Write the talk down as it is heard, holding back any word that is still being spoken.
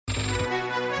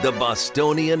The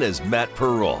Bostonian is Matt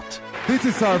Perrault. This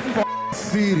is our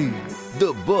city.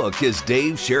 The book is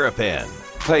Dave Sharapan.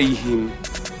 Pay him.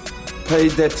 Pay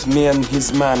that man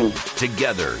his money.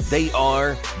 Together, they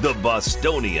are The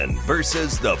Bostonian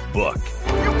versus The Book.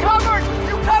 You covered!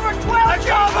 You covered 12!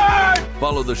 I covered!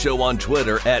 Follow the show on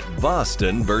Twitter at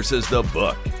Boston versus The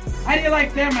Book. How do you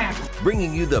like them apples?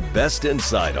 Bringing you the best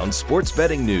insight on sports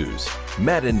betting news,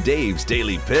 Matt and Dave's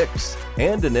daily picks,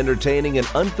 and an entertaining and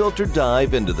unfiltered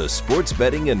dive into the sports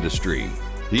betting industry.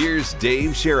 Here's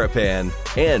Dave Sharapan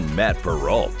and Matt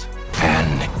Perrault.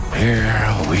 And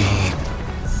here we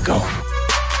go.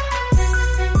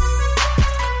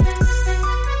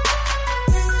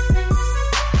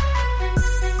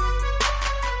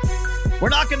 We're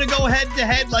not going to go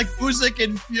head-to-head like Usyk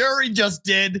and Fury just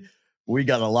did. We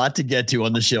got a lot to get to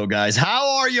on the show, guys. How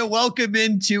are you? Welcome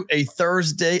into a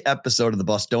Thursday episode of the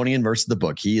Bostonian versus the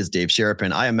Book. He is Dave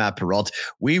Sharapan. I am Matt Perrault.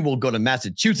 We will go to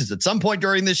Massachusetts at some point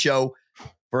during this show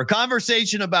for a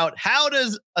conversation about how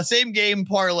does a same-game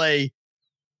parlay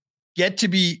get to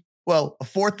be, well, a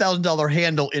 $4,000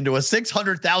 handle into a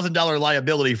 $600,000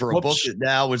 liability for a book that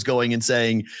now is going and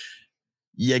saying,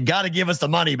 you got to give us the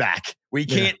money back. We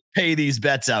can't pay these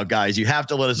bets out, guys. You have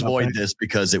to let us void this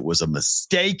because it was a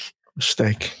mistake.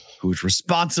 Who's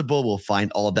responsible? We'll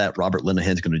find all of that. Robert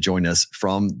Linnehan is going to join us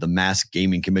from the Mass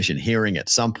Gaming Commission hearing at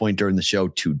some point during the show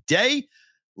today,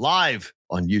 live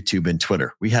on YouTube and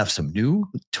Twitter. We have some new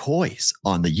toys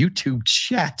on the YouTube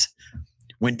chat.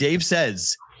 When Dave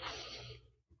says,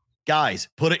 guys,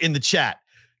 put it in the chat,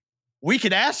 we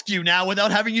can ask you now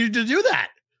without having you to do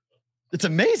that. It's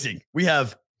amazing. We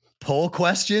have poll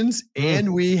questions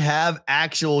and we have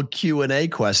actual Q&A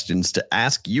questions to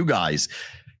ask you guys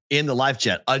in the live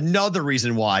chat. Another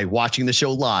reason why watching the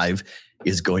show live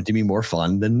is going to be more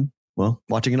fun than, well,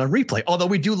 watching it on replay. Although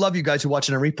we do love you guys who watch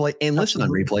it on replay and listen on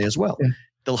replay as well. Yeah.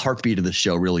 The heartbeat of the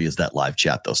show really is that live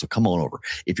chat, though. So come on over.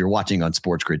 If you're watching on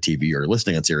Sports Grid TV or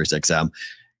listening on Sirius XM,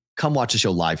 come watch the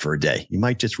show live for a day. You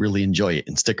might just really enjoy it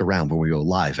and stick around when we go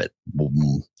live at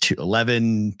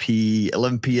 11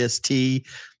 PST,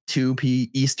 2 P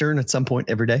Eastern at some point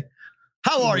every day.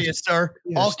 How are you, sir?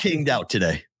 Yes. All kinged out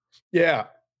today. Yeah.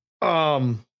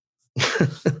 My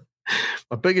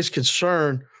biggest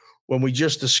concern when we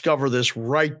just discover this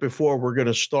right before we're going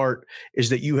to start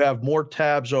is that you have more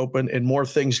tabs open and more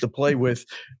things to play with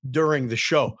during the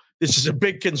show. This is a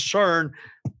big concern,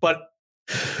 but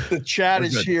the chat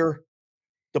is here.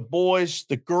 The boys,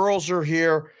 the girls are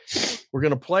here. We're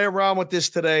going to play around with this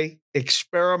today.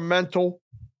 Experimental.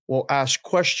 We'll ask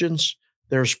questions.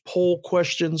 There's poll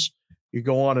questions. You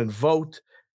go on and vote.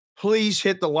 Please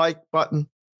hit the like button.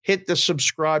 Hit the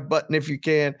subscribe button if you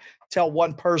can. Tell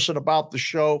one person about the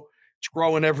show. It's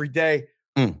growing every day.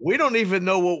 We don't even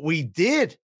know what we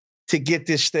did to get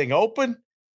this thing open.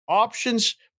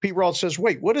 Options. Pete Roll says,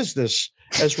 wait, what is this?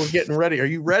 As we're getting ready. Are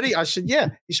you ready? I said, yeah.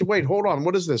 He said, wait, hold on.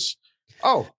 What is this?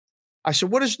 Oh, I said,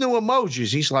 what is new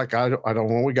emojis? He's like, I don't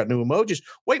know. We got new emojis.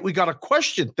 Wait, we got a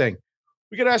question thing.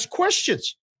 We got to ask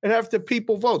questions and have the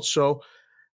people vote. So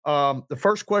the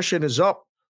first question is up.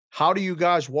 How do you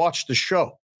guys watch the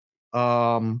show?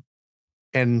 And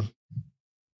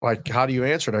like, how do you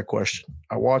answer that question?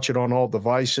 I watch it on all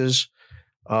devices.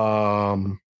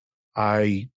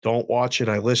 I don't watch it.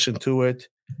 I listen to it.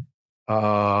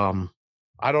 I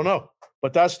don't know,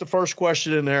 but that's the first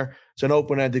question in there. It's an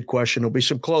open-ended question. There'll be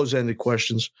some closed-ended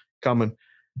questions coming.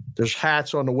 There's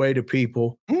hats on the way to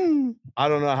people. I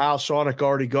don't know how Sonic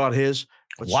already got his,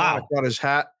 but Sonic got his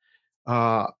hat.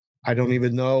 I don't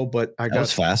even know, but I got. That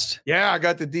was fast. Yeah, I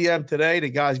got the DM today.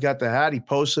 The guy's got the hat. He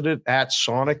posted it at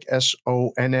Sonic,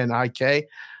 SONNIK.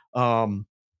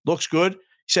 Looks good. He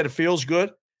said it feels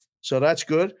good, so that's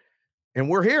good. And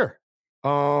we're here.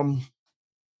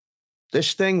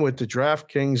 This thing with the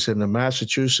DraftKings and the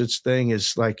Massachusetts thing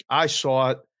is like, I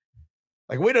saw it.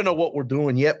 Like, we don't know what we're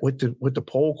doing yet with the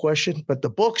poll question, but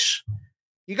the books,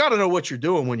 you got to know what you're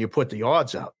doing when you put the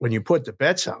odds out, when you put the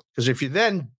bets out. Because if you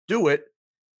then do it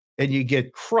and you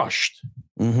get crushed,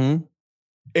 and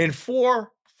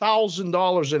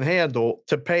 $4,000 in handle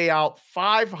to pay out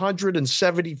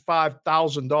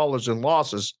 $575,000 in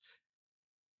losses,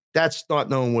 that's not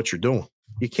knowing what you're doing.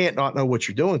 You can't not know what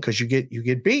you're doing because you get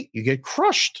beat, you get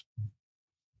crushed.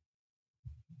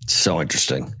 So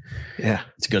interesting. Yeah.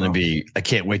 It's going to be, I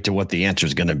can't wait to what the answer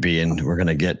is going to be. And we're going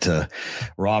to get to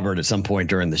Robert at some point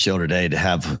during the show today to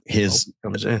have his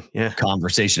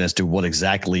conversation as to what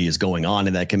exactly is going on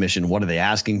in that commission. What are they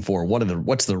asking for?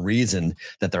 What's the reason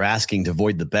that they're asking to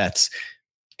void the bets?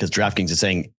 Because DraftKings is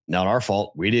saying, not our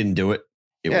fault. We didn't do it.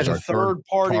 It was the our third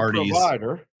party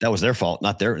provider. That was their fault,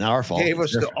 not our fault. Gave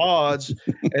us the odds.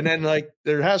 And then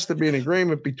there has to be an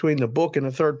agreement between the book and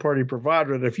the third party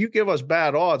provider that if you give us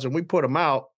bad odds and we put them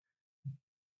out,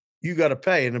 you got to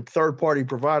pay. And the third party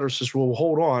provider says, well,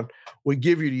 hold on. We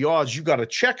give you the odds. You got to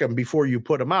check them before you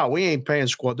put them out. We ain't paying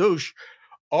squadouche.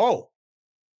 Oh,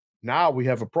 now we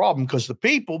have a problem because the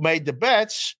people made the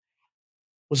bets.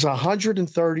 Was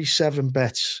 137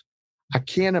 bets. I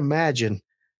can't imagine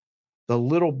the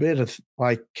little bit of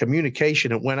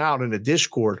communication that went out in the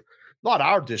Discord. Not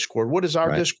our Discord. What is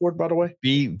our Discord, by the way?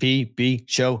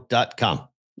 bvbshow.com.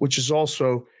 Which is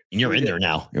also. And you're in there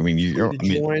now. I mean, you're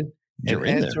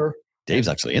in there. Dave's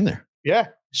actually in there. Yeah.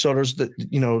 So there's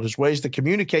there's ways to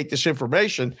communicate this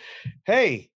information.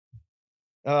 Hey,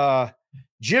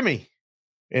 Jimmy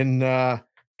in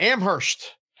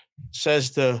Amherst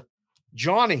says to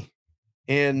Johnny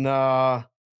in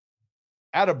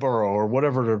Attleboro or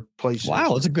whatever the place is. Wow,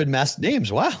 those are good mass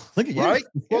names. Wow, look at you. Right?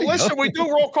 Well, listen, we do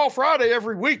Roll Call Friday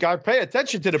every week. I pay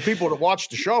attention to the people that watch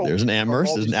the show. There's an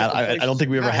Amherst. I don't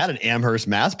think we ever had an Amherst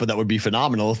Mass, but that would be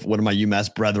phenomenal if one of my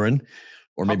UMass brethren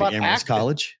or maybe Amherst Acton?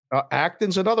 College.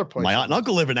 Acton's another place. My aunt and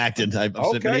uncle live in Acton. I've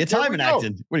spent many a time in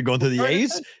Acton. What are you going through the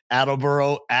A's?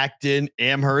 Attleboro, Acton,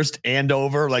 Amherst,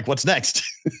 Andover. Like, what's next?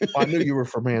 I knew you were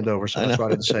from Andover, so that's why I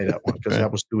didn't say that one because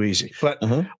that was too easy. But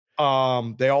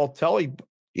they all tell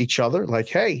each other, like,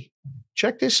 hey,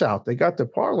 check this out. They got the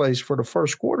parlays for the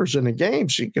first quarters in the game,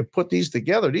 so you can put these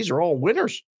together. These are all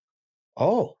winners.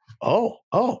 And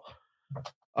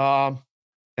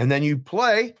then you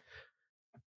play,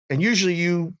 and usually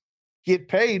you get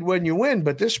paid when you win,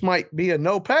 but this might be a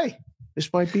no pay. So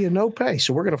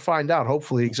we're going to find out,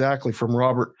 hopefully, exactly from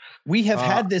Robert. We have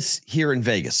had this here in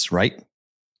Vegas, right?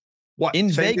 What,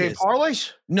 in same Vegas? Game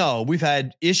parlays? No, we've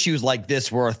had issues like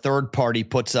this where a third party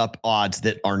puts up odds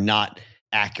that are not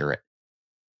accurate.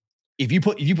 If you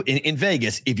put in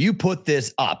Vegas, if you put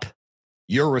this up,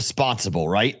 you're responsible,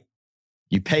 right?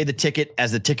 You pay the ticket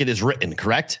as the ticket is written,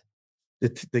 correct?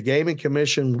 The gaming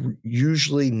commission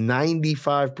usually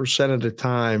 95% of the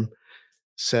time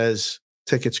says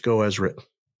tickets go as written.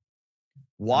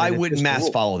 Why wouldn't Mass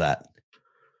follow that?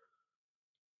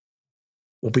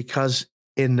 Well, because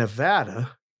in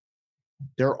Nevada,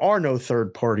 there are no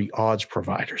third-party odds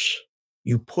providers.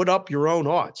 You put up your own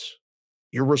odds.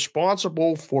 You're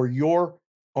responsible for your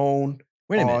own odds.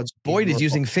 Wait a minute. Boyd is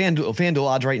using FanDuel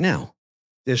odds right now.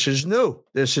 This is new.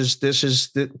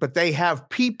 But they have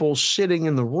people sitting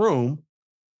in the room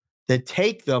that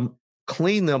take them,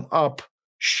 clean them up,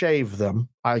 shave them.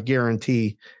 I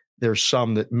guarantee there's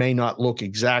some that may not look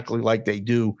exactly like they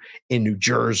do in New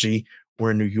Jersey or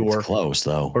in New York. It's close,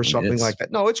 though. Or something like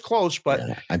that. No, it's close, but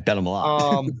I bet them a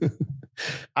lot.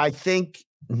 I think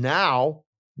now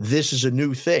this is a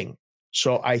new thing.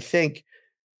 So I think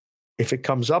if it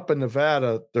comes up in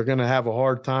Nevada, they're going to have a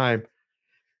hard time.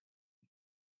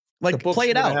 Like, play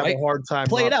it out, right?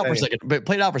 Play it out for a second. But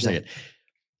play it out for a second.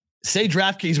 Say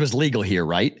DraftKings was legal here,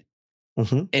 right?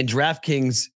 Mm-hmm. And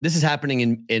DraftKings, this is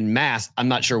happening in Mass. I'm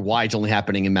not sure why it's only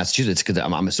happening in Massachusetts because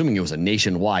I'm assuming it was a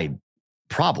nationwide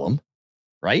problem,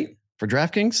 right? For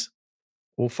DraftKings?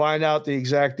 We'll find out the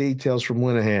exact details from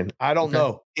Linnehan. I don't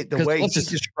know. The way he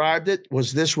described it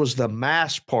was the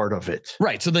Mass part of it.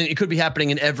 Right. So then it could be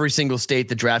happening in every single state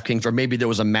that DraftKings, or maybe there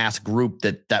was a Mass group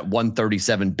that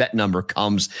 137 bet number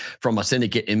comes from a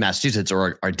syndicate in Massachusetts,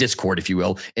 or a Discord, if you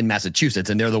will, in Massachusetts.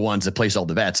 And they're the ones that place all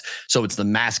the bets. So it's the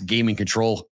Mass Gaming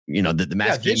Control, the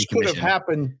Mass Gaming this Commission. Could have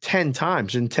happened 10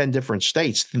 times in 10 different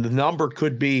states. The number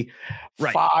could be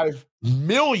 $5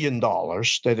 million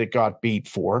that it got beat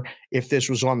for if this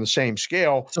was on the same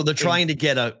scale. So they're trying to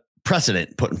get a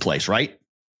precedent put in place, right?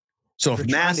 So if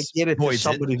Mass get it to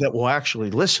somebody that will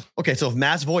actually listen. Okay, so if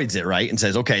Mass voids it, right, and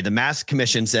says, okay, the Mass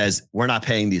Commission says we're not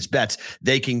paying these bets,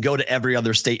 they can go to every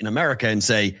other state in America and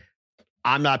say,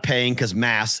 I'm not paying because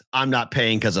Mass, I'm not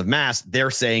paying because of Mass. They're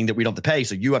saying that we don't have to pay.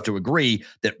 So you have to agree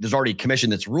that there's already a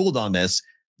commission that's ruled on this.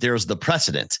 There's the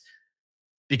precedent.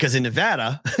 Because in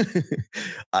Nevada,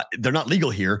 they're not legal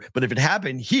here. But if it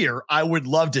happened here, I would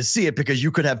love to see it because you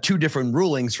could have two different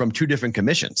rulings from two different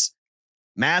commissions.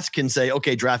 Mass can say,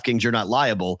 okay, DraftKings, you're not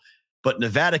liable. But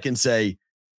Nevada can say,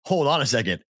 hold on a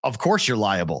second. Of course you're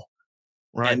liable.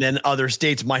 Right. And then other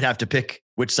states might have to pick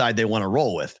which side they want to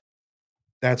roll with.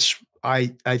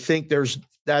 I think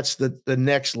that's the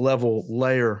next level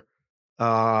layer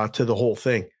to the whole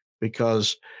thing,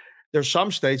 because there's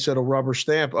some states that'll rubber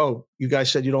stamp. Oh, you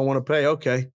guys said you don't want to pay.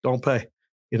 Okay, don't pay,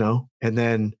 and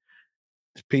then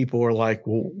people are like,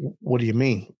 well, what do you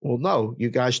mean? Well, no, you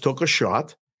guys took a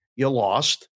shot. You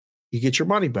lost. You get your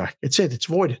money back. It's it. It's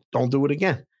voided. Don't do it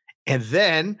again. And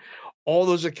then all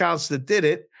those accounts that did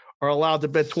it are allowed to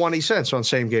bet 20 cents on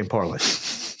same game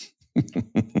parlays.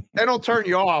 They don't turn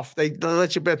you off. They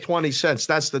let you bet 20 cents.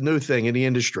 That's the new thing in the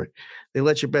industry. They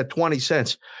let you bet 20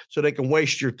 cents so they can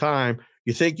waste your time.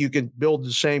 You think you can build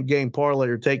the same game parlay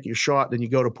or take your shot, then you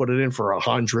go to put it in for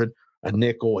 100, a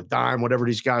nickel, a dime, whatever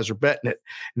these guys are betting it.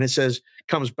 And it says,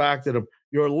 comes back to them,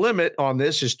 your limit on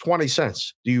this is 20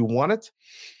 cents. Do you want it?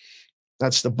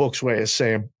 That's the book's way of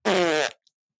saying,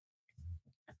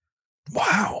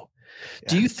 wow. Yeah.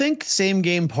 Do you think same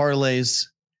game parlays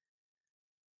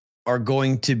are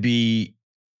going to be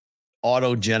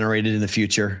auto-generated in the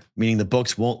future, meaning the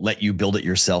books won't let you build it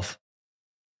yourself?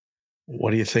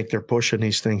 What do you think they're pushing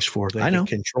these things for? They can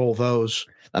control those.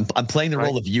 I'm playing the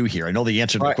role of you here. I know the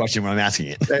answer to the question when I'm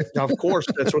asking it. Of course,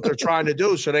 that's what they're trying to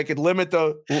do. So they could limit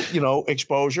the,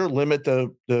 exposure, limit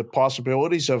the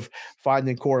possibilities of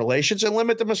finding correlations, and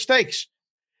limit the mistakes.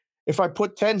 If I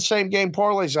put 10 same game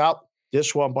parlays out,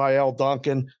 this one by L.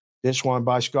 Duncan, this one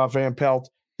by Scott Van Pelt,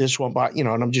 this one by, and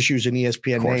I'm just using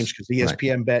ESPN names because the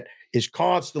ESPN bet is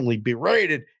constantly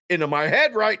berated into my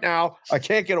head right now. I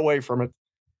can't get away from it.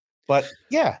 But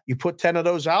yeah, you put 10 of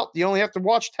those out, you only have to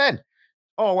watch 10.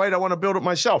 Oh, wait, I want to build it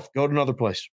myself. Go to another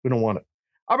place. We don't want it.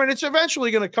 I mean, it's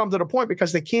eventually going to come to the point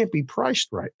because they can't be priced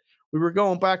right. We were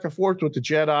going back and forth with the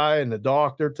Jedi and the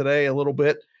doctor today a little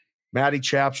bit. Matty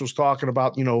Chaps was talking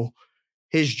about,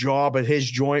 his job at his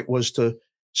joint was to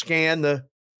scan the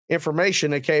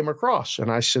information that came across. And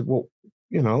I said, well,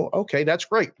 okay, that's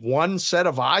great. One set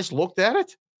of eyes looked at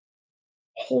it.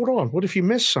 Hold on. What if you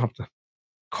missed something?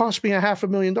 Cost me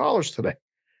 $500,000 today.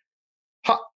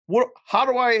 How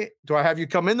do I have you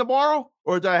come in tomorrow,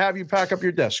 or do I have you pack up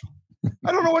your desk?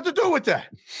 I don't know what to do with that.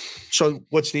 So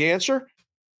what's the answer?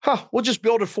 We'll just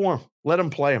build it for them. Let them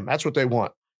play them. That's what they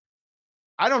want.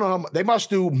 I don't know. They must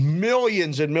do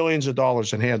millions and millions of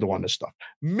dollars in handle on this stuff.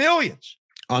 Millions.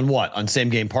 On what? On same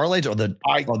game parlays or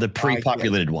the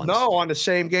pre-populated ones? No, on the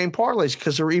same game parlays,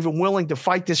 because they're even willing to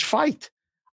fight this fight.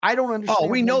 I don't understand. Oh,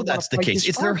 we know that's the case.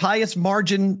 It's their highest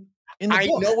margin in the book.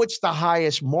 I know it's the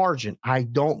highest margin. I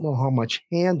don't know how much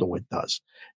handle it does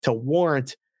to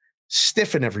warrant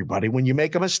stiffing everybody when you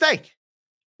make a mistake.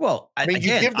 Well, you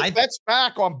give the bets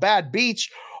back on bad beats.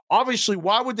 Obviously,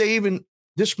 why would they even?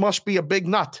 This must be a big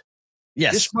nut.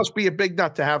 Yes. This must be a big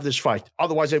nut to have this fight.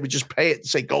 Otherwise, they would just pay it and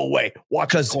say, go away.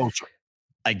 Watch it closer.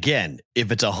 Again,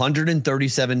 if it's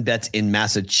 137 bets in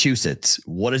Massachusetts,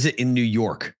 what is it in New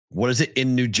York? What is it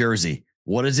in New Jersey?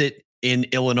 What is it in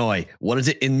Illinois? What is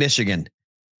it in Michigan?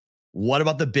 What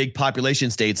about the big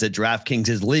population states that DraftKings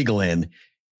is legal in?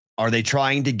 Are they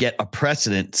trying to get a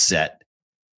precedent set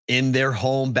in their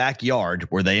home backyard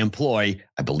where they employ,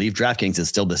 I believe DraftKings is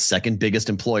still the second biggest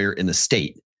employer in the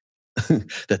state,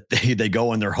 that they go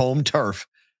on their home turf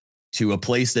to a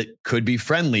place that could be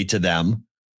friendly to them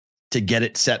to get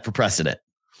it set for precedent?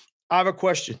 I have a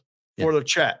question for the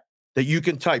chat that you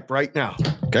can type right now.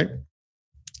 Okay.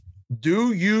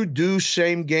 Do you do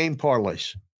same game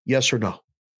parlays? Yes or no?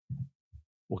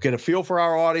 We'll get a feel for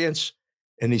our audience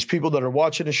and these people that are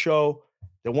watching the show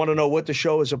that want to know what the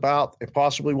show is about and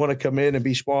possibly want to come in and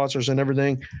be sponsors and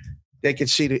everything. They can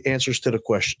see the answers to the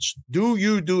questions. Do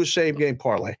you do a same game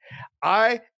parlay?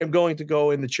 I am going to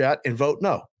go in the chat and vote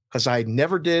no, because I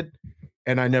never did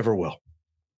and I never will.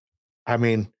 I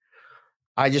mean,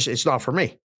 it's not for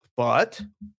me, but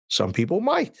some people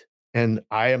might. And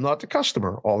I am not the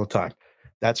customer all the time.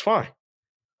 That's fine.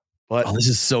 But this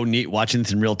is so neat watching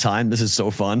this in real time. This is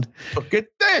so fun. Look at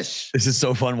this. This is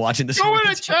so fun watching this. Go in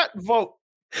the chat and vote.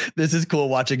 This is cool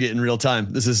watching it in real time.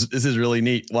 This is really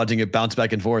neat watching it bounce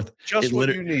back and forth. Just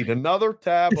what you need. Another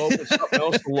tab open, something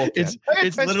else to look at.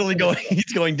 It's literally going,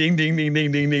 it's going ding, ding, ding, ding,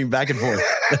 ding, ding, back and forth.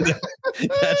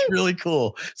 That's really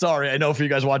cool. Sorry, I know for you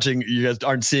guys watching, you guys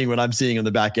aren't seeing what I'm seeing on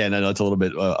the back end. I know it's a little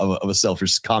bit of a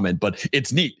selfish comment, but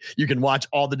it's neat. You can watch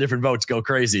all the different votes go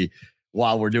crazy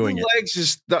while we're doing it.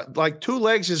 Two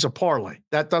legs is a parlay.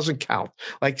 That doesn't count.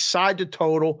 Like side to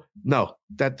total, no.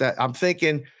 That I'm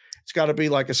thinking it's got to be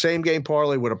like a same game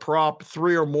parlay with a prop,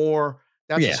 3 or more.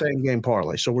 That's a same game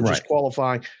parlay. So we're just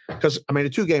qualifying because a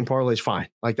 2-game parlay is fine.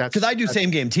 Like that's because I do same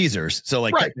game teasers. So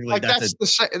technically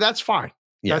that's fine.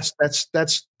 Yeah.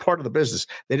 That's part of the business.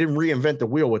 They didn't reinvent the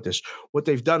wheel with this. What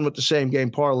they've done with the same game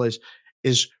parlays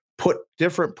is put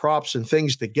different props and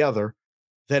things together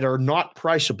that are not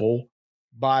priceable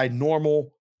by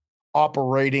normal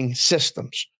operating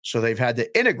systems. So they've had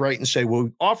to integrate and say, well,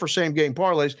 we offer same game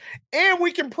parlays and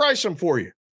we can price them for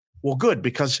you. Well, good,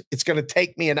 because it's going to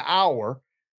take me an hour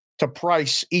to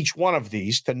price each one of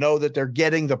these to know that they're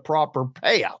getting the proper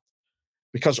payout,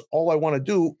 because all I want to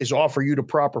do is offer you the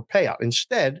proper payout.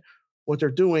 Instead, what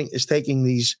they're doing is taking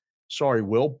these sorry,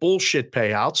 Will, bullshit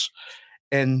payouts,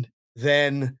 and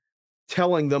then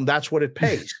telling them that's what it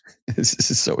pays.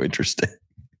 This is so interesting.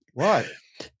 What?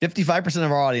 55%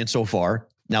 of our audience so far.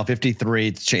 Now 53,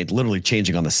 it's changed, literally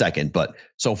changing on the second, but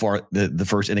so far the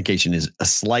first indication is a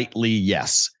slightly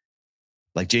yes.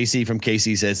 Like JC from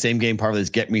KC says, same game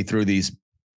parlays get me through these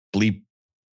bleep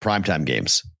primetime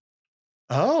games.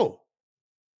 Oh.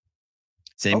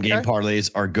 Same game parlays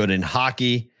are good in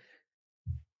hockey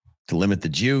to limit the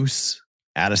juice.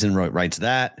 Addison writes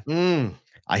that.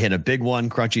 I hit a big one,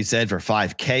 Crunchy said, for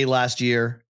 $5K last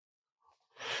year.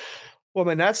 Well,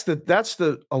 man, that's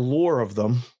the allure of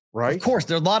them, right? Of course,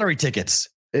 they're lottery tickets.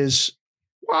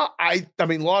 I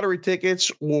mean, lottery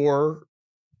tickets or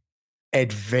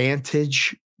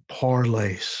advantage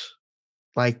parlays.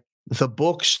 Like the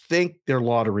books think they're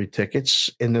lottery tickets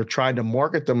and they're trying to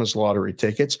market them as lottery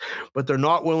tickets, but they're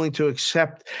not willing to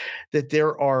accept that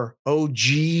there are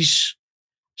OGs,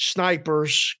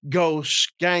 snipers, ghosts,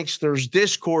 gangsters,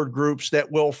 Discord groups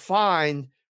that will find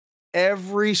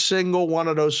every single one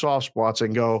of those soft spots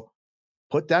and go,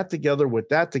 put that together with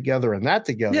that together and that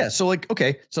together. Yeah. So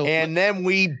and then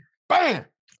we bam.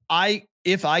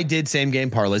 If I did same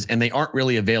game parlays, and they aren't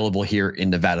really available here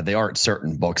in Nevada, they are at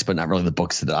certain books, but not really the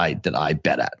books that I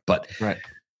bet at. But right.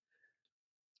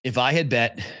 If I had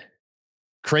bet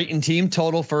Creighton team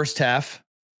total first half,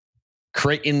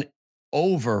 Creighton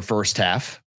over first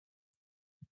half,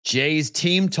 Jay's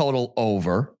team total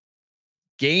over,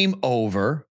 game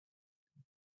over,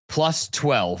 plus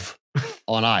 12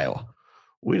 on Iowa.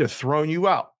 We'd have thrown you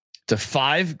out. It's a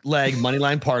 5-leg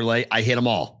moneyline parlay. I hit them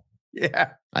all.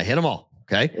 Yeah. I hit them all.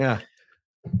 Okay. Yeah.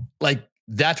 Like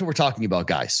that's what we're talking about,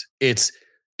 guys. It's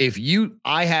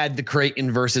I had the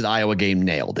Creighton versus Iowa game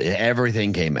nailed.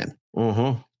 Everything came in.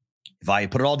 If I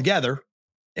put it all together,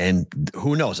 and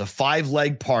who knows, a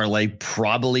 5-leg parlay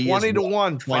probably 20 to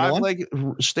 1. 5-leg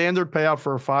standard payout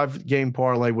for a 5-game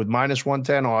parlay with minus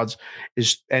 110 odds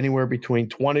is anywhere between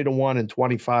 20 to 1 and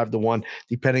 25 to 1,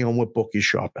 depending on what book you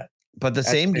shop at. But the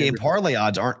same game parlay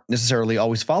odds aren't necessarily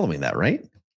always following that, right?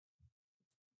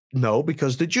 No,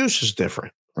 because the juice is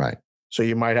different. Right. So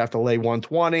you might have to lay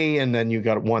 120 and then you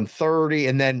got 130.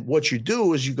 And then what you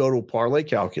do is you go to a parlay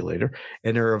calculator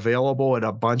and they're available at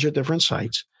a bunch of different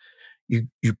sites.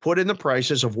 You put in the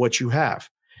prices of what you have.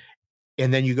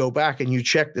 And then you go back and you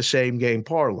check the same game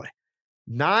parlay.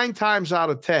 9 times out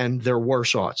of 10, they're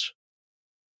worse odds.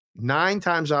 9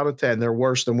 times out of 10, they're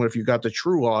worse than what if you got the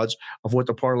true odds of what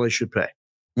the parlay should pay.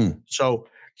 So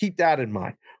keep that in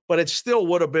mind. But it still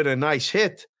would have been a nice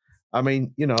hit. I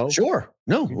mean, sure.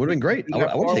 No, it would have been great.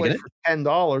 I would have taken it for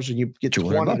 $10 and you get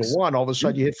 20 to 1. All of a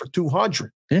sudden you hit for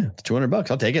 200. Yeah. It's $200.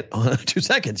 I'll take it. 2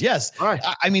 seconds. Yes. All right.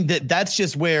 I mean, that's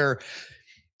just where,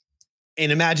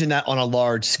 and imagine that on a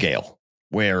large scale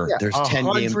where there's 10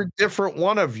 games. different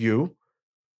one of you.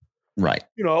 Right.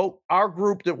 Our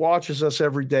group that watches us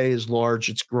every day is large.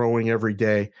 It's growing every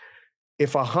day.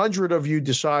 If 100 of you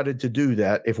decided to do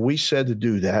that, if we said to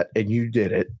do that and you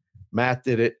did it, Matt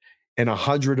did it, and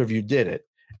 100 of you did it,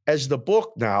 as the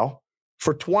book now,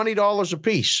 for $20 a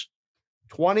piece,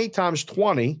 20 times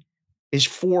 20 is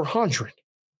 400.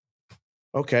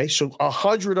 Okay, so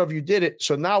 100 of you did it.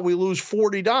 So now we lose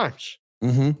 40 dimes.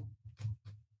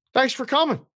 Thanks for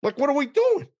coming. Like, what are we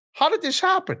doing? How did this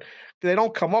happen? They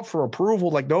don't come up for approval.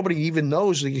 Like nobody even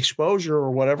knows the exposure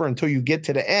or whatever until you get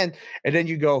to the end. And then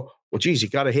you go, well, geez, you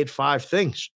got to hit 5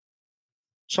 things.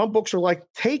 Some books are like,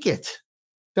 take it.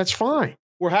 That's fine.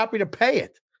 We're happy to pay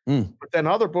it. But then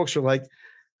other books are like,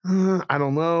 I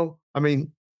don't know. I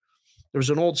mean, there's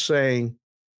an old saying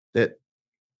that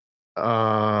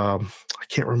I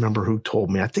can't remember who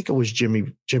told me. I think it was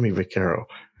Jimmy Vaccaro.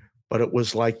 But it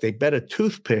was like they bet a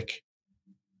toothpick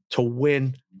to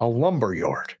win a lumber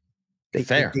yard.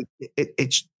 Fair.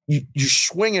 It's you're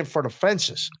swinging for the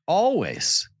fences.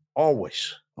 Always.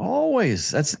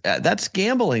 That's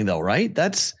gambling though, right?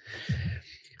 That's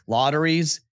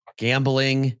lotteries,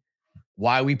 gambling.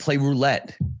 Why we play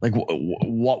roulette? Like,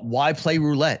 why play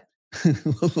roulette?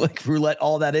 Like roulette,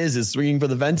 all that is swinging for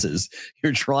the fences.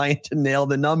 You're trying to nail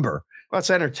the number. Well, it's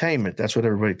entertainment. That's what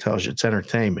everybody tells you. It's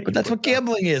entertainment. But that's what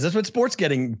gambling is. That's what sports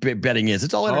betting is.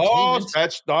 It's all entertainment. Oh,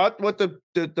 that's not what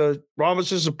the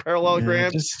promises of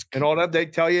parallelograms and all that. They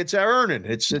tell you it's earning.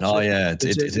 It's investing.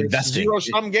 It's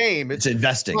zero-sum game. It's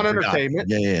investing. Not entertainment.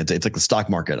 Yeah. It's like the stock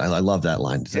market. I love that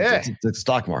line. It's the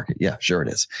stock market. Yeah, sure it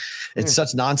is. It's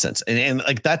such nonsense. And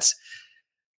like that's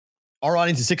our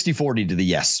audience is 60-40 to the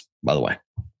yes, by the way.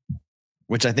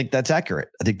 Which I think that's accurate.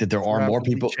 I think that there are more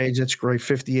people. Change. That's great.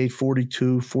 58,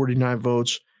 42, 49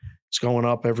 votes. It's going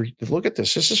up look at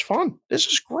this. This is fun. This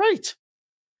is great.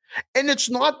 And it's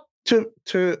not to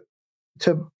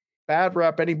to bad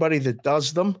rap anybody that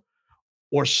does them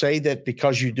or say that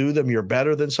because you do them, you're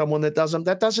better than someone that does them.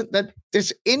 That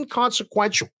is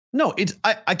inconsequential. No,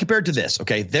 I compared to this.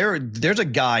 Okay. There's a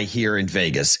guy here in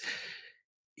Vegas.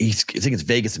 I think it's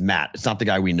Vegas Matt. It's not the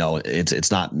guy we know.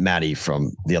 It's not Matty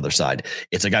from the other side.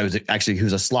 It's a guy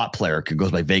who's a slot player who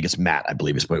goes by Vegas Matt, I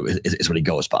believe is what he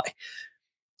goes by.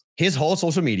 His whole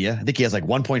social media, I think he has like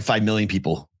 1.5 million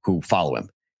people who follow him.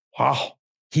 Wow.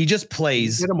 He just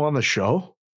plays. Get him on the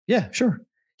show? Yeah, sure.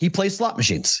 He plays slot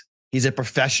machines. He's a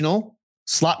professional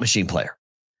slot machine player.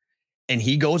 And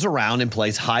he goes around and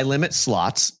plays high limit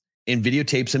slots and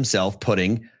videotapes himself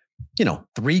putting, $3,000,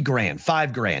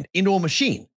 $5,000 into a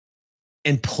machine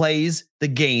and plays the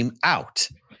game out.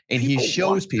 And he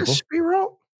shows people.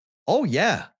 Oh,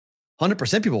 yeah.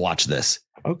 100% people watch this.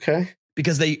 Okay.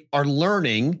 Because they are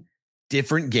learning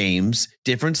different games,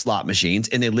 different slot machines,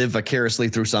 and they live vicariously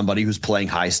through somebody who's playing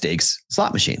high stakes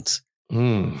slot machines.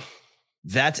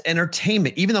 That's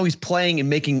entertainment. Even though he's playing and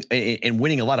making and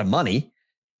winning a lot of money,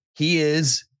 he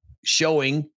is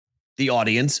showing the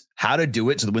audience how to do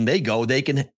it so that when they go, they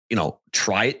can,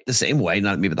 try it the same way,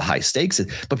 not maybe the high stakes,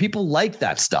 but people like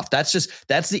that stuff. That's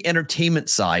the entertainment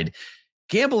side.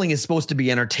 Gambling is supposed to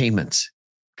be entertainment.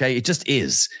 Okay. It just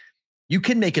is. You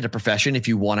can make it a profession if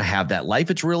you want to have that life.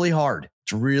 It's really hard.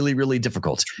 It's really, really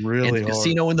difficult. It's really hard.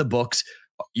 Casino in the books,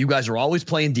 you guys are always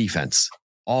playing defense.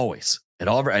 Always. At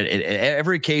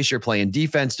every case, you're playing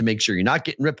defense to make sure you're not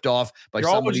getting ripped off by you're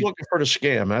somebody. Always looking for the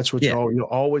scam. That's what you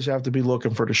always have to be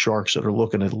looking for the sharks that are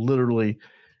looking at literally,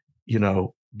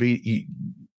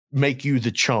 make you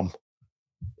the chum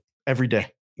every day.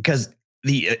 Because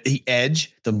the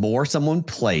edge, the more someone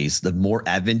plays, the more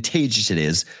advantageous it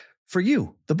is for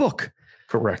you, the book.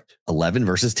 Correct. 11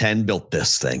 versus 10 built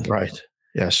this thing. Right.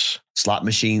 Yes. Slot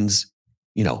machines.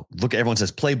 Look, everyone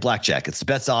says play blackjack. It's the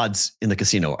best odds in the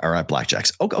casino are at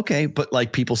blackjacks. Okay, but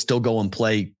like people still go and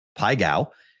play Pai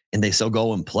Gow, and they still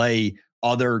go and play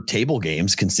other table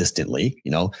games consistently.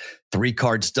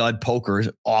 3-card stud poker is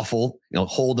awful.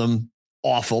 Hold'em,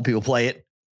 awful. People play it.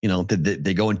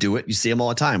 They go and do it. You see them all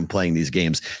the time playing these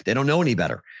games. They don't know any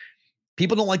better.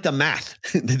 People don't like the math.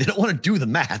 They don't want to do the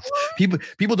math.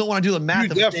 People don't want to do the math.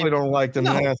 You definitely don't like the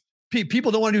math.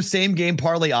 People don't want to do same game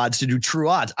parlay odds to do true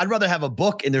odds. I'd rather have a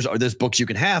book, and there's books you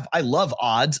can have. I love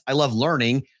odds. I love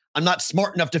learning. I'm not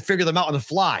smart enough to figure them out on the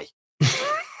fly.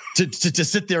 to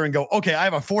sit there and go, okay, I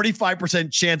have a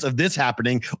 45% chance of this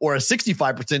happening or a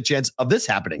 65% chance of this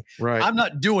happening. Right. I'm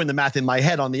not doing the math in my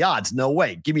head on the odds. No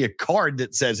way. Give me a card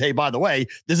that says, hey, by the way,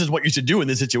 this is what you should do in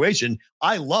this situation.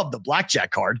 I love the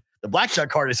blackjack card. The blackjack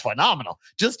card is phenomenal.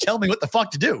 Just tell me what the fuck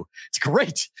to do. It's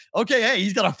great. Okay, hey,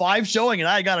 he's got a 5 showing and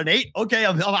I got an 8. Okay,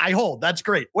 I hold. That's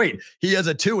great. Wait, he has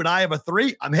a 2 and I have a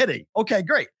 3. I'm hitting. Okay,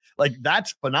 great. Like,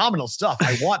 that's phenomenal stuff.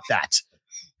 I want that.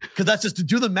 Because that's just to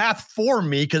do the math for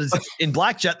me. Because in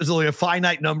blackjack, there's only a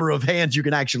finite number of hands you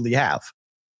can actually have.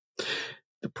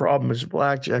 The problem is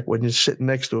blackjack when you're sitting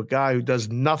next to a guy who does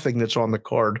nothing that's on the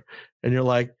card, and you're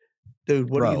like,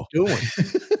 dude, what are you doing?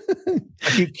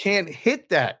 You can't hit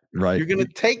that. Right. You're going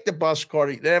to take the bus card.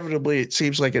 Inevitably, it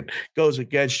seems like it goes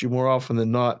against you more often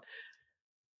than not.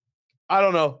 I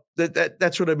don't know.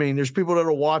 That's what I mean. There's people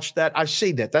that'll watch that. I've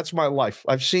seen that. That's my life.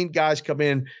 I've seen guys come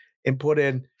in and put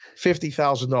in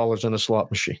 $50,000 in a slot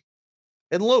machine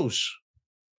and lose.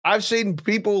 I've seen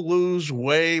people lose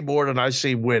way more than I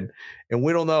see win. And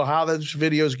we don't know how those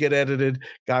videos get edited.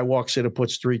 Guy walks in and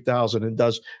puts 3,000 and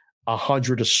does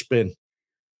 100 a spin.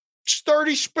 It's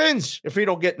 30 spins if he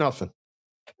don't get nothing.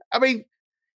 I mean,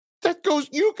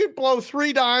 you could blow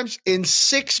 3 dimes in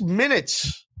 6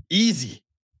 minutes. Easy.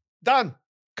 Done.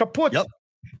 Kaput. Yep.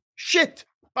 Shit.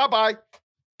 Bye-bye.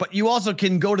 But you also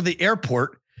can go to the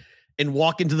airport and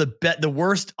walk into the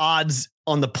worst odds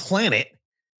on the planet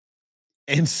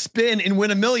and spin and win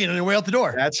 $1 million on your way out the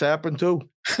door. That's happened too.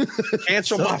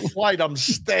 Cancel my flight. I'm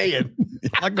staying.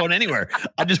 I'm not going anywhere.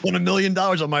 I just won $1 million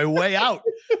on my way out.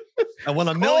 I won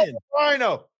 $1 million.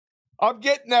 Rhino. I'm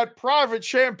getting that private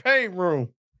champagne room.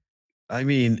 I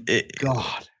mean,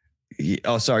 God.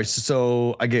 Oh, sorry.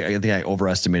 So I think I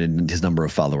overestimated his number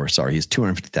of followers. Sorry, he's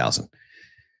 250,000.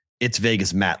 It's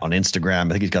Vegas Matt on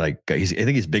Instagram. I think I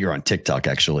think he's bigger on TikTok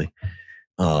actually.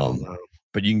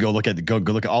 But you can go look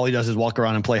at all he does is walk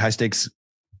around and play high stakes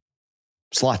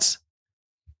slots.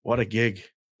 What a gig.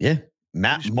 Yeah.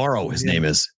 Matt Morrow, his name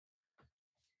is.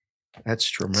 That's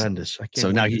tremendous. So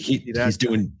now he's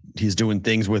doing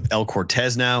things with El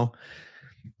Cortez now,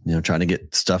 trying to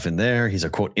get stuff in there. He's a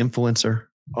quote influencer.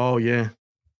 Oh yeah.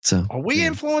 So are we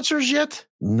influencers yet?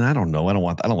 I don't know. I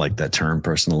don't like that term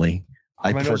personally.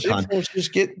 I prefer those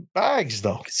influencers get bags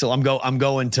though. So I'm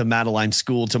going to Madeline's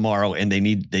school tomorrow, and they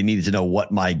needed to know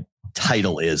what my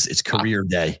title is. It's career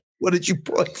day. What did you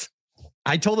put?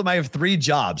 I told them I have 3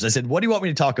 jobs. I said, what do you want me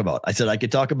to talk about? I said, I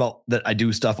could talk about that I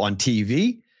do stuff on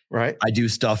TV. Right. I do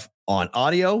stuff on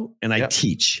audio, and I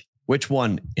teach. Which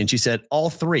one? And she said, all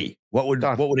 3. What would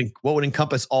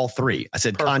encompass all 3? I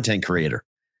said, content creator.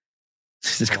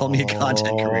 Just call me a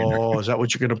content creator. Oh, is that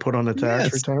what you're going to put on the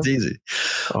tax return? It's easy.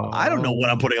 I don't know what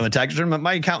I'm putting on the tax return.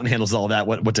 My accountant handles all that,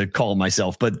 what to call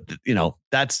myself. But,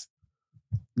 that's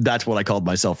what I called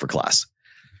myself for class.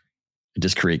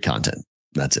 Just create content.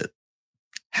 That's it.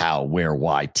 How, where,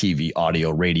 why, TV, audio,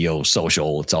 radio,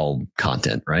 social. It's all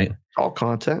content, right? All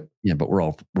content. Yeah, but we're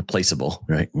all replaceable,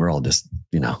 right? We're all just,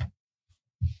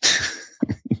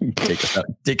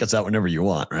 take us out whenever you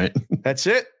want, right? That's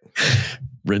it.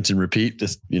 Rinse and repeat.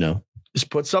 Just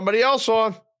put somebody else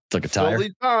on. It's like a tire.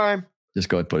 Time. Just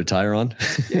go ahead and put a tire on.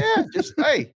 Yeah.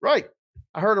 Hey, right.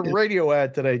 I heard a radio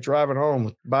ad today driving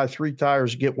home. Buy 3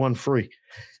 tires, get 1 free.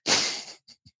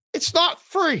 It's not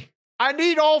free. I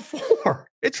need all 4.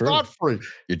 It's not free.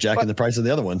 You're jacking the price of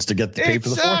the other ones to get the pay for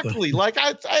the 4th. Exactly. Like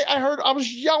I heard, I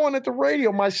was yelling at the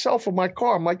radio myself in my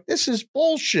car. I'm like, this is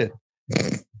bullshit.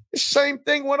 The same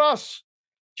thing with us.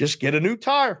 Just get a new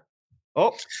tire.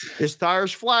 Oh, his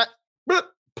tire's flat.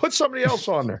 Put somebody else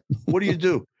on there. What do you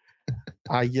do?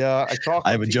 I talk.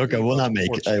 I have a joke I will not make.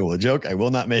 I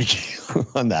will not make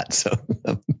on that. So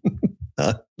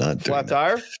not flat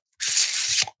tire.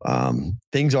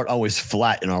 Things aren't always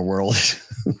flat in our world.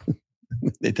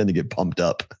 They tend to get pumped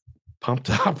up.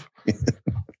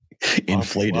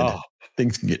 Inflated. Wow.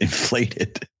 Things can get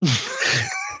inflated.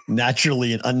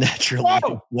 Naturally and unnaturally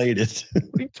inflated.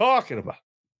 What are you talking about?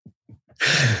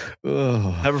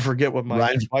 Never forget what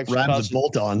my wife's cousin,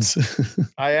 bolt-ons.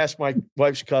 I asked my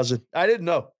wife's cousin. I didn't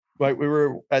know. Right, we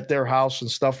were at their house and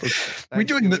stuff. We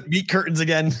doing the meat curtains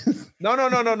again? No.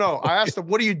 I asked him,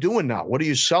 "What are you doing now? What are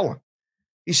you selling?"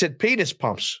 He said, "Penis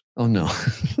pumps." Oh no!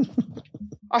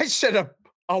 I said,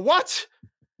 "A what?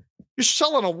 You're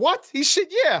selling a what?" He said,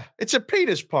 "Yeah, it's a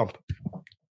penis pump."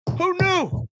 Who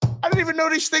knew? I didn't even know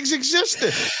these things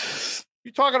existed.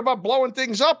 You're talking about blowing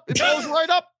things up? It blows right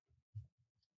up.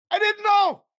 I didn't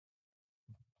know.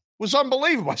 It was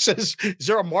unbelievable. I said, is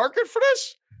there a market for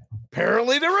this?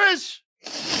 Apparently there is.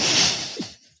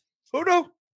 Who knew?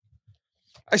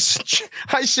 I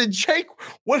said, Jake,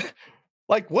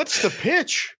 what's the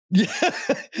pitch? Yeah.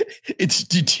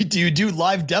 Do you do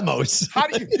live demos? How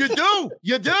do you do? No,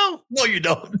 you don't.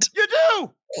 You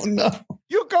do. Oh no.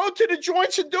 You go to the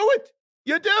joints and do it.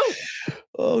 You do.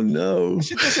 Oh no. I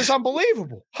said, this is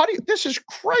unbelievable. This is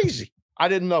crazy. I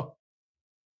didn't know.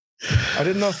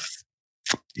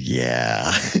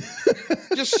 Yeah.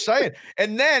 Just saying.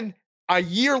 And then a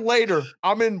year later,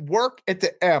 I'm in work at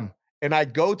the M and I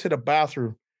go to the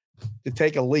bathroom to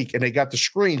take a leak and they got the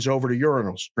screens over the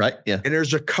urinals. Right. Yeah. And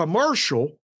there's a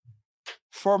commercial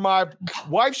for my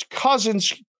wife's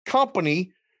cousin's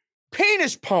company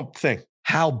penis pump thing.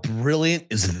 How brilliant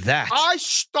is that? I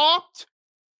stopped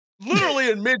literally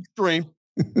in midstream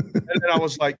and then I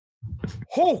was like,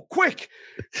 oh, quick.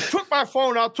 Took my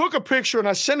phone out, took a picture, and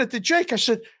I sent it to Jake. I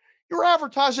said, you're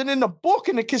advertising in the book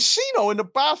in the casino in the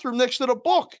bathroom next to the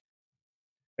book.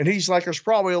 And he's like, there's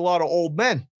probably a lot of old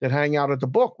men that hang out at the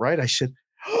book, right? I said,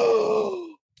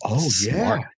 oh,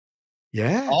 smart.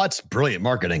 Yeah. Oh, it's brilliant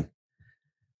marketing.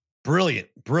 Brilliant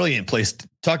place to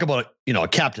talk about, a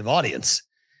captive audience.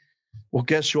 Well,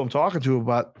 guess who I'm talking to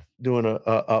about doing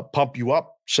a pump you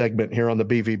up segment here on the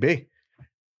BVB?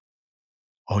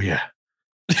 Oh, yeah.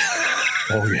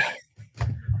 Oh, yeah.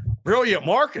 Brilliant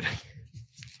marketing.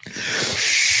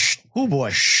 Oh,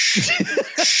 boy.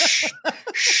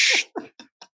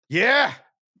 Yeah.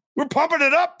 We're pumping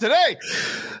it up today.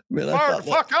 Man, fire the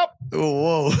fuck up. Oh,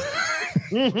 whoa.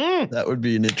 Mm-hmm. That would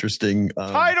be an interesting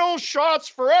title shots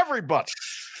for everybody.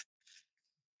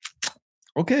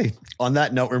 Okay. On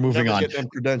that note, we're moving on. Get them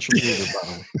credentials either,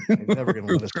 by the way. Never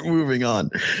gonna let us We're moving on.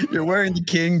 You're wearing the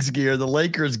Kings gear. The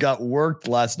Lakers got worked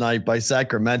last night by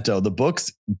Sacramento. The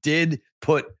books did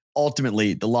put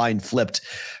ultimately the line flipped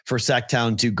for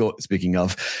Sacktown to go. Speaking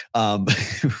of,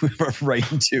 right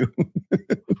into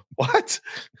what?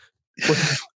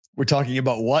 We're talking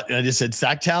about what? And I just said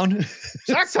Sacktown.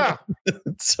 Sacktown.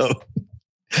 So,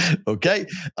 okay.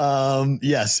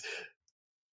 Yes.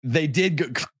 They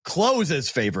did close as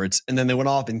favorites, and then they went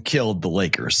off and killed the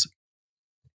Lakers.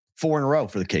 4 in a row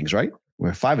for the Kings, right?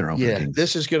 We're 5 in a row for the Kings.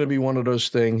 This is going to be one of those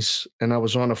things. And I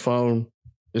was on the phone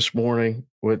this morning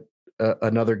with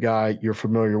another guy you're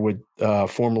familiar with,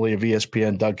 formerly of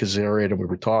ESPN, Doug Kazarian, and we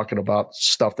were talking about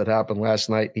stuff that happened last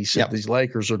night. He said, These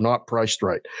Lakers are not priced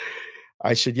right.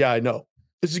 I said, yeah, I know.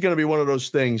 This is going to be one of those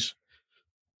things.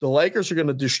 The Lakers are going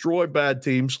to destroy bad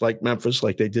teams like Memphis,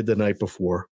 like they did the night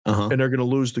before, and they're going to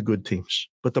lose the good teams.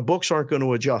 But the books aren't going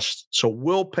to adjust. So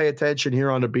we'll pay attention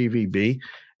here on the BVB.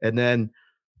 And then,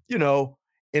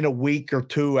 in a week or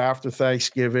two after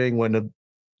Thanksgiving, when the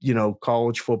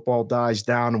college football dies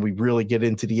down and we really get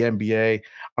into the NBA,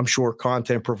 I'm sure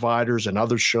content providers and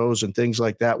other shows and things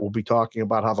like that will be talking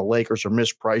about how the Lakers are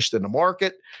mispriced in the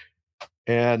market.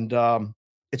 And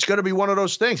it's going to be one of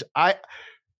those things.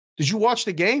 Did you watch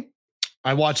the game?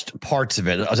 I watched parts of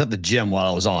it. I was at the gym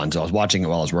while I was on, so I was watching it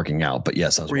while I was working out. But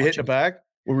yes, I was. Were you hitting a bag?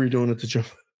 What were you doing at the gym?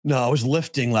 No, I was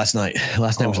lifting last night.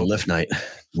 Last night was a lift night.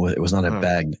 It was not a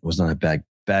bag. It was not a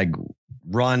bag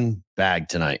run bag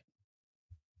tonight.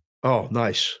 Oh,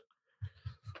 nice.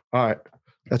 All right.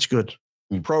 That's good.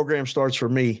 Program starts for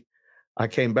me. I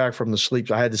came back from the sleep.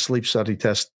 I had the sleep study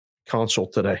test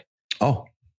consult today. Oh.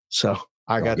 So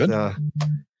I got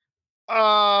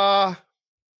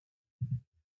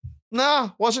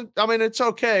wasn't. I mean, it's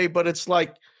okay, but it's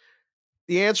like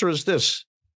the answer is this.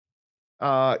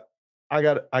 I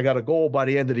got a goal by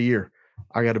the end of the year.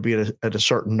 I got to be at a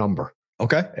certain number.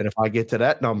 Okay. And if I get to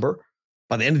that number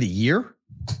by the end of the year,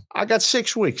 I got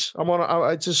 6 weeks.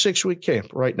 It's a 6-week camp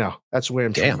right now. That's the way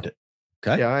I'm treating it.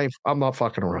 Okay. Yeah, I'm not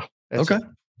fucking around. That's okay.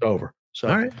 It's over. So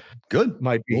all right. Good.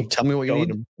 Might be. Well, tell me what you need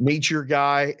to meet your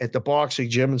guy at the boxing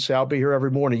gym and say, I'll be here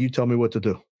every morning. You tell me what to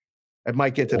do. I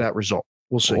might get to that result.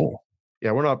 We'll see.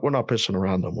 Yeah, we're not pissing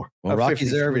around no more. Well,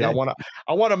 Rocky's there every day.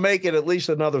 I want to make it at least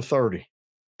another 30.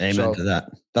 Amen to that.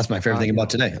 That's my favorite thing about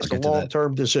today. It's a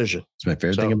long-term decision. It's my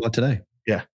favorite thing about today.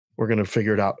 Yeah, we're going to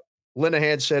figure it out.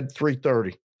 Linnehan said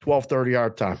 3:30, 12:30 our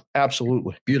time.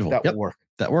 Absolutely. Beautiful. That will work.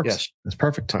 That works. Yes. That's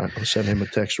perfect. All right, I'll send him a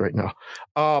text right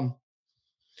now.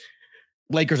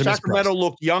 Lakers. Sacramento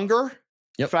looked younger,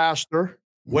 faster,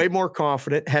 way more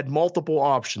confident, had multiple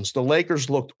options. The Lakers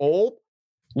looked old,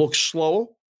 looked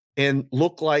slow, and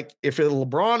looked like if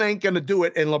LeBron ain't going to do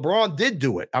it, and LeBron did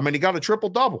do it. I mean, he got a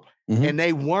triple-double, and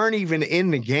they weren't even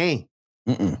in the game.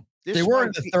 They were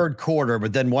in the third quarter,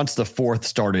 but then once the fourth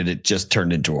started, it just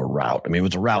turned into a rout. I mean, it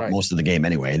was a rout most of the game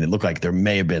anyway, and it looked like there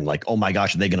may have been like, oh my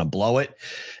gosh, are they going to blow it?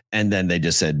 And then they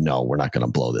just said, no, we're not going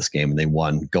to blow this game, and they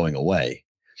won going away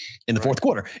in the fourth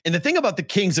quarter. And the thing about the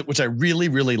Kings, which I really,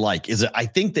 really like, is that I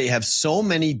think they have so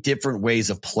many different ways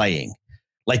of playing.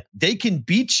 Like they can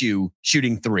beat you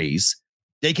shooting threes.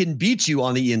 They can beat you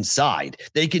on the inside.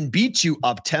 They can beat you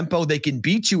up tempo. They can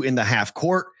beat you in the half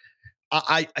court.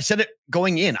 I said it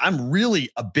going in. I'm really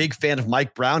a big fan of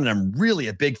Mike Brown, and I'm really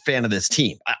a big fan of this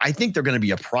team. I think they're going to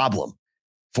be a problem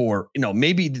for,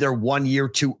 maybe they're 1 year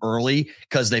too early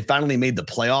because they finally made the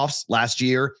playoffs last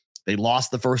year. They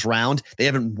lost the first round. They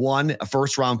haven't won a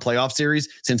first round playoff series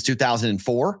since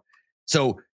 2004.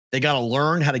 So they got to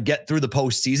learn how to get through the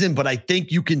postseason, but I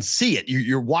think you can see it.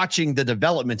 You're watching the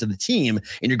development of the team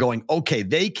and you're going, okay,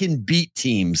 they can beat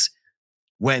teams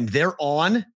when they're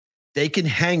on. They can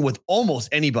hang with almost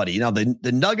anybody. Now,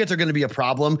 the Nuggets are going to be a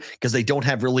problem because they don't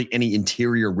have really any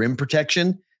interior rim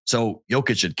protection. So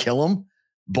Jokic should kill them.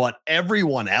 But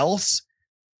everyone else,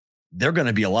 they're going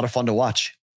to be a lot of fun to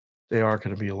watch. They are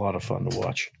going to be a lot of fun to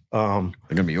watch. They're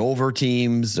going to be over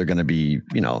teams. They're going to be,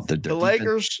 the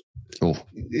Lakers. Oh.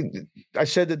 I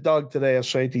said to Doug today, I'll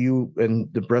say it to you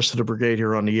and the rest of the brigade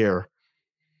here on the air.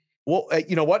 Well,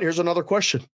 you know what? Here's another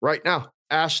question right now.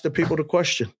 Ask the people the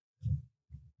question.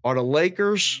 Are the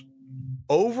Lakers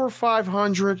over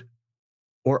 500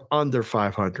 or under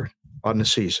 500 on the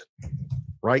season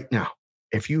right now?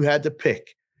 If you had to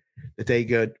pick that they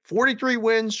get 43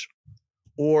 wins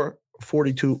or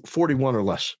 41 or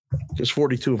less, just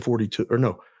 42 and 42, or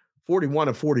no, 41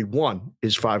 and 41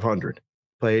 is 500,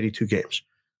 play 82 games.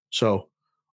 So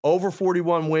over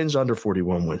 41 wins, under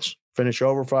 41 wins, finish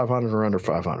over 500 or under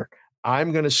 500.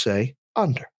 I'm going to say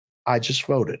under. I just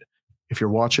voted. If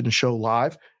you're watching the show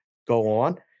live, go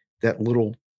on that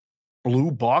little blue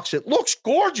box. It looks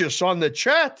gorgeous on the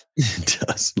chat. It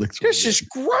does. This is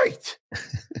great.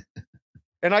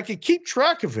 And I can keep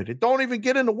track of it. It don't even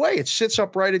get in the way. It sits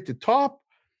up right at the top.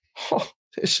 Oh,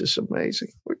 this is amazing.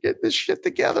 We're getting this shit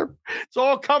together. It's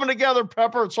all coming together,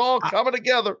 Pepper. It's all coming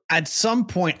together. At some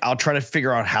point, I'll try to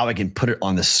figure out how I can put it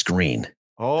on the screen.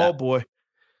 Oh, boy.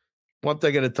 One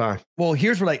thing at a time. Well,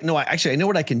 here's what I know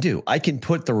what I can do. I can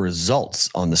put the results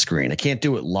on the screen. I can't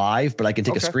do it live, but I can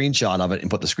take a screenshot of it and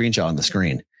put the screenshot on the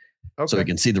screen. Okay. So we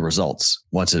can see the results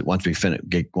once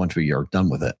we are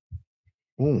done with it.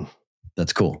 Ooh.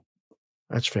 That's cool.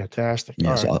 That's fantastic.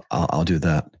 Yeah, so I'll do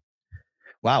that.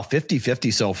 Wow,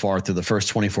 50-50 so far through the first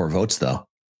 24 votes, though.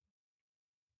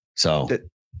 So,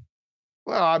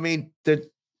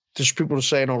 there's people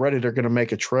saying already they're going to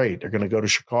make a trade. They're going to go to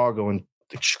Chicago, and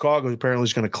Chicago apparently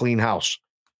is going to clean house.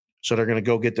 So they're going to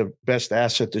go get the best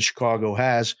asset that Chicago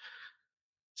has,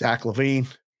 Zach LaVine.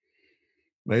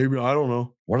 Maybe, I don't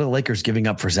know. What are the Lakers giving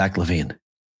up for Zach LaVine?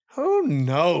 Who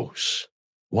knows?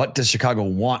 What does Chicago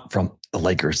want from the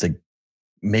Lakers that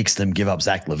makes them give up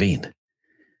Zach LaVine?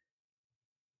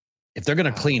 If they're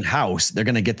going to clean house, they're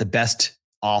going to get the best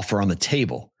offer on the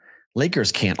table.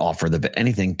 Lakers can't offer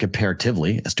anything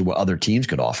comparatively as to what other teams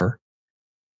could offer.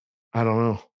 I don't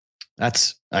know.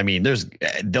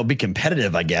 They'll be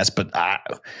competitive, I guess, but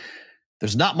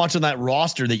there's not much on that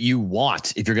roster that you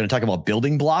want. If you're going to talk about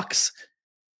building blocks,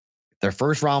 their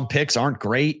first round picks aren't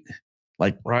great.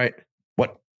 Like, right.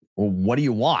 What do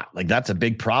you want? Like, that's a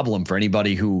big problem for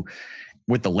anybody who,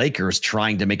 with the Lakers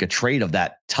trying to make a trade of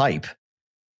that type,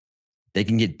 they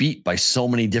can get beat by so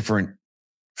many different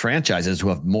franchises who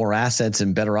have more assets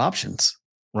and better options.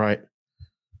 Right.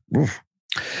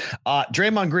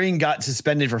 Draymond Green got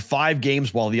suspended for 5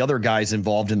 games while the other guys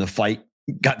involved in the fight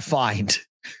got fined.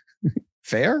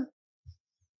 Fair?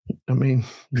 I mean,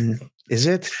 is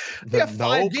it?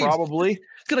 No, probably.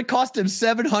 It's going to cost him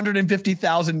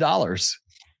 $750,000.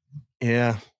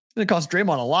 Yeah. It's going to cost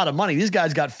Draymond a lot of money. These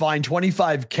guys got fined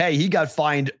 $25,000. He got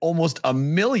fined almost $1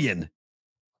 million.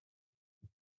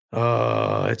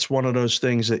 It's one of those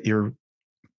things that you're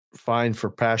fined for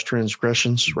past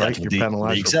transgressions, right? You're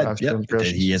penalized for past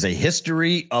transgressions. He has a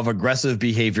history of aggressive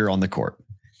behavior on the court.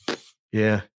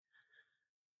 Yeah.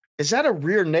 Is that a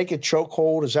rear naked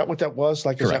chokehold? Is that what that was?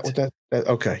 Like, Correct. Is that what that?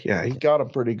 Okay. Yeah. He got him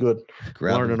pretty good.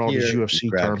 Learning all these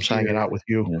UFC terms, hanging out with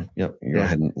you. Yep. You go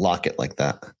ahead and lock it like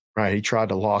that. Right. He tried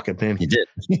to lock him in. He did.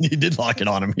 He did lock it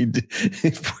on him. He did.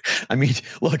 I mean,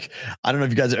 look, I don't know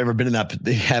if you guys have ever been in that.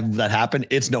 They have that happen.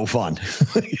 It's no fun.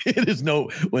 It is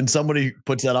when somebody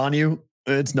puts that on you,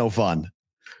 it's no fun.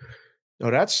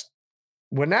 No,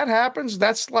 when that happens,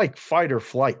 that's like fight or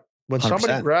flight. When 100%.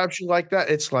 Somebody grabs you like that,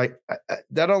 it's like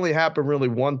that only happened really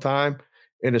one time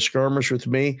in a skirmish with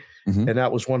me. Mm-hmm. And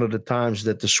that was one of the times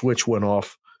that the switch went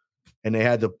off and they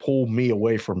had to pull me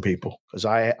away from people because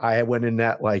I went in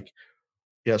that like,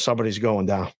 yeah, somebody's going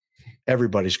down.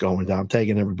 Everybody's going down. I'm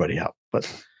taking everybody out. But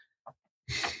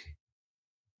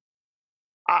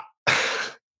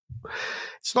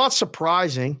it's not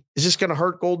surprising. Is this going to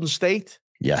hurt Golden State?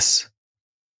 Yes.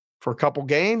 For a couple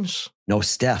games? No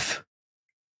Steph.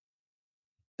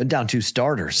 They're down 2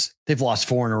 starters. They've lost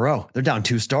 4 in a row. They're down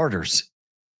 2 starters.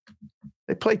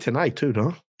 They play tonight too,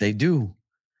 don't they? Do.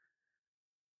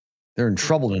 They're in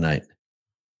trouble tonight.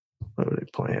 What are they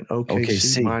playing?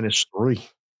 OKC -3.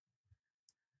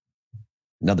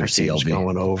 Another CLV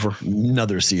going over.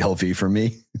 Another CLV for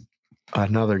me.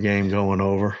 Another game going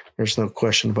over. There's no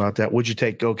question about that. Would you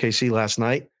take OKC last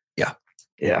night? Yeah.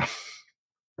 Yeah.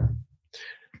 I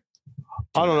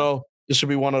don't know. This will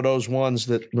be one of those ones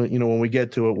that, when we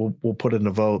get to it, we'll put in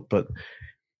the vote. But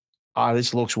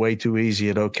this looks way too easy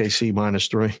at OKC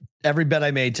 -3. Every bet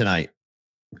I made tonight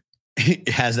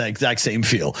has that exact same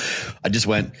feel. I just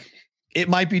went, it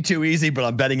might be too easy, but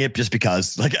I'm betting it just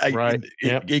because. Like,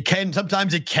 it can,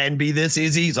 sometimes it can be this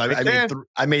easy. So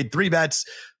I made 3 bets.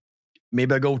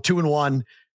 Maybe I go 2-1.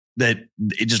 That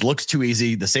it just looks too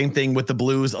easy. The same thing with the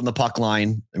Blues on the puck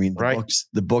line. I mean,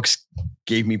 the books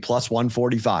gave me plus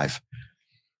 145.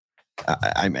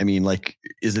 I mean, like,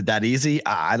 is it that easy?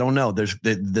 I don't know. There's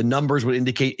the numbers would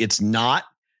indicate it's not,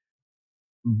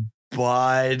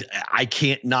 but I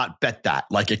can't not bet that.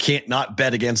 Like, I can't not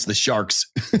bet against the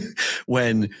Sharks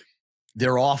when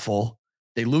they're awful.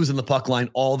 They lose in the puck line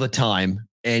all the time.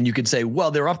 And you could say, well,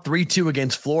 they're up 3-2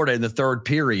 against Florida in the 3rd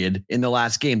period in the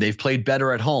last game. They've played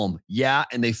better at home. Yeah.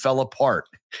 And they fell apart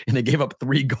and they gave up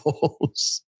 3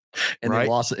 goals and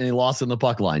they lost in the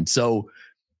puck line. So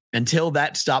until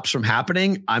that stops from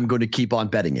happening, I'm going to keep on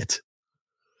betting it.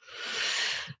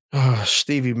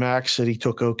 Stevie Mack said he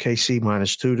took OKC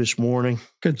 -2 this morning.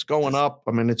 Good. It's going up.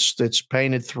 I mean, it's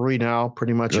painted 3 now,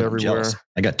 pretty much everywhere. Jealous.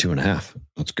 I got 2.5.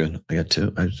 That's good. I got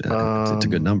 2. It's a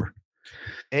good number.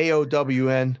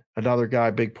 AOWN, another guy,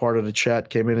 big part of the chat,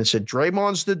 came in and said,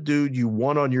 Draymond's the dude you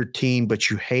want on your team, but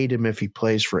you hate him if he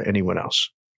plays for anyone else.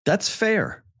 That's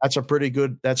fair. That's a pretty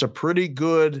good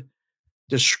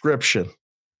description.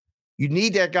 You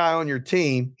need that guy on your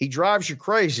team. He drives you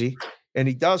crazy and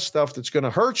he does stuff that's going to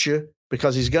hurt you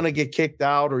because he's going to get kicked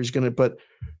out or he's going to,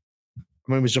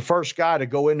 he was the first guy to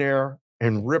go in there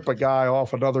and rip a guy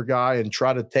off another guy and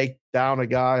try to take down a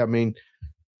guy. I mean,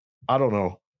 I don't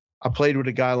know. I played with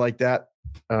a guy like that.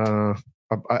 I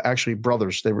actually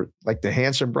brothers. They were like the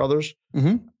Hanson brothers.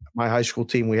 Mm-hmm. My high school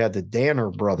team, we had the Danner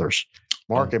brothers,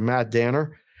 Mark and Matt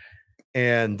Danner.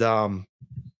 And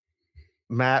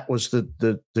Matt was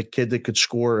the kid that could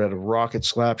score at a rocket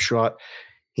slap shot.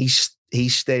 He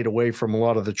stayed away from a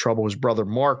lot of the trouble. His brother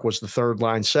Mark was the third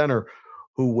line center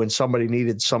who, when somebody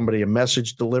needed a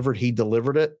message delivered, he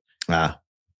delivered it.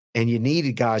 And you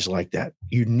needed guys like that.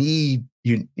 You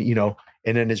know,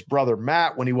 and then his brother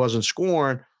Matt, when he wasn't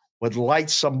scoring, would light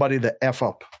somebody the F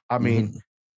up. I mean,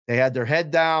 they had their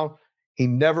head down. He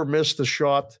never missed a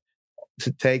shot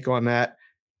to take on that.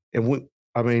 And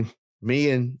me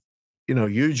and,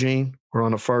 Eugene were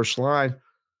on the first line,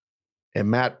 and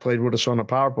Matt played with us on the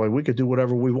power play. We could do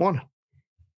whatever we wanted.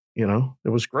 It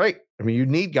was great. I mean, you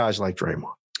need guys like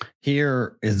Draymond.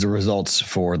 Here is the results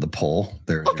for the poll.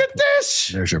 Look at this.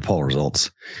 There's your poll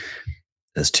results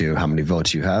as to how many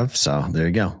votes you have. So there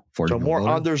you go. So more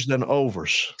unders than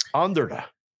overs. Under that.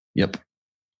 Yep.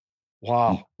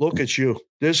 Wow. Look at you.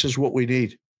 This is what we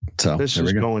need. So this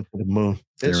is going to the moon.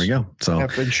 There we go. So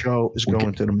effing show is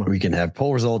going to the moon. We can have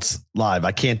poll results live.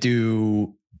 I can't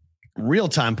do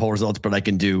real-time poll results, but I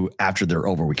can do after they're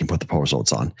over. We can put the poll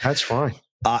results on. That's fine.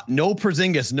 No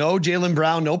Porzingis, no Jaylen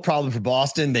Brown, no problem for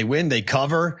Boston. They win, they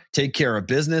cover, take care of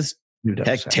business.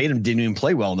 Heck, Tatum didn't even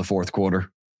play well in the fourth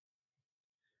quarter.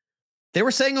 They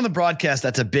were saying on the broadcast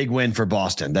that's a big win for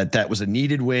Boston, that was a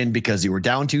needed win because you were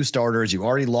down 2 starters. You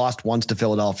already lost once to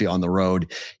Philadelphia on the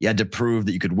road. You had to prove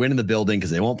that you could win in the building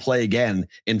because they won't play again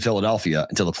in Philadelphia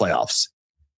until the playoffs.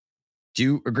 Do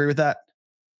you agree with that?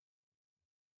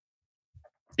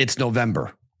 It's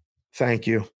November. Thank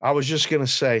you. I was just going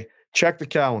to say, check the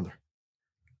calendar.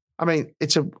 I mean,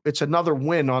 it's another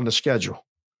win on the schedule.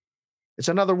 It's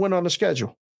another win on the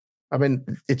schedule. I mean,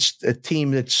 it's a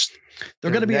team that's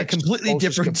they're going to be a completely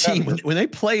different team when they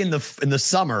play in the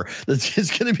summer.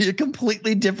 It's going to be a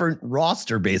completely different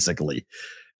roster, basically.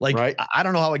 Like, right? I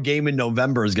don't know how a game in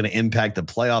November is going to impact the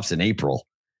playoffs in April.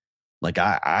 Like,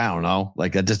 I don't know.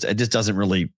 Like, it just doesn't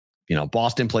really.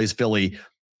 Boston plays Philly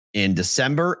in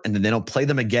December, and then they don't play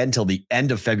them again until the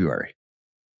end of February.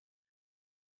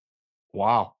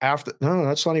 Wow. No,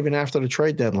 that's not even after the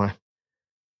trade deadline.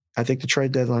 I think the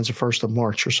trade deadline's the 1st of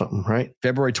March or something, right?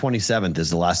 February 27th is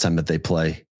the last time that they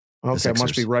play. Okay, it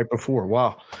must be right before.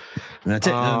 Wow. And that's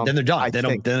it. Then they're done.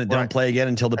 They don't play again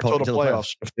until the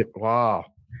playoffs. Wow.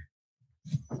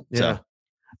 Yeah.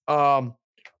 So.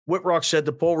 Whitrock said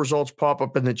the poll results pop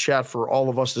up in the chat for all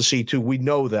of us to see too. We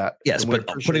know that. Yes, but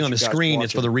putting on the screen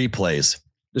is for the replays.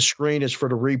 The screen is for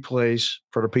the replays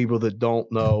for the people that don't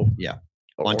know. Yeah.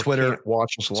 On Twitter,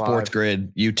 watch us live. Sports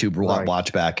Grid, YouTube,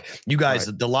 watch back. You guys,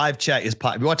 the live chat is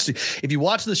pop. If you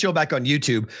watch the show back on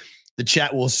YouTube, the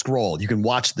chat will scroll. You can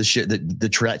watch the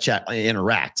chat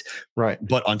interact. Right.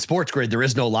 But on Sports Grid, there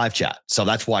is no live chat. So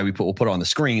that's why we'll put it on the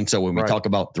screen. So when we talk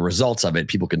about the results of it,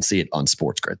 people can see it on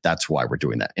Sports Grid. That's why we're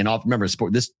doing that. And remember,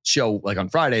 this show, like on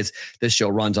Fridays, this show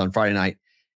runs on Friday night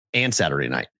and Saturday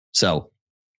night. So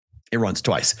it runs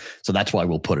twice. So that's why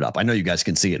we'll put it up. I know you guys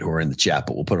can see it who are in the chat,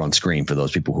 but we'll put it on screen for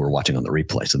those people who are watching on the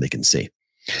replay so they can see.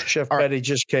 Chef Betty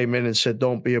just came in and said,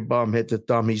 don't be a bum, hit the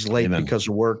thumb. He's late because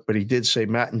of work, but he did say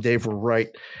Matt and Dave were right.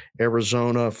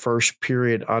 Arizona first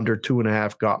period under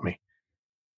 2.5 got me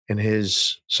in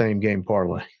his same game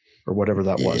parlay or whatever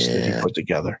that was that he put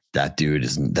together. That dude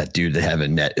they have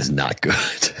in net is not good.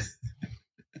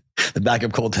 The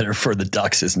backup goaltender for the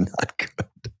Ducks is not good.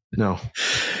 No,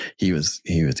 he was.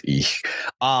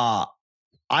 I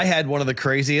had one of the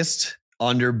craziest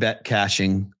under bet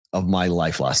cashing of my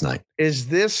life last night. Is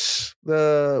this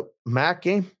the Mac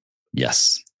game?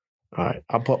 Yes. All right.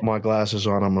 I'll put my glasses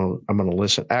on. I'm gonna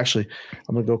listen. Actually,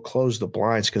 I'm gonna go close the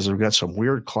blinds because I've got some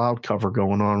weird cloud cover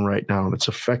going on right now, and it's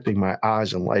affecting my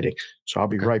eyes and lighting. So I'll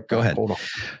be right back. Go ahead. Hold on.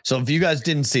 So if you guys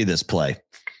didn't see this play,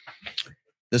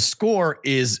 the score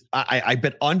is I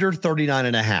bet under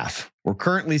 39.5. We're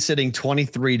currently sitting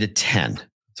 23-10.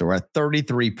 So we're at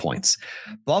 33 points.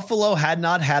 Buffalo had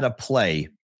not had a play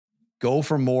go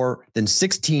for more than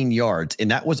 16 yards. And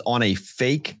that was on a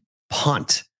fake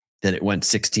punt that it went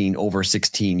over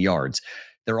 16 yards.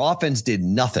 Their offense did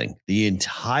nothing the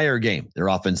entire game. Their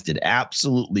offense did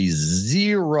absolutely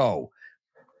zero.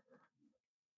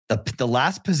 The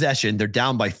last possession, they're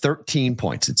down by 13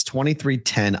 points. It's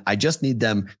 23-10. I just need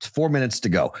them. It's 4 minutes to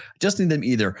go. I just need them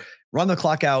either run the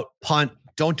clock out, punt,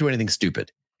 don't do anything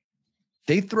stupid.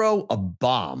 They throw a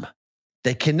bomb.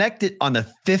 They connect it on the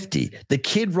 50. The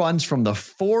kid runs from the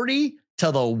 40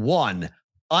 to the 1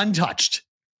 untouched.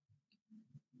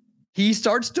 He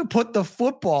starts to put the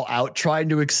football out, trying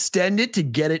to extend it to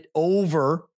get it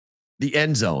over the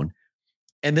end zone.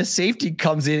 And the safety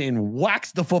comes in and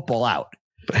whacks the football out.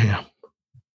 Bam.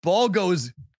 Ball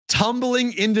goes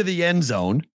tumbling into the end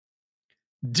zone.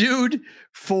 Dude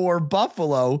for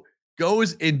Buffalo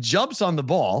goes and jumps on the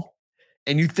ball,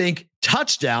 and you think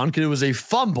touchdown because it was a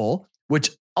fumble, which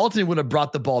ultimately would have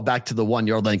brought the ball back to the 1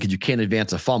 yard line because you can't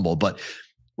advance a fumble, but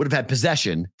would have had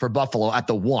possession for Buffalo at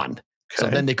the 1. Okay. So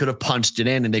then they could have punched it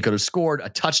in and they could have scored. A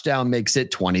touchdown makes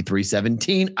it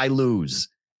 23-17. I lose.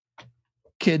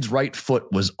 Kid's right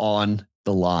foot was on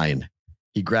the line.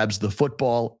 He grabs the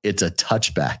football. It's a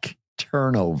touchback.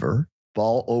 Turnover.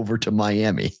 Ball over to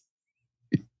Miami.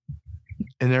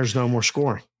 And there's no more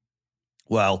scoring.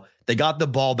 Well, they got the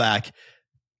ball back.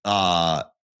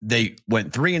 They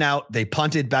went 3 and out. They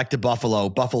punted back to Buffalo.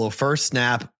 Buffalo first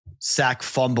snap, sack,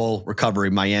 fumble, recovery.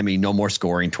 Miami, no more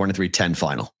scoring. 23-10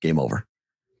 final. Game over.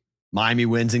 Miami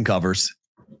wins and covers.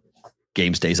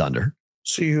 Game stays under.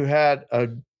 So you had a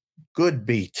good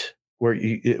beat where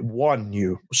it won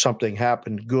you. Something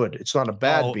happened good. It's not a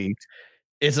bad beat.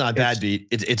 It's not a bad beat.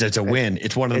 It's a win.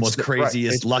 It's one of the most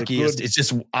craziest, luckiest. It's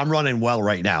just, I'm running well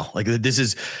right now. Like this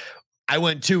is, I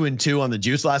went 2-2 on the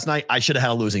juice last night. I should have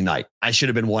had a losing night. I should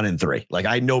have been 1-3. Like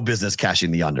I had no business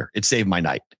cashing the under. It saved my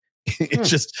night. It's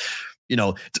just,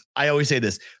 I always say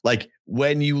this, like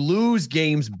when you lose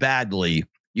games badly,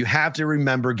 you have to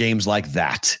remember games like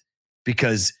that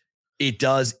because it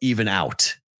does even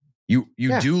out. You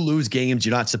do lose games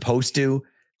you're not supposed to.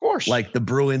 Of course. Like the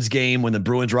Bruins game when the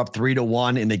Bruins were up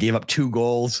 3-1 and they gave up 2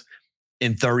 goals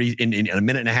in a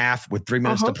minute and a half with 3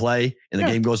 minutes to play and the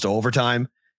game goes to overtime.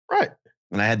 Right.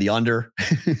 And I had the under,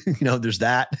 there's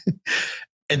that.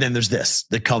 And then there's this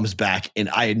that comes back and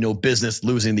I had no business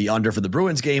losing the under for the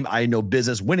Bruins game. I had no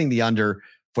business winning the under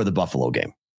for the Buffalo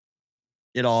game.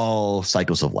 It all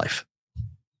cycles of life.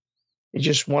 You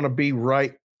just want to be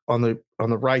right on the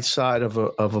right side of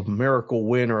a miracle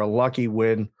win or a lucky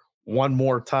win one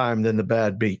more time than the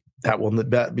bad beat. That will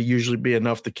usually be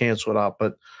enough to cancel it out.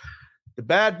 But the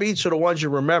bad beats are the ones you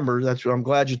remember. I'm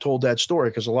glad you told that story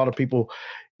because a lot of people,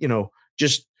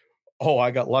 just,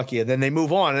 I got lucky. And then they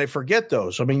move on and they forget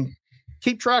those. I mean,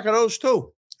 keep track of those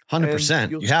too. 100%.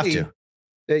 You have to.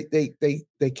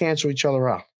 They cancel each other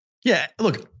out. Yeah.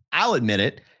 Look, I'll admit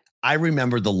it. I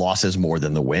remember the losses more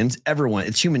than the wins. Everyone,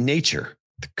 it's human nature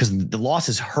because the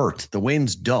losses hurt. The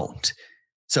wins don't.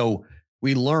 So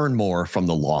we learn more from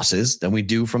the losses than we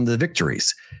do from the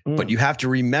victories. But you have to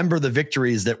remember the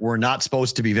victories that were not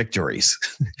supposed to be victories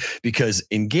because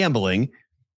in gambling,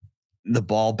 the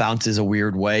ball bounces a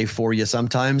weird way for you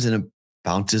sometimes and it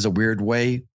bounces a weird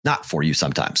way not for you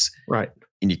sometimes. Right.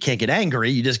 And you can't get angry.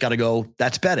 You just got to go,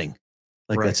 that's betting.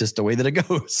 That's just the way that it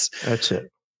goes. That's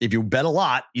it. If you bet a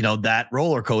lot, that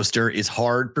roller coaster is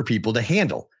hard for people to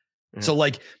handle. Yeah. So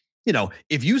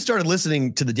if you started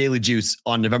listening to the Daily Juice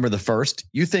on November the 1st,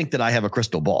 you think that I have a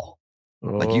crystal ball.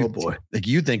 Boy. Like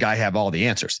you think I have all the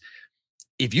answers.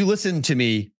 If you listen to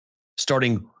me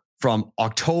starting from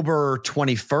October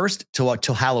 21st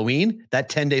till Halloween, that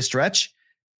 10-day stretch,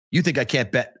 you think I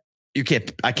can't bet.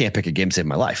 I can't pick a game to save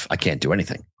my life. I can't do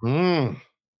anything.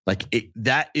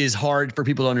 That is hard for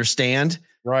people to understand.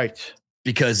 Right.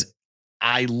 Because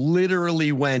I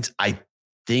literally I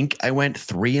think I went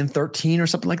 3-13 or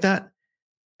something like that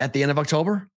at the end of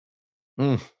October.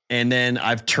 And then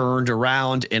I've turned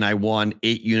around and I won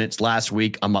 8 units last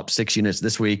week. I'm up 6 units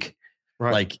this week.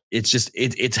 Right. Like it's just,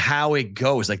 it's how it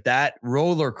goes. Like that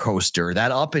roller coaster,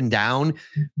 that up and down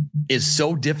is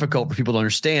so difficult for people to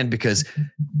understand because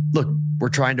look, we're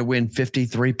trying to win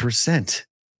 53%.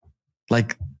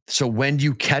 So when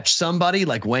you catch somebody,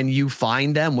 like when you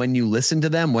find them, when you listen to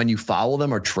them, when you follow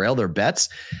them or trail their bets,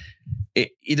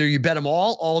 either you bet them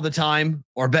all the time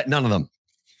or bet none of them.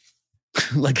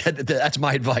 That's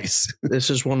my advice.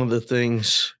 This is one of the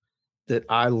things that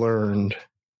I learned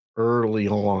early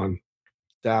on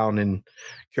down in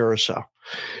Curacao.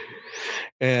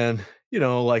 And,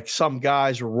 some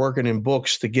guys were working in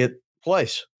books to get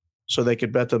plays so they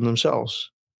could bet them themselves.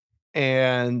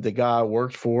 And the guy I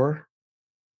worked for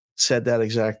said that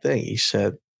exact thing. He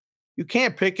said, you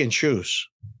can't pick and choose.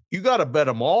 You got to bet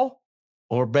them all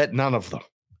or bet none of them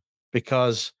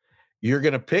because you're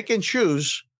going to pick and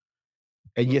choose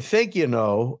and you think you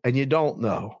know and you don't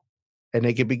know. And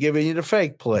they could be giving you the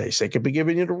fake plays. They could be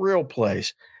giving you the real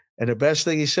plays. And the best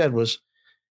thing he said was,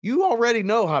 you already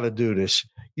know how to do this.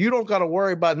 You don't got to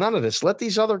worry about none of this. Let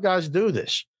these other guys do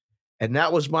this. And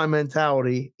that was my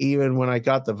mentality even when I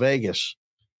got to Vegas.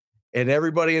 And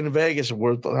everybody in Vegas, I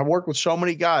worked with so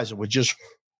many guys that would just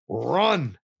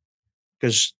run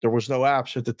because there was no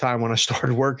apps at the time when I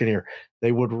started working here.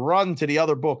 They would run to the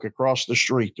other book across the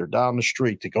street or down the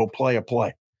street to go play a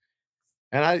play.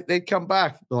 And they'd come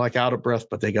back like out of breath,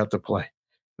 but they got to play.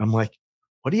 I'm like,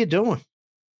 What are you doing?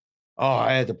 Oh,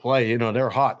 I had to play. They're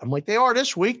hot. I'm like, they are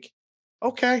this week.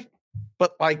 Okay.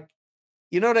 But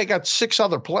they got 6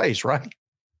 other plays, right?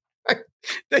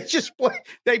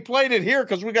 They played it here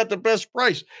because we got the best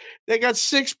price. They got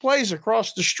 6 plays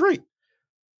across the street.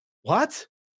 What?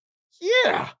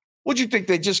 Yeah. What'd you think?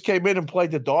 They just came in and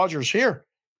played the Dodgers here.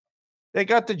 They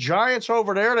got the Giants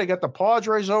over there. They got the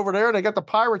Padres over there. They got the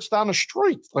Pirates down the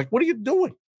street. Like, what are you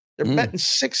doing? They're betting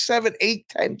 6, 7, 8,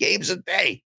 10 games a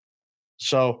day.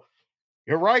 So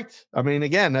you're right. I mean,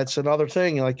 again, that's another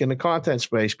thing, like in the content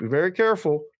space, be very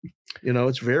careful.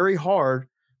 It's very hard.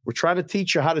 We're trying to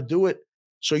teach you how to do it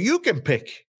so you can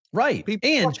pick. Right.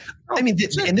 And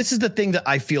this is the thing that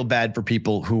I feel bad for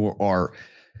people who are,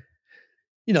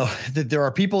 that there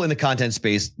are people in the content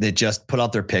space that just put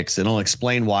out their picks. They don't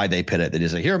explain why they pit it. They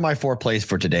just say, here are my 4 plays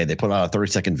for today. They put out a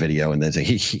 30-second video and they say,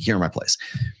 here are my plays.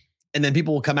 And then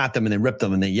people will come at them and they rip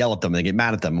them and they yell at them and they get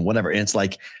mad at them and whatever. And it's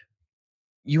like,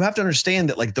 you have to understand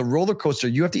that like the roller coaster,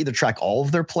 you have to either track all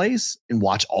of their plays and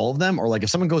watch all of them. Or like if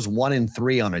someone goes 1 and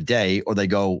 3 on a day, or they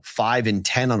go 5 and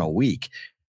 10 on a week,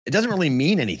 it doesn't really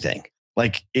mean anything.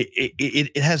 Like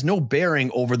it has no bearing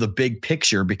over the big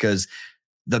picture, because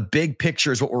the big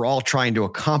picture is what we're all trying to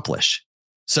accomplish.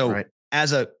 So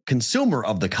as a consumer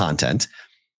of the content,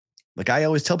 like I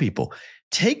always tell people,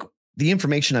 take the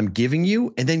information I'm giving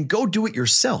you and then go do it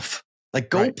yourself. Like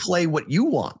go play what you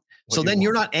want. So then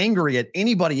you're not angry at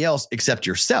anybody else except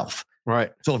yourself.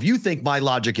 Right. So if you think my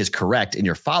logic is correct and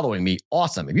you're following me,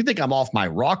 awesome. If you think I'm off my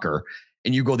rocker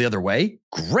and you go the other way,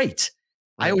 great.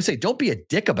 Right. I always say, don't be a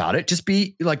dick about it. Just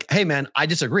be like, hey man, I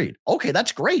disagreed. Okay,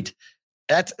 that's great.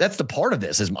 That's the part of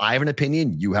this is I have an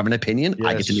opinion. You have an opinion. Yes.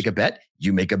 I get to make a bet.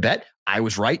 You make a bet. I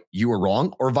was right. You were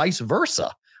wrong, or vice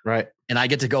versa. Right. And I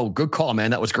get to go, good call,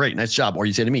 man. That was great. Nice job. Or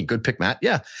you say to me, good pick, Matt.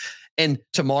 Yeah. And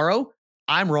tomorrow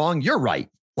I'm wrong. You're right.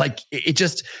 Like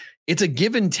it's a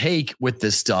give and take with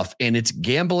this stuff, and it's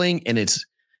gambling, and it's,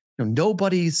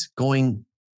 nobody's going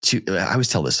to, I always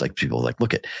tell this, like people like,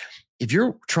 look if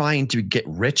you're trying to get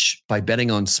rich by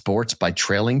betting on sports, by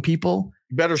trailing people,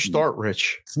 you better start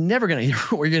rich. It's never going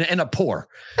to, or you're going to end up poor.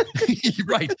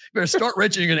 Right. You better start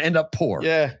rich and you're going to end up poor.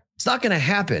 Yeah. It's not going to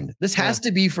happen. This has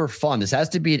to be for fun. This has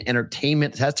to be an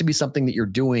entertainment. This has to be something that you're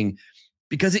doing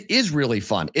because it is really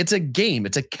fun. It's a game.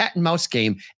 It's a cat and mouse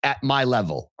game at my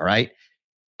level. All right.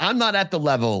 I'm not at the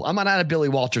level. I'm not at a Billy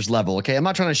Walters level. Okay. I'm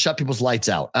not trying to shut people's lights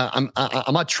out. I'm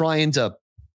not trying to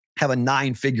have a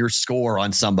 9-figure score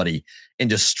on somebody and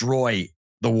destroy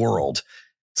the world.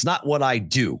 It's not what I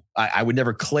do. I would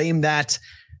never claim that.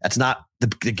 That's not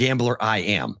the gambler I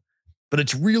am. But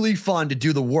it's really fun to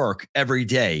do the work every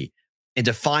day and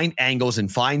to find angles and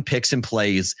find picks and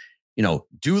plays.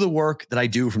 Do the work that I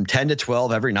do from 10 to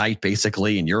 12 every night,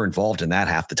 basically. And you're involved in that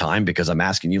half the time because I'm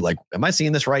asking you, like, am I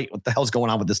seeing this right? What the hell's going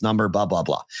on with this number? Blah, blah,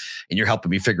 blah. And you're helping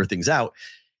me figure things out.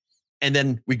 And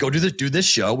then we go do this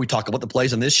show. We talk about the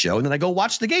plays on this show. And then I go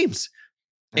watch the games.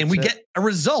 And we get a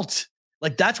result.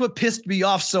 Like, that's what pissed me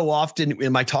off so often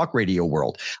in my talk radio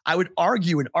world. I would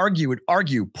argue and argue and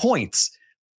argue points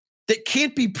that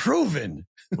can't be proven.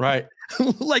 Right.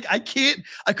 Like, I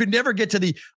could never get to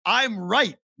the I'm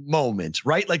right moment,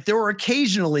 right? Like, there were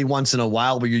occasionally once in a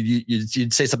while where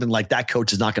you'd say something like, that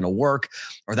coach is not going to work,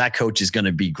 or that coach is going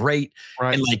to be great.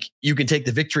 Right. And like, you can take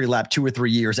the victory lap 2 or 3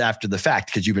 years after the fact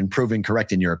because you've been proven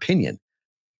correct in your opinion.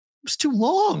 It's too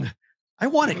long. I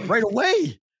want it right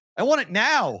away. I want it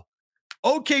now.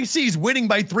 OKC's winning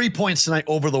by 3 points tonight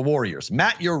over the Warriors.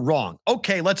 Matt, you're wrong.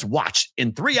 Okay, let's watch.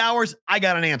 In 3 hours, I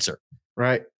got an answer.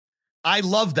 Right. I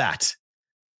love that.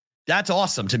 That's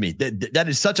awesome to me. That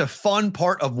is such a fun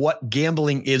part of what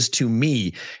gambling is to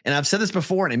me. And I've said this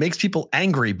before, and it makes people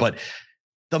angry, but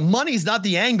the money's not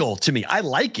the angle to me. I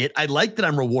like it. I like that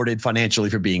I'm rewarded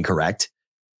financially for being correct,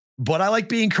 but I like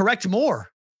being correct more.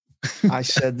 I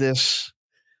said this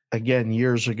again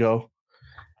years ago,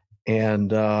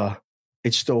 and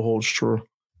it still holds true.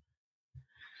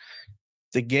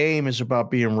 The game is about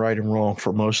being right and wrong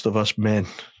for most of us men.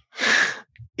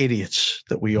 Idiots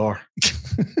that we are.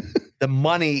 The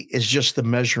money is just the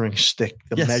measuring stick,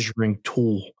 the measuring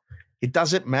tool. It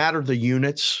doesn't matter the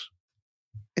units.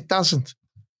 It doesn't.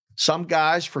 Some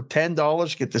guys for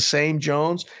 $10 get the same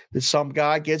Jones that some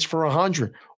guy gets for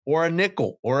 $100 or a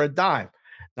nickel or a dime.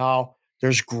 Now,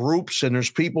 there's groups and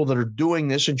there's people that are doing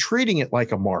this and treating it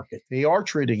like a market. They are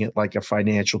treating it like a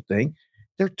financial thing.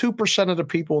 They're 2% of the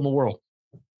people in the world,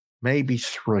 maybe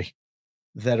 3,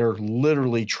 that are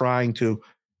literally trying to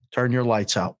turn your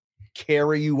lights out,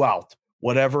 carry you out,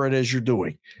 whatever it is you're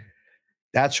doing.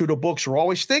 That's who the books are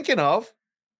always thinking of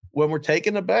when we're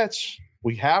taking the bets.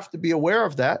 We have to be aware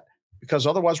of that because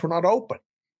otherwise we're not open.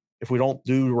 if we don't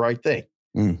do the right thing.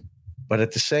 But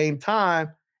at the same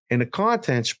time, in the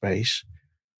content space,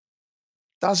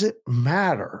 doesn't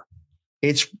matter.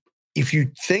 It's if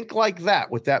you think like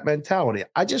that with that mentality,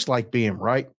 I just like being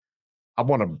right. I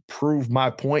want to prove my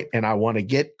point, and I want to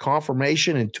get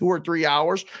confirmation in 2 or 3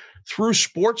 hours through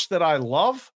sports that I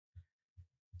love.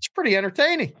 It's pretty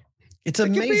entertaining. It's it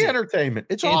amazing. Can be entertainment.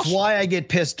 It's awesome. It's why I get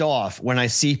pissed off when I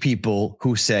see people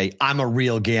who say, I'm a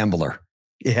real gambler.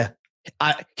 Yeah.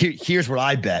 Here's what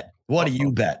I bet. What do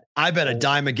you bet? I bet a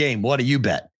dime a game. What do you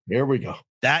bet? Here we go.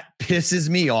 That pisses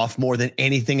me off more than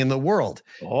anything in the world.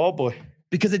 Oh, boy.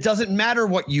 Because it doesn't matter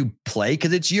what you play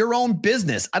because it's your own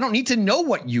business. I don't need to know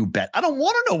what you bet. I don't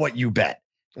want to know what you bet.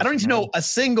 I don't need to know a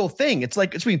single thing. It's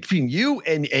like it's between you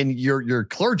and your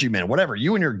clergyman, whatever,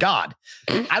 you and your God.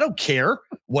 I don't care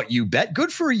what you bet.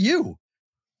 Good for you.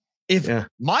 If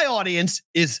my audience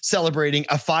is celebrating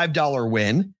a $5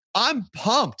 win, I'm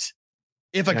pumped.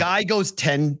 If a guy goes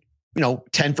 10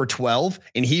 for 12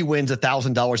 and he wins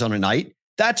 $1,000 on a night,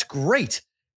 that's great.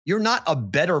 You're not a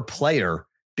better player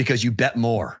because you bet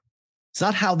more. It's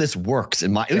not how this works.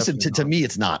 At least to me,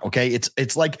 it's not. Okay.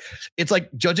 It's like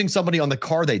judging somebody on the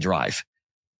car they drive.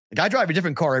 Like I drive a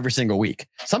different car every single week.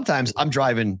 Sometimes I'm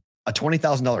driving a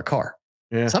 $20,000 car.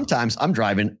 Yeah. Sometimes I'm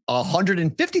driving a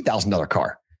 $150,000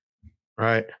 car.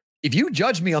 Right. If you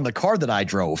judge me on the car that I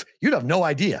drove, you'd have no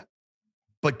idea.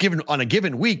 But on a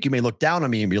given week, you may look down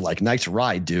on me and be like, nice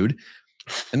ride, dude.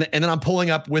 And then I'm pulling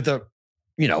up with a,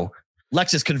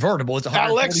 Lexus convertible. It's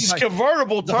Lexus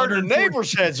convertible turned the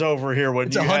neighbors' heads over here when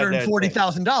it's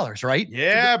 $140,000, right?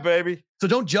 Yeah, baby. So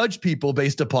don't judge people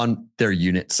based upon their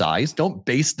unit size. Don't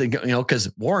base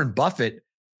because Warren Buffett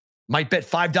might bet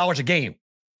 $5 a game,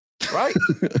 right?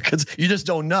 Because you just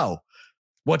don't know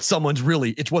what someone's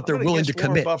really. It's what they're willing to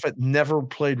commit. Warren Buffett never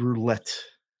played roulette.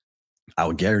 I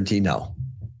would guarantee no.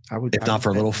 If not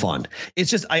for a little fun.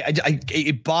 It's just,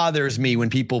 it bothers me when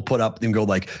people put up and go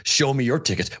like, show me your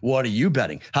tickets. What are you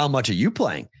betting? How much are you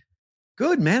playing?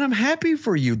 Good, man. I'm happy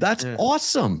for you. That's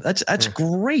awesome. That's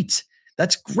great.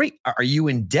 That's great. Are you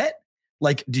in debt?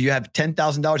 Like, do you have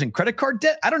 $10,000 in credit card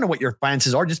debt? I don't know what your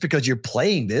finances are just because you're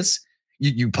playing this.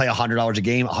 You play $100 a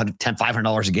game,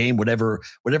 $500 a game, whatever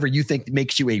you think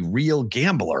makes you a real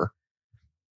gambler.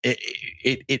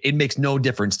 It makes no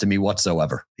difference to me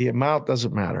whatsoever. The amount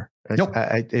doesn't matter. Nope.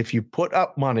 If you put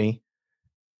up money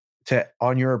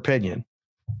on your opinion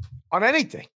on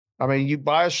anything, I mean, you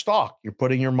buy a stock, you're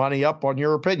putting your money up on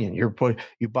your opinion. You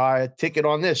buy a ticket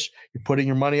on this, you're putting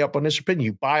your money up on this opinion.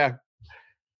 You buy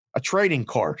a trading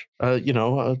card, a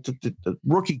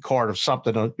rookie card of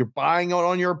something. You're buying it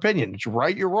on your opinion. It's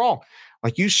right, you're wrong.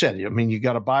 Like you said, I mean, you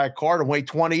got to buy a card and wait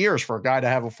 20 years for a guy to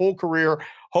have a full career,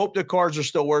 hope the cards are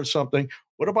still worth something.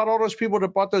 What about all those people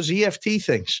that bought those EFT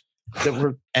things that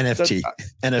were NFT,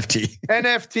 EFT,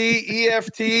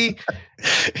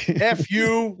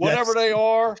 FU, whatever they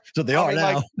are? So they are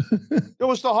now. It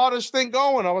was the hottest thing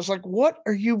going. I was like, what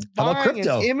are you buying?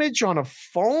 An image on a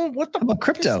phone? What the fuck about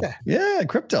crypto? Is that? Yeah,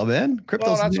 crypto, man.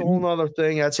 Crypto. That's a whole other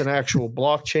thing. That's an actual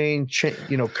blockchain,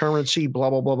 currency, blah,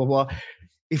 blah, blah, blah, blah.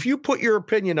 If you put your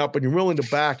opinion up and you're willing to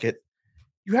back it,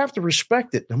 you have to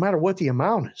respect it no matter what the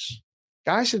amount is.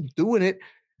 Guys are doing it.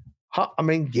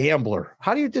 Gambler.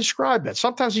 How do you describe that?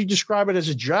 Sometimes you describe it as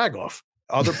a jagoff.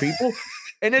 Other people,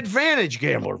 an advantage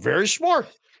gambler. Very smart.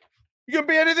 You can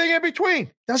be anything in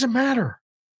between. Doesn't matter.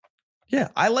 Yeah,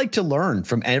 I like to learn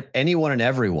from anyone and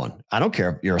everyone. I don't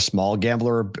care if you're a small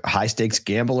gambler, high stakes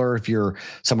gambler, if you're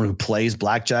someone who plays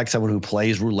blackjack, someone who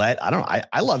plays roulette.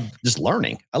 I love just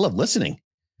learning. I love listening.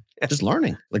 Just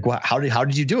learning. Like, how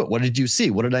did you do it? What did you see?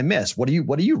 What did I miss? What do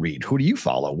you read? Who do you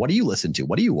follow? What do you listen to?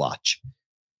 What do you watch?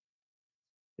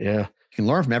 Yeah. You can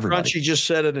learn from everybody. Crunchy just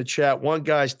said in the chat, one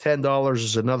guy's $10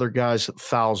 is another guy's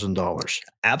 $1,000.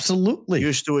 Absolutely.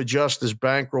 Used to adjust his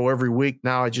bankroll every week.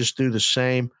 Now I just do the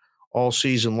same all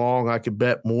season long. I could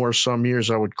bet more. Some years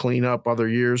I would clean up. Other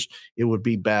years it would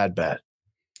be bad.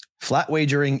 Flat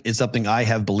wagering is something I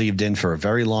have believed in for a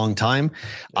very long time.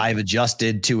 I've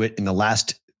adjusted to it in the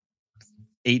last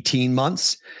 18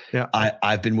 months. Yeah.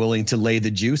 I've been willing to lay the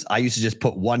juice. I used to just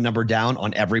put one number down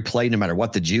on every play, no matter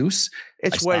what the juice.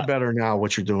 It's way better now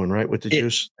what you're doing, right? With the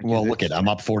juice. Well, look at I'm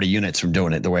up 40 units from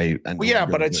doing it the way.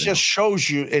 But it just shows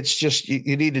you. It's just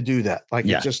you need to do that. Like,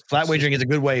 flat wagering is a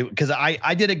good way because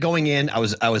I did it going in. I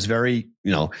was very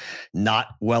not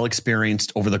well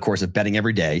experienced over the course of betting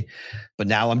every day, but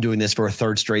now I'm doing this for a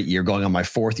third straight year, going on my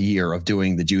fourth year of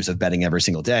doing the juice of betting every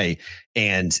single day.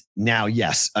 And now,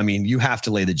 yes, I mean you have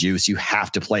to lay the juice. You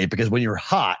have to play it because when you're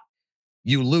hot,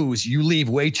 you lose. You leave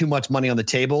way too much money on the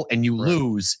table, and you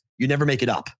lose. You never make it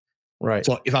up. Right.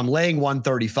 So if I'm laying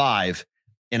 135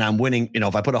 and I'm winning,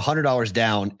 if I put $100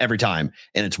 down every time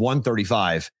and it's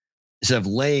 135, instead of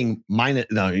laying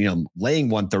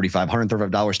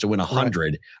 $135 to win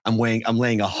 100, right. I'm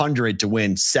laying 100 to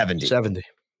win 70.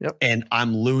 Yep. And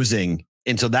I'm losing.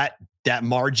 And so that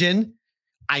margin,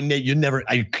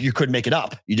 you couldn't make it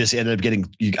up. You just ended up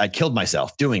I killed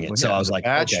myself doing it. So I was like,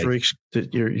 bad streaks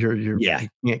that you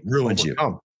ruins you.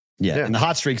 Yeah. And the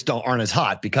hot streaks aren't as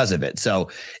hot because of it. So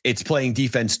it's playing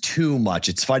defense too much.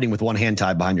 It's fighting with one hand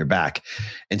tied behind your back.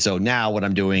 And so now what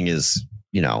I'm doing is,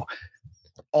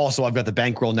 also I've got the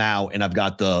bankroll now, and I've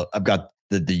got the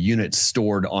units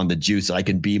stored on the juice. So I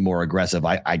can be more aggressive.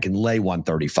 I can lay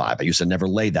 135. I used to never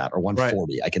lay that, or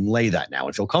 140. Right. I can lay that now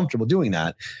and feel comfortable doing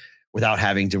that without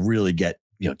having to really get,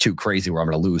 too crazy where I'm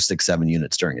going to lose 6-7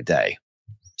 units during a day.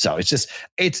 So it's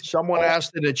someone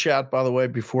asked in the chat, by the way,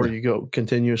 before you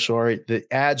continue. Sorry. The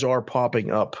ads are popping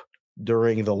up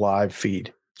during the live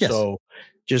feed. Yes. So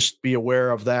just be aware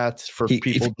of that for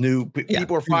people new.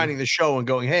 People are finding the show and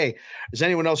going, hey, is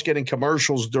anyone else getting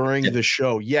commercials during the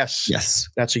show? Yes.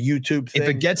 That's a YouTube thing. If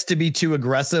it gets to be too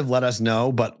aggressive, let us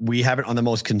know. But we have it on the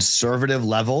most conservative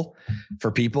level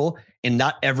for people, and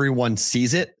not everyone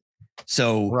sees it.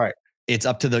 So it's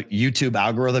up to the YouTube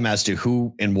algorithm as to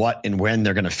who and what and when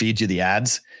they're going to feed you the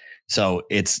ads. So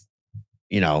it's,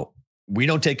 we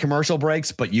don't take commercial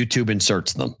breaks, but YouTube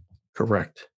inserts them.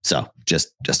 Correct. So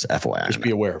just FYI. Just be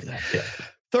aware of that. Yeah.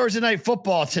 Thursday night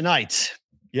football tonight.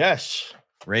 Yes.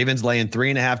 Ravens laying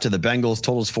 3.5 to the Bengals.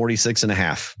 Totals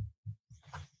 46.5.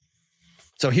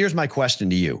 So here's my question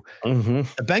to you. Mm-hmm.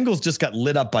 The Bengals just got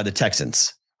lit up by the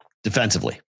Texans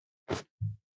defensively.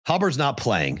 Hubbard's not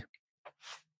playing.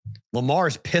 Lamar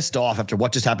is pissed off after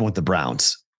what just happened with the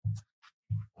Browns.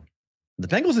 The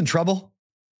Bengals in trouble?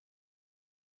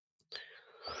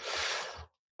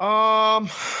 I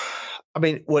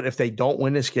mean, what if they don't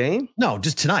win this game? No,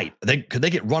 just tonight. Could they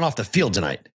get run off the field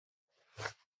tonight?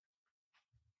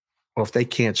 Well, if they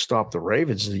can't stop the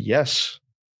Ravens, yes.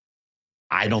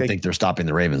 I don't think they're stopping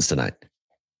the Ravens tonight.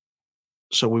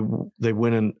 So they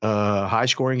win in a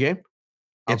high-scoring game?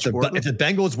 If the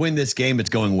Bengals win this game, it's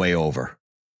going way over.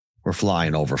 We're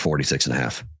flying over 46.5. I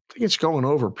think it's going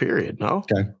over, period. No?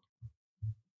 Okay.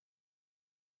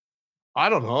 I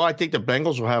don't know. I think the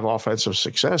Bengals will have offensive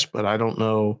success, but I don't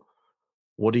know.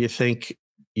 What do you think?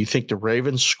 You think the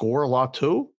Ravens score a lot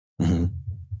too? Mm-hmm.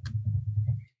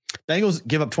 Bengals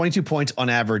give up 22 points on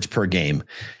average per game.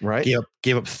 Right.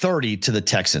 Gave up 30 to the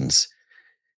Texans.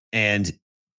 And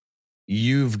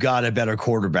you've got a better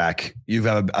quarterback. You've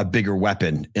got a bigger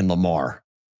weapon in Lamar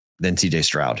than CJ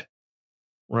Stroud.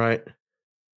 Right.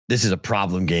 This is a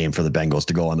problem game for the Bengals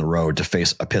to go on the road to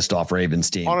face a pissed off Ravens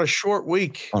team. On a short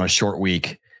week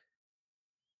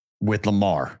with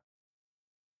Lamar.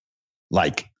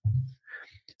 Like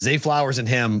Zay Flowers and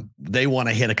him, they want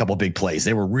to hit a couple big plays.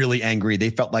 They were really angry. They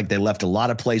felt like they left a lot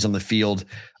of plays on the field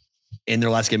in their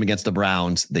last game against the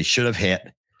Browns. They should have hit.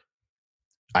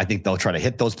 I think they'll try to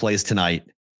hit those plays tonight.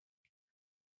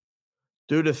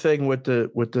 Do the thing with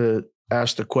the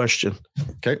ask the question.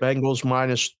 Okay. Bengals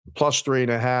plus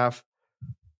 3.5.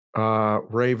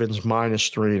 Ravens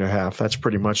 -3.5. That's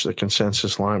pretty much the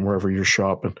consensus line wherever you're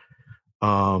shopping.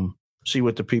 See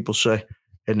what the people say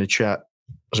in the chat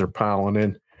as they're piling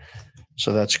in.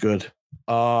 So that's good.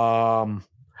 I'm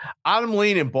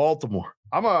leaning Baltimore.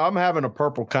 I'm having a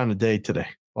purple kind of day today.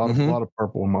 A lot of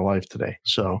purple in my life today.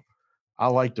 So I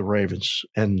like the Ravens.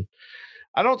 And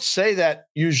I don't say that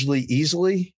usually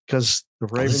easily because the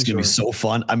Ravens this is going to be so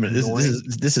fun. I mean,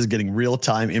 this is getting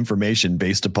real-time information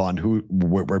based upon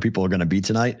where people are going to be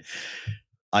tonight.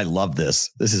 I love this.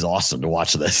 This is awesome to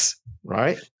watch this.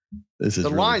 Right? This is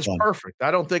the really line's fun. Perfect.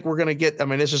 I don't think we're going to get. I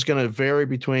mean, this is going to vary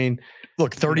between.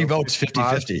 Look, 30 votes,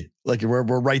 50-50. Like we're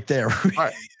right there.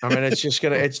 Right. I mean, it's just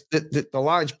going to. It's the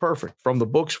line's perfect from the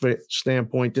books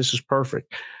standpoint. This is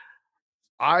perfect.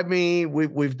 I mean,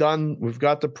 we've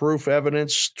got the proof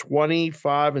evidence.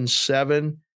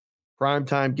 25-7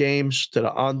 primetime games to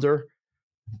the under,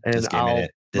 and I'll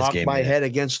knock my head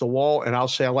against the wall, and I'll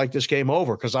say I like this game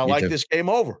over because I like this game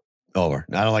over. Over.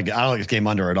 I don't like this game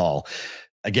under at all.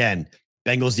 Again,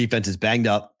 Bengals defense is banged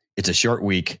up. It's a short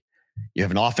week. You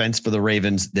have an offense for the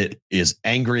Ravens that is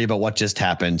angry about what just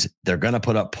happened. They're going to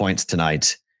put up points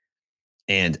tonight.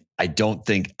 And I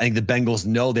think the Bengals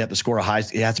know they have to score it has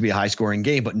to be a high scoring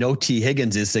game, but no T.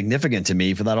 Higgins is significant to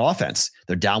me for that offense.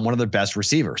 They're down one of their best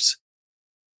receivers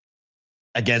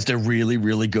against a really,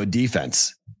 really good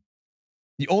defense.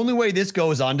 The only way this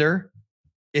goes under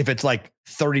if it's like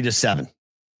 30-7.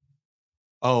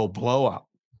 Oh, blowout.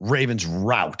 Ravens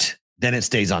rout, then it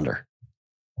stays under.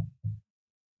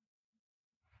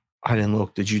 I didn't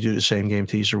look. Did you do the same game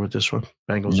teaser with this one?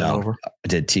 Bengals No, over. I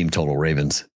did team total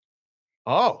Ravens.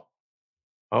 Oh,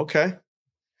 okay.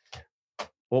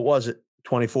 What was it?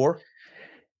 24?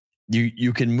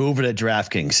 You can move it at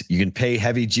DraftKings. You can pay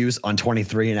heavy juice on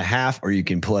 23.5, or you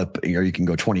can pull up, or you can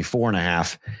go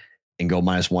 24.5 and go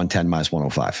minus 110, minus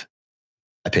 105.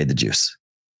 I paid the juice.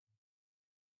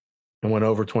 And went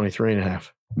over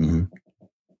 23.5. Mm-hmm.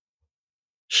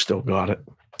 Still got it.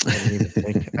 I didn't even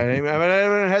think. I didn't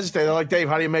even hesitate. I'm like, Dave,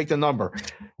 how do you make the number?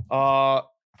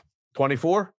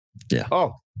 24? Yeah.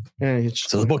 Oh. Yeah,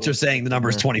 so the books are saying the number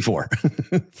is 24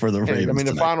 for the Ravens. I mean,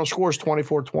 the tonight. final score is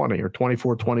 24-20 or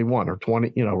 24-21 or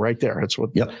 20, right there. That's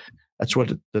what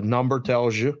the number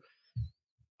tells you.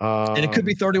 And it could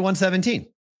be 31-17.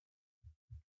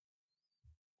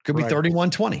 Could be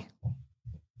 31-20.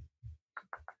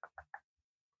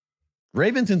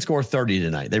 Ravens can score 30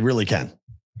 tonight. They really can.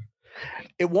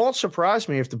 It won't surprise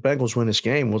me if the Bengals win this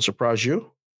game. Will it surprise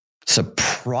you?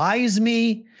 Surprise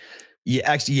me? Yeah,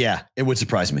 actually, yeah, it would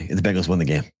surprise me if the Bengals win the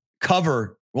game.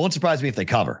 Cover won't surprise me if they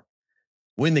cover.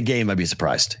 Win the game, I'd be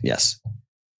surprised. Yes.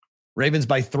 Ravens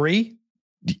by 3?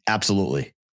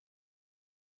 Absolutely.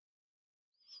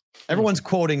 Everyone's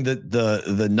quoting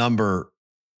the number,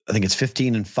 I think it's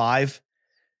 15-5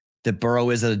 that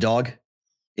Burrow is at a dog.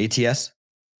 ATS.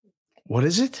 What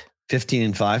is it?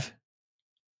 15-5.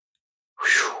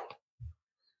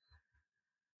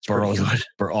 Burrow as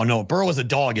a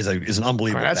dog is an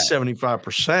unbelievable bet. That's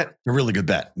 75%. A really good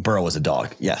bet. Burrow as a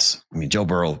dog. Yes. I mean, Joe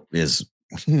Burrow is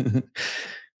in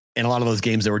a lot of those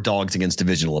games, there were dogs against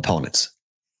divisional opponents.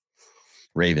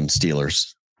 Ravens,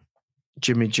 Steelers.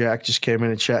 Jimmy Jack just came in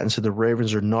and chat and said the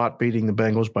Ravens are not beating the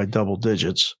Bengals by double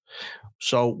digits.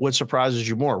 So what surprises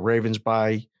you more? Ravens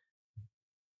by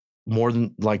more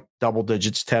than like double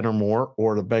digits, 10 or more,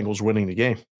 or the Bengals winning the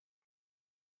game?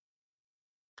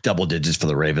 Double digits for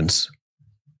the Ravens.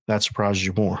 That surprises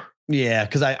you more. Yeah,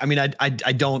 because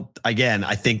I don't, again,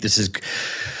 I think this is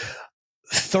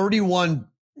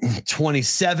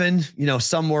 31-27,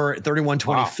 somewhere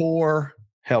 31-24. Wow.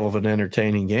 Hell of an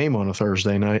entertaining game on a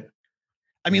Thursday night.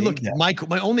 I mean, look, my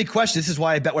only question, this is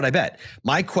why I bet what I bet.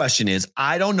 My question is,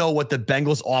 I don't know what the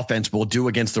Bengals offense will do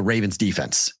against the Ravens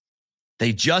defense.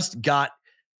 They just got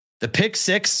the pick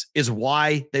 6 is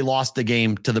why they lost the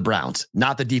game to the Browns,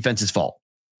 not the defense's fault.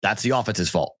 That's the offense's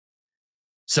fault.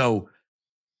 So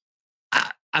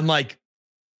I'm like,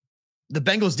 the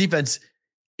Bengals defense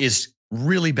is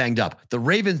really banged up. The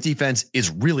Ravens defense is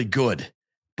really good,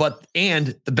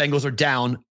 and the Bengals are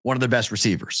down one of their best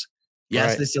receivers.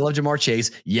 Yes, They still have Jamar Chase.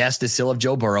 Yes, they still have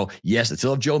Joe Burrow. Yes, they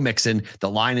still have Joe Mixon.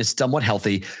 The line is somewhat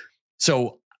healthy.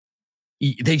 So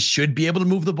they should be able to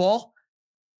move the ball,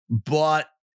 but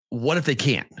what if they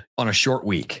can't on a short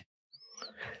week?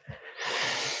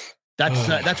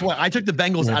 That's why I took the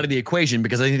Bengals out of the equation,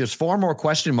 because I think there's far more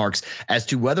question marks as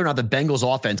to whether or not the Bengals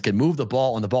offense can move the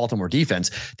ball on the Baltimore defense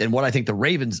than what I think the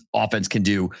Ravens offense can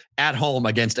do at home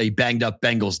against a banged up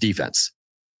Bengals defense.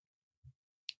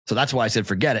 So that's why I said,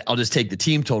 forget it. I'll just take the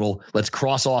team total. Let's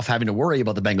cross off having to worry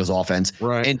about the Bengals offense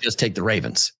and just take the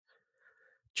Ravens.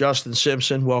 Justin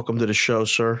Simpson, welcome to the show,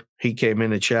 sir. He came in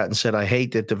the chat and said, I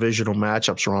hate that divisional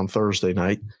matchups are on Thursday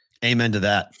night. Amen to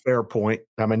that. Fair point.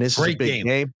 I mean, this is a big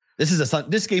game.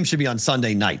 This game should be on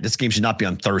Sunday night. This game should not be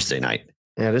on Thursday night.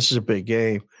 Yeah, this is a big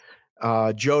game.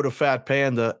 Joe the Fat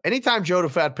Panda. Anytime Joe the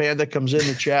Fat Panda comes in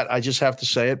the chat, I just have to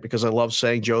say it because I love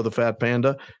saying Joe the Fat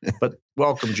Panda. But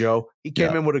welcome, Joe. He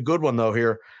came in with a good one, though,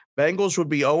 here. Bengals would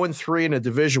be 0-3 in a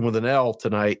division with an L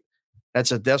tonight.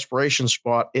 That's a desperation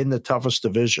spot in the toughest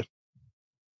division.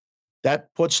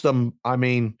 That puts them, I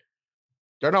mean,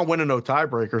 they're not winning no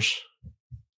tiebreakers,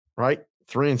 right?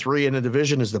 3-3 in a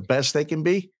division is the best they can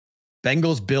be.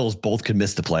 Bengals, Bills both could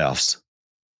miss the playoffs.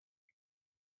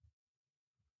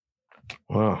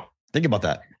 Wow. Think about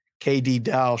that. KD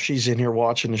Dow, she's in here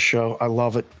watching the show. I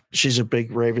love it. She's a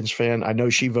big Ravens fan. I know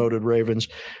she voted Ravens.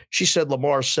 She said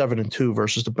Lamar's 7-2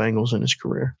 versus the Bengals in his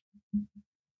career.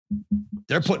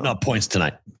 They're putting up points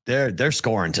tonight. They're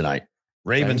scoring tonight.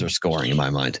 Ravens are scoring in my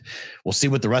mind. We'll see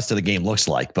what the rest of the game looks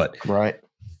like, but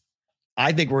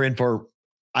I think we're in for.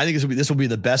 I think this will be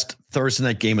the best Thursday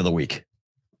night game of the week.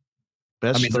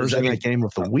 Thursday night game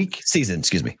of the week?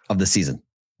 Of the season.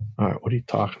 All right, what are you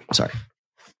talking about? Sorry.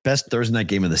 Best Thursday night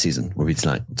game of the season will be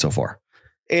tonight so far.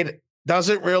 It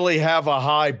doesn't really have a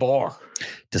high bar.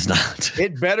 Does not.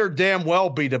 It better damn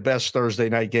well be the best Thursday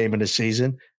night game of the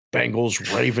season.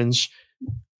 Bengals, Ravens,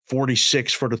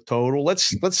 46 for the total.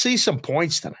 Let's see some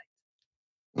points tonight,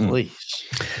 please.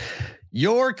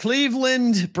 Your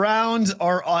Cleveland Browns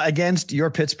are against your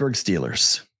Pittsburgh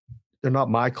Steelers. They're not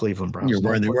my Cleveland Browns. You're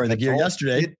wearing the gear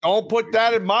yesterday. Don't put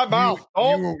that in my mouth.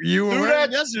 You were wearing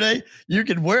it yesterday. You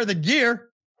can wear the gear.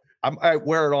 I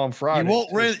wear it on Friday.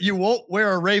 You won't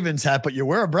wear a Ravens hat, but you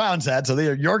wear a Browns hat. So they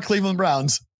are your Cleveland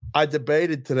Browns. I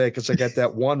debated today because I got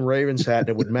that one Ravens hat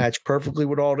that would match perfectly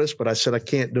with all this, but I said I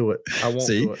can't do it. I won't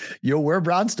do it. You'll wear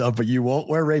Brown stuff, but you won't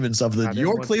wear Raven stuff.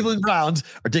 Your Cleveland Browns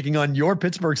are taking on your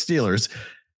Pittsburgh Steelers.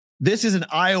 This is an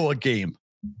Iowa game.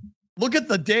 Look at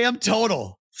the damn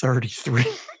total. 33.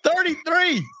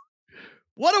 33.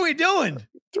 What are we doing?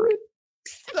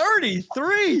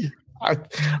 33. I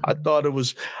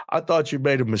thought you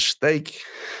made a mistake.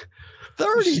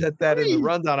 30. You said that in the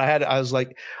rundown. I was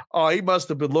like, oh, he must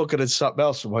have been looking at something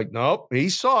else. I'm like, nope, he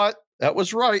saw it. That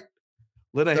was right.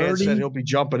 Linnehan said he'll be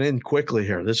jumping in quickly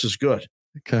here. This is good.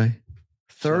 Okay.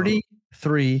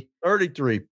 33.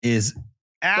 33 is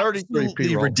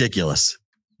absolutely ridiculous.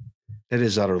 It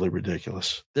is utterly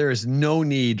ridiculous. There is no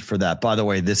need for that. By the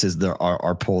way, this is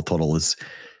our poll total is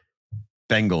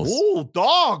Bengals. Oh,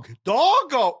 dog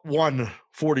got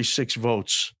 146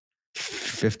 votes.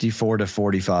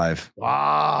 54-45.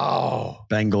 Wow.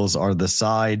 Bengals are the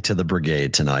side to the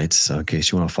brigade tonight. So in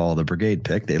case you want to follow the brigade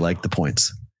pick, they like the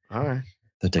points. All right.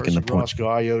 They're taking the points. Go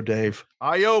Io, Dave.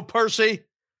 Io, Percy.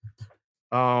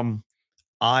 Iowa.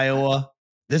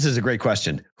 This is a great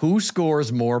question. Who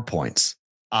scores more points?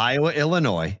 Iowa,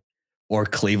 Illinois, or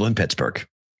Cleveland, Pittsburgh?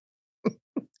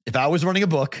 If I was running a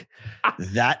book,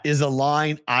 that is a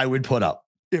line I would put up.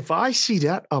 If I see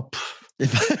that up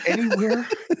anywhere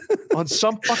on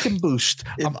some fucking boost,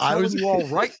 I'm telling you all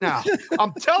right now.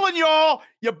 I'm telling you all,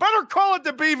 you better call it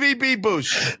the BVB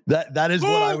boost. That is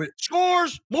what I would.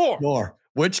 Scores more.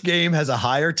 Which game has a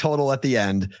higher total at the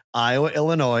end? Iowa,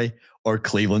 Illinois, or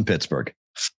Cleveland, Pittsburgh?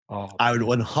 Oh, I would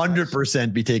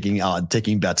 100% be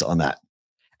taking bets on that.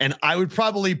 And I would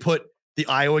probably put the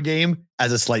Iowa game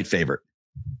as a slight favorite.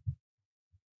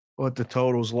 But the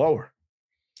total's lower.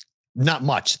 Not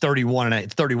much. 31,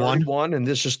 and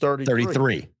this is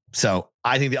 33. So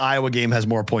I think the Iowa game has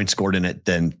more points scored in it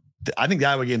than I think the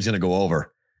Iowa game is going to go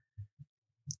over.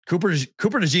 Cooper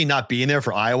DeJean not being there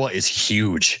for Iowa is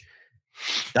huge.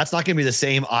 That's not going to be the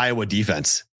same Iowa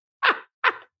defense.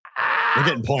 We're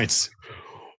getting points.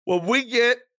 Well, we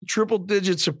get triple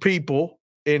digits of people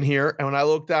in here. And when I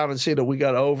look down and see that we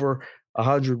got over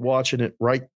 100 watching it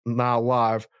right now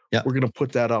live, we're going to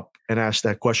put that up and ask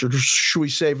that question. Should we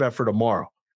save that for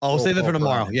tomorrow? I'll save it for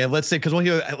tomorrow. Yeah, let's say because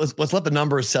let's let the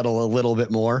numbers settle a little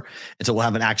bit more, and so we'll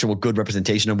have an actual good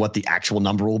representation of what the actual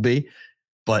number will be.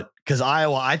 But because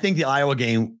Iowa, I think the Iowa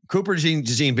game, Cooper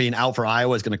DeJean being out for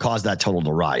Iowa is going to cause that total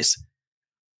to rise.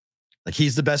 Like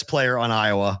he's the best player on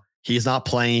Iowa. He's not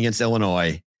playing against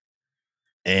Illinois,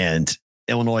 and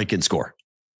Illinois can score.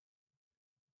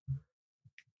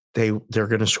 They're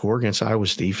going to score against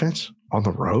Iowa's defense on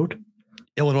the road?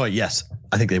 Illinois, yes.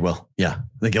 I think they will. Yeah.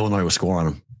 I think Illinois will score on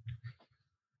them.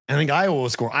 And I think Iowa will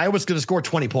score. Iowa's going to score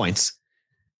 20 points.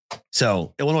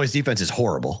 So Illinois' defense is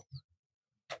horrible.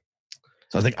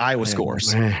 So I think Iowa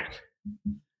scores. Man.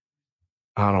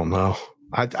 I don't know.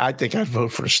 I think I'd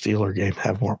vote for a Steeler game,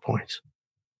 have more points.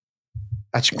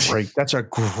 That's great. That's a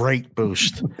great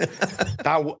boost.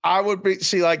 I would be,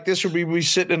 this would be me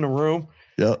sitting in the room.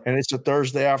 Yep. And it's a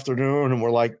Thursday afternoon and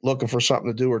we're like looking for something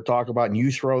to do or talk about. And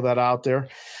you throw that out there,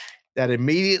 that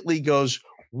immediately goes,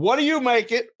 what do you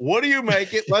make it? What do you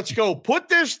make it? Let's go put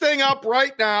this thing up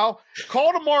right now.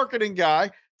 Call the marketing guy.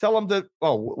 Tell him that,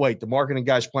 oh, wait, the marketing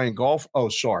guy's playing golf. Oh,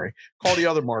 sorry. Call the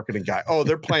other marketing guy. Oh,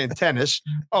 they're playing tennis.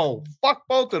 Oh, fuck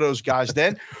both of those guys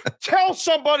then. Tell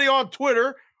somebody on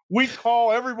Twitter. We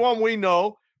call everyone we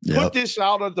know. Put this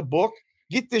out of the book.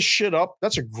 Get this shit up.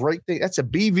 That's a great thing. That's a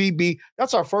BVB.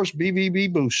 That's our first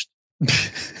BVB boost.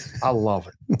 I love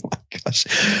it. Oh my gosh.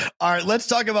 All right, let's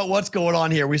talk about what's going on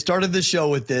here. We started the show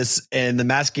with this, and the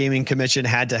Mass Gaming Commission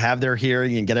had to have their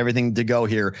hearing and get everything to go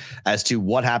here as to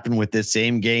what happened with this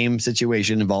same game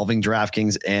situation involving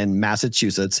DraftKings and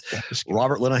Massachusetts.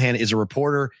 Robert Linnehan is a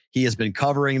reporter. He has been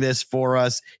covering this for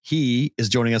us. He is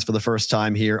joining us for the first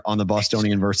time here on the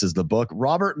Bostonian versus the Book.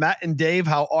 Robert, Matt, and Dave,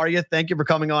 how are you? Thank you for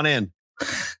coming on in.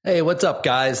 Hey, what's up,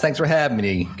 guys? Thanks for having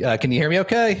me. Can you hear me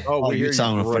okay? Oh, you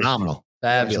sound phenomenal.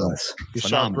 Fabulous. You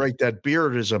sound great. That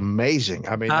beard is amazing.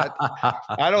 I mean,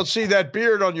 I don't see that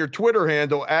beard on your Twitter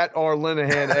handle at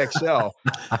 @RLinnehanXL,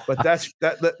 but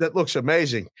that looks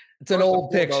amazing. It's an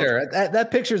old picture.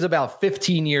 That picture is about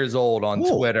 15 years old on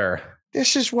Twitter.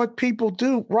 This is what people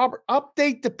do. Robert,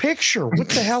 update the picture. What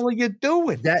the hell are you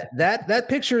doing? That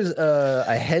picture is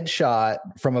a headshot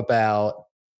from about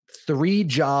 3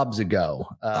 jobs ago.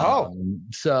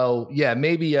 So yeah,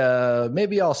 maybe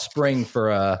I'll spring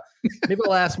for maybe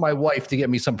I'll ask my wife to get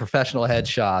me some professional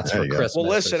headshots for Christmas. Well,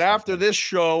 listen, after this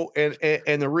show and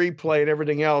the replay and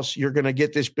everything else, you're going to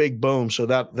get this big boom. So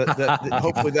that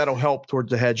hopefully that'll help towards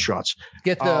the headshots.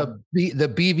 Get the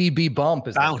BVB bump,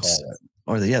 as bounce. they call it.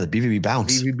 Or the BVB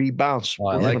bounce. BVB bounce. Oh,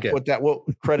 We're going to put that. We'll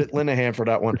credit Linnehan for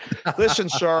that one. Listen,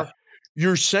 sir,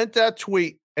 you sent that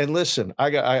tweet, and listen, I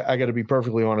got to be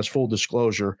perfectly honest. Full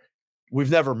disclosure,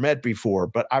 we've never met before,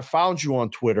 but I found you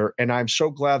on Twitter, and I'm so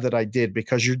glad that I did,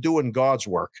 because you're doing God's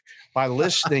work by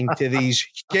listening to these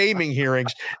gaming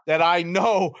hearings that I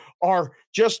know are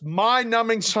just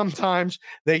mind-numbing sometimes.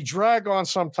 They drag on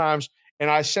sometimes, and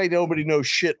I say nobody knows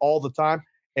shit all the time,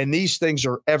 and these things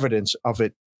are evidence of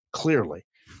it clearly.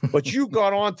 But you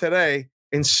got on today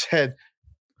and said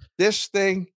this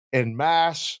thing and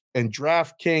Mass and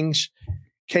DraftKings.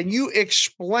 Can you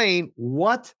explain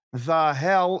what the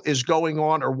hell is going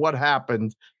on, or what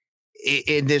happened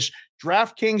in this?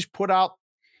 DraftKings put out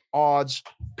odds,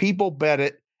 people bet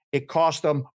it, it cost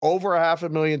them over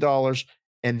 $500,000,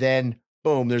 and then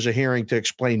boom, there's a hearing to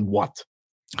explain what.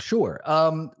 Sure.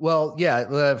 Well, yeah,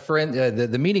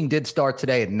 the meeting did start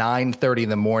today at 9:30 in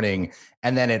the morning,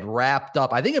 and then it wrapped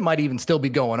up. I think it might even still be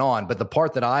going on, but the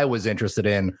part that I was interested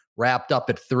in wrapped up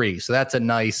at 3. So that's a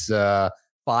nice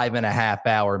 5.5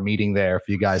 hour meeting there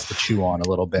for you guys to chew on a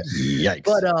little bit. Yikes.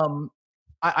 But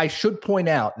I should point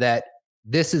out that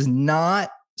this is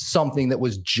not something that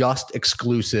was just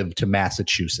exclusive to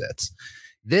Massachusetts.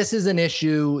 This is an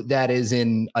issue that is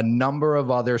in a number of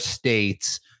other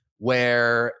states,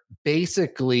 where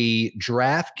basically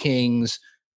DraftKings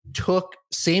took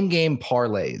same game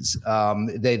parlays.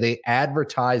 They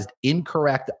advertised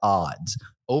incorrect odds,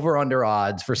 over under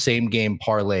odds for same game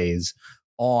parlays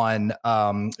on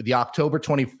the October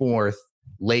 24th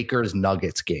Lakers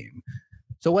Nuggets game.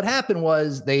 So what happened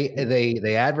was they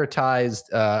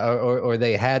advertised or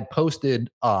they had posted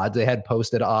odds. They had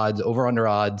posted odds, over under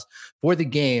odds for the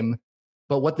game,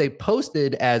 but what they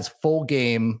posted as full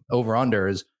game over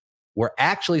unders were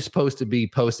actually supposed to be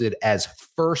posted as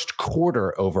first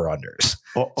quarter over-unders.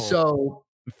 So,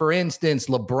 for instance,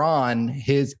 LeBron,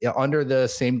 his under the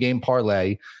same game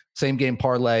parlay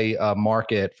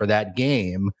market for that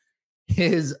game,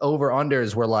 his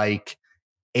over-unders were like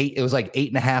 8. It was like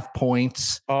 8.5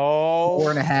 points,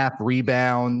 4.5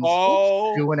 rebounds,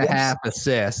 2.5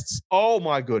 assists. Oh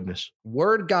my goodness!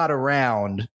 Word got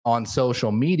around on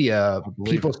social media.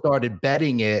 People started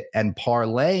betting it and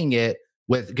parlaying it.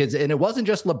 And it wasn't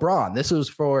just LeBron. This was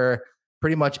for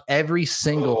pretty much every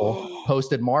single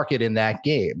posted market in that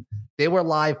game. They were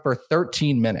live for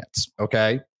 13 minutes.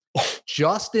 Okay.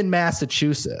 Just in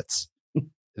Massachusetts,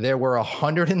 there were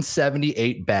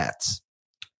 178 bets.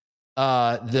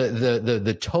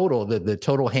 The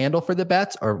total handle for the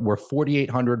bets were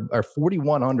 $4,800 or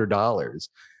 $4,100.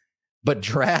 But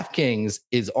DraftKings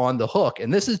is on the hook.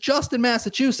 And this is just in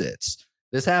Massachusetts.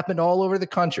 This happened all over the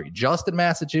country. Just in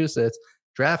Massachusetts,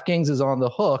 DraftKings is on the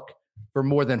hook for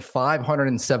more than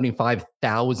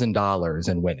 $575,000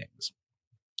 in winnings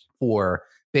for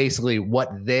basically what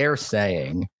they're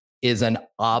saying is an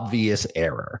obvious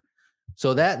error.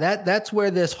 So that's where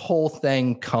this whole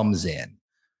thing comes in.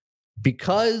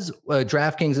 Because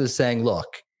DraftKings is saying,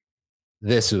 look,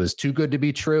 this was too good to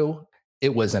be true.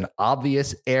 It was an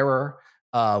obvious error.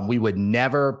 We would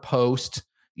never post,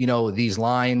 these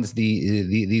lines,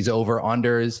 these over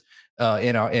unders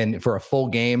for a full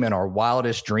game in our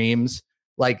wildest dreams.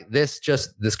 Like this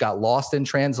got lost in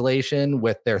translation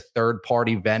with their third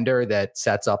party vendor that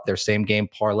sets up their same game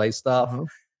parlay stuff. Mm-hmm.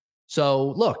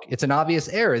 So look, it's an obvious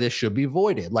error. This should be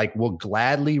voided. Like we'll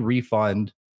gladly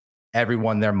refund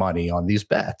everyone their money on these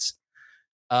bets.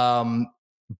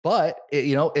 But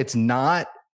it's not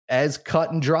as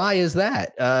cut and dry as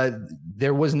that.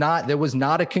 There was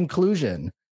not a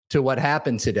conclusion to what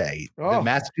happened today. The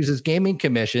Massachusetts Gaming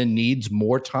Commission needs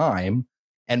more time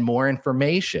and more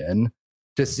information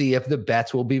to see if the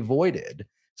bets will be voided.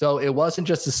 So it wasn't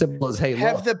just as simple as, hey,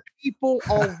 have the people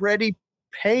already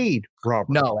paid, Robert?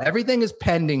 No, everything is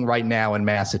pending right now in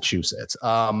Massachusetts.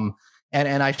 And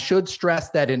I should stress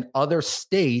that in other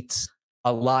states,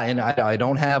 a lot, and I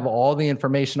don't have all the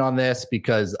information on this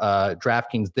because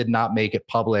DraftKings did not make it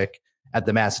public at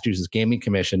the Massachusetts Gaming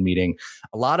Commission meeting.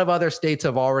 A lot of other states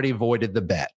have already voided the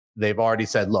bet. They've already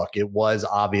said, look, it was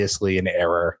obviously an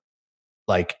error.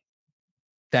 Like,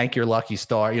 thank your lucky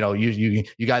star. You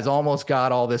guys almost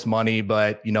got all this money,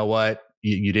 but you know what?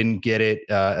 You didn't get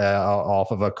it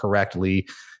off of a correctly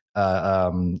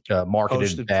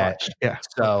marketed bet. Yeah.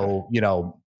 So,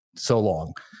 so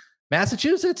long.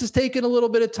 Massachusetts is taking a little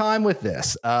bit of time with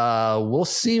this. We'll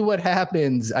see what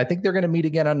happens. I think they're going to meet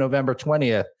again on November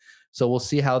 20th. So we'll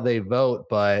see how they vote.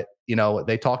 But,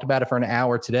 they talked about it for an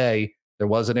hour today. There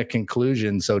wasn't a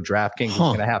conclusion. So DraftKings is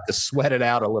going to have to sweat it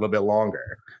out a little bit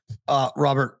longer.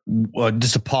 Robert,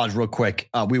 just to pause real quick.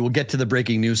 We will get to the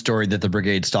breaking news story that the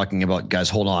Brigade's talking about. Guys,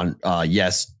 hold on.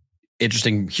 Yes.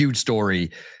 Interesting, huge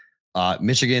story.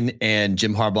 Michigan and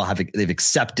Jim Harbaugh they've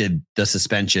accepted the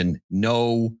suspension.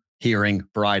 No hearing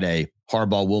Friday.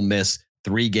 Harbaugh will miss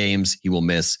 3 games. He will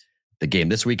miss the game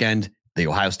this weekend, the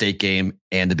Ohio State game,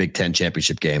 and the Big Ten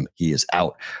championship game. He is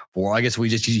out for. I guess he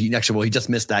just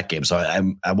missed that game. So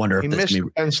I wonder if he missed the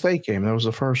Penn State game. That was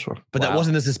the first one. But that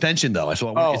wasn't a suspension though.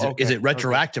 So is it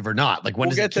retroactive or not? Like when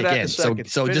does it kick in? So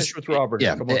just with Robert.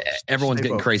 Yeah, everyone's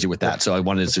getting crazy with that. So I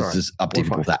wanted to just update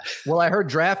people with that. Well, I heard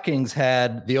DraftKings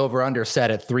had the over under set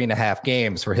at 3.5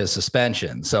 games for his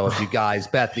suspension. So if you guys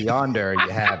bet the under, you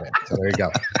have it. So there you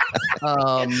go.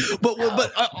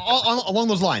 But along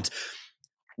those lines,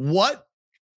 what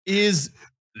is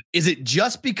it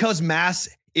just because Mass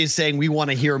is saying we want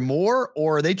to hear more,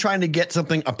 or are they trying to get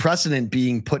a precedent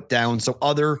being put down so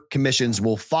other commissions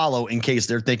will follow in case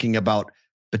they're thinking about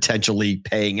potentially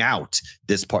paying out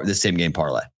this same game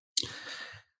parlay?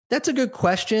 That's a good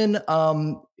question.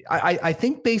 I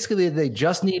think basically they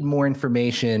just need more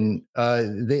information.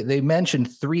 They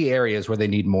mentioned 3 areas where they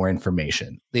need more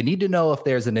information. They need to know if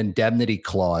there's an indemnity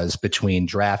clause between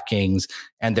DraftKings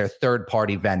and their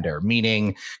third-party vendor,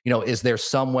 meaning, is there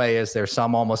some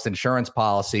almost insurance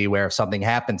policy where if something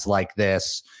happens like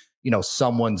this,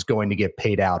 someone's going to get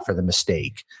paid out for the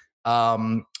mistake.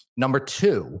 Number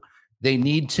 2, they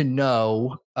need to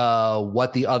know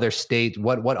what other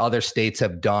states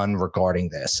have done regarding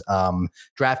this.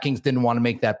 DraftKings didn't want to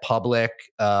make that public.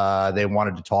 They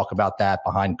wanted to talk about that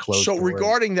behind closed doors. So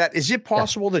regarding that, is it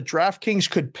possible that DraftKings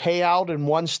could pay out in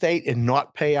one state and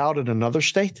not pay out in another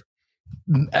state?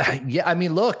 Yeah, I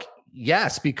mean, look,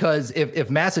 yes, because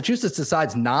if Massachusetts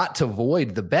decides not to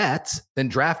void the bets, then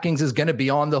DraftKings is going to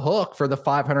be on the hook for the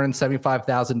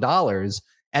 $575,000.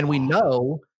 And we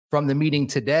know from the meeting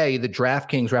today, the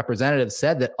DraftKings representative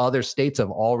said that other states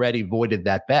have already voided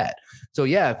that bet. So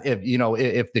yeah,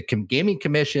 if the gaming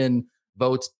commission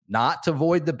votes not to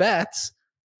void the bets,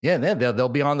 yeah, then they'll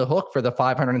be on the hook for the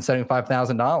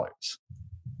 $575,000.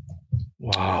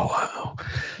 Wow.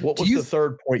 What was the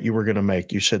third point you were going to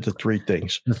make? You said the 3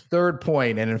 things. The third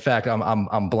point, and in fact,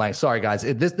 I'm blank. Sorry, guys.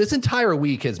 This entire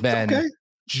week has been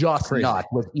just crazy. Nuts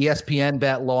with ESPN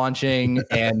bet launching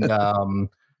and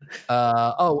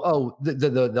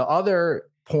the other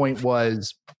point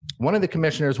was one of the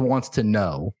commissioners wants to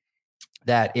know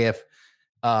that if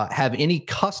have any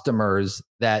customers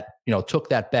that took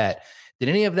that bet, did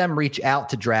any of them reach out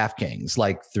to DraftKings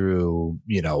like through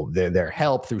their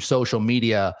help through social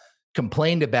media,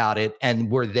 complained about it, and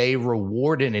were they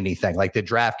rewarded anything? Like did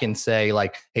DraftKings say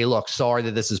like, hey, look, sorry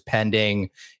that this is pending,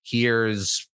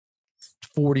 here's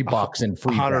 $40 in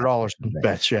free $100 in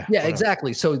bets. Yeah, whatever.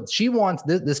 Exactly. So she wants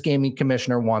this gaming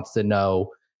commissioner wants to know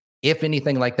if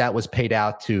anything like that was paid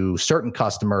out to certain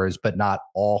customers, but not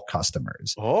all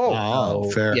customers.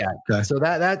 Oh, fair. Yeah. Okay. So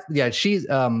she's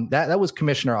that was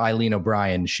Commissioner Eileen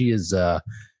O'Brien. She is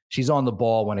she's on the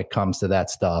ball when it comes to that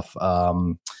stuff.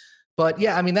 But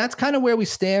yeah, I mean that's kind of where we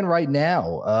stand right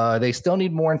now. They still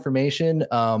need more information.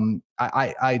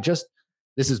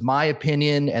 This is my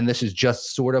opinion, and this is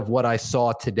just sort of what I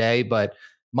saw today, but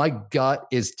my gut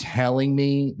is telling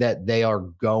me that they are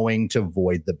going to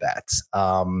void the bets.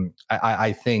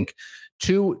 I think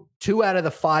two out of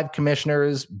the 5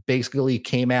 commissioners basically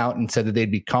came out and said that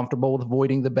they'd be comfortable with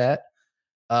voiding the bet.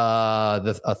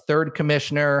 A third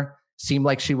commissioner seemed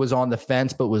like she was on the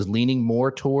fence, but was leaning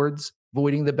more towards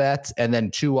voiding the bets. And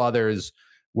then 2 others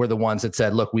were the ones that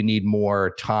said, look, we need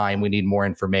more time. We need more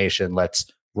information. Let's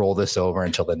roll this over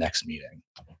until the next meeting.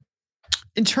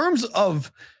 In terms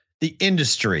of the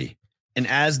industry, and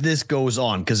as this goes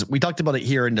on, because we talked about it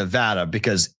here in Nevada,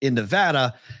 because in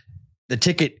Nevada, the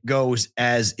ticket goes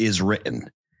as is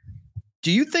written.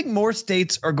 Do you think more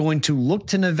states are going to look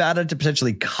to Nevada to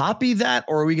potentially copy that,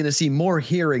 or are we going to see more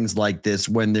hearings like this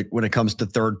when it comes to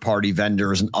third-party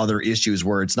vendors and other issues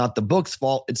where it's not the book's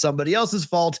fault, it's somebody else's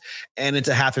fault, and it's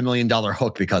a $500,000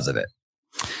 hook because of it?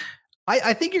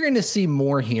 I think you're going to see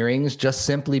more hearings just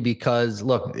simply because,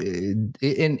 look,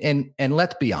 and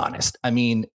let's be honest. I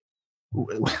mean,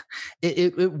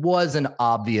 it was an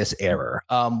obvious error.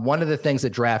 One of the things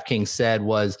that DraftKings said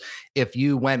was if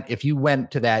you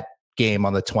went to that game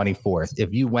on the 24th,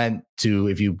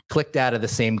 if you clicked out of the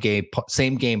same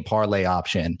game parlay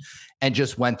option and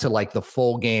just went to like the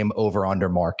full game over under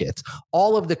markets,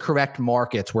 all of the correct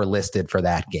markets were listed for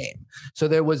that game. So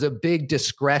there was a big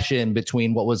discretion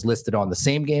between what was listed on the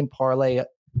same game parlay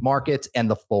markets and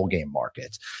the full game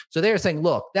markets. So they're saying,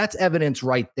 look, that's evidence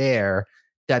right there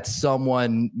that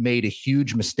someone made a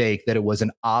huge mistake, that it was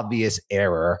an obvious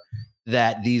error,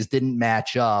 that these didn't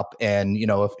match up. And,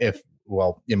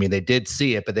 they did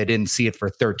see it, but they didn't see it for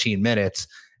 13 minutes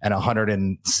and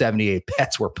 178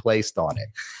 bets were placed on it.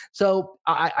 So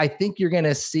I think you're going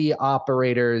to see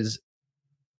operators,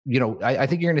 I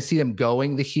think you're going to see them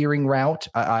going the hearing route.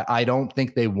 I don't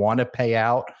think they want to pay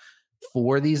out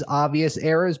for these obvious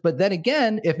errors. But then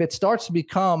again, if it starts to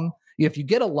become, if you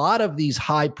get a lot of these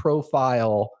high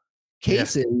profile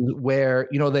cases where,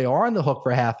 they are on the hook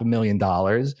for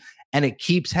 $500,000 and it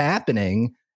keeps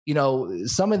happening,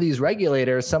 some of these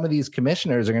regulators, some of these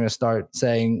commissioners are going to start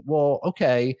saying, well,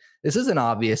 okay, this is an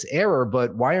obvious error,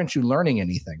 but why aren't you learning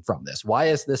anything from this? Why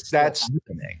is this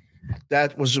happening?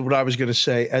 That was what I was going to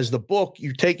say. As the book,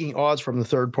 you're taking odds from the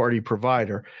third-party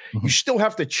provider. Mm-hmm. You still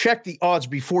have to check the odds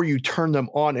before you turn them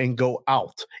on and go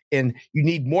out. And you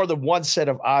need more than one set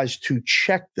of eyes to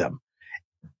check them.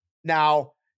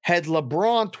 Now, had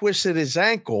LeBron twisted his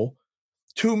ankle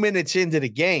 2 minutes into the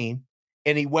game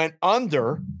and he went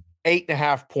under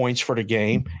 8.5 points for the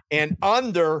game and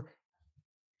under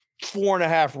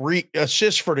 4.5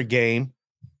 assists for the game,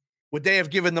 would they have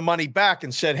given the money back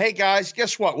and said, hey guys,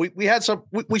 guess what? We had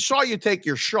we saw you take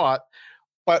your shot,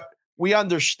 but we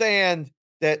understand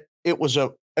that it was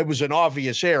an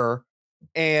obvious error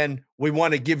and we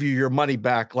want to give you your money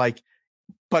back.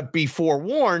 But be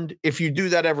forewarned, if you do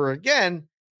that ever again,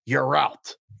 you're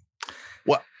out.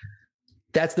 What?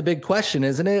 That's the big question,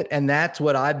 isn't it? And that's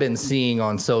what I've been seeing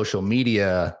on social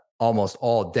media almost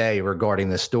all day regarding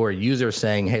this story. Users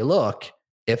saying, hey, look,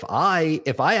 if I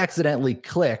accidentally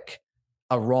click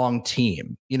a wrong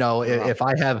team, if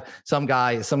I have some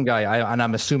guy, and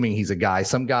I'm assuming he's a guy,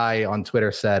 some guy on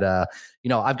Twitter said,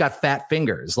 I've got fat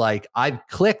fingers. Like, I've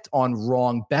clicked on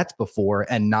wrong bets before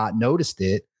and not noticed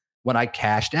it when I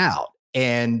cashed out.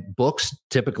 And books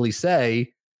typically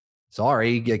say,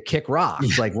 sorry, kick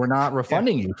rocks. Like, we're not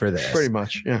refunding you for this. Pretty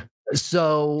much. Yeah.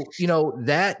 So,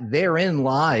 that therein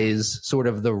lies sort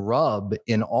of the rub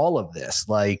in all of this.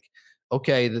 Like,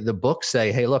 okay, the books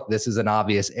say, hey, look, this is an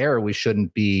obvious error. We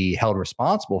shouldn't be held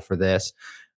responsible for this.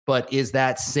 But is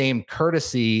that same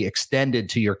courtesy extended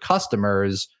to your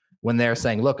customers when they're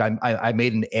saying, look, I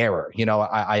made an error.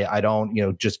 I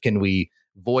don't, just can we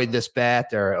void this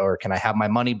bet or can I have my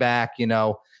money back?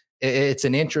 It's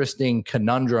an interesting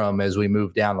conundrum as we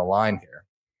move down the line here.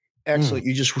 Excellent.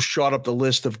 You just shot up the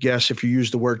list of guests. If you use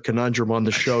the word conundrum on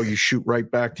the show, you shoot right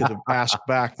back to the ask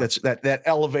back. That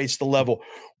elevates the level.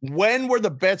 When were the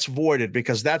bets voided?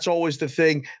 Because that's always the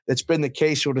thing that's been the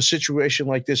case with a situation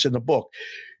like this in the book.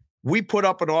 We put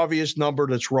up an obvious number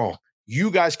that's wrong. You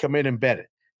guys come in and bet it.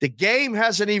 The game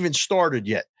hasn't even started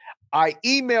yet. I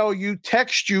email you,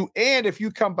 text you, and if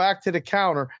you come back to the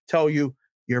counter, tell you,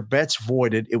 your bet's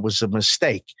voided. It was a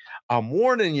mistake. I'm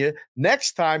warning you,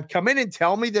 next time, come in and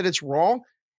tell me that it's wrong,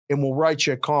 and we'll write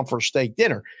you a comp for steak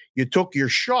dinner. You took your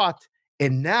shot,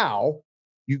 and now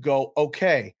you go,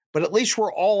 okay, but at least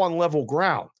we're all on level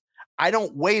ground. I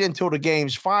don't wait until the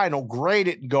game's final, grade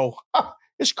it, and go,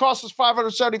 this cost us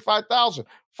 $575,000.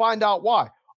 Find out why.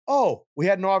 Oh, we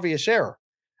had an obvious error.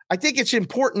 I think it's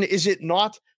important, is it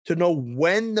not, to know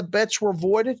when the bets were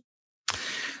voided?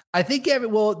 I think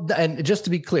and just to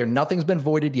be clear, nothing's been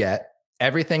voided yet.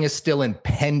 Everything is still in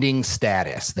pending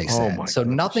status, they said. So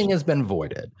goodness. Nothing has been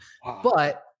voided. Wow.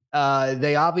 But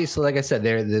they obviously, like I said,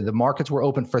 the markets were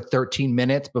open for 13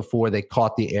 minutes before they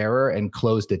caught the error and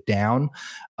closed it down.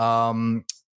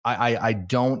 I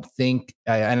don't think,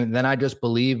 and then I just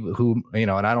believe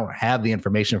and I don't have the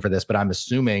information for this, but I'm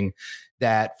assuming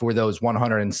that for those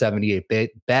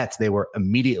 178 bets, they were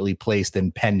immediately placed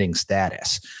in pending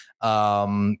status.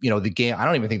 The game, I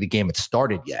don't even think the game had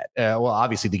started yet. Well,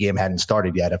 obviously the game hadn't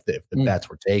started yet if the bets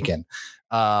were taken.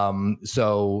 I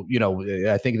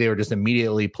think they were just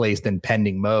immediately placed in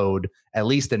pending mode, at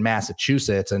least in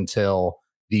Massachusetts, until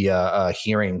the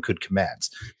hearing could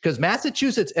commence. Because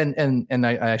Massachusetts, and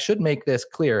I should make this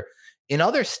clear, in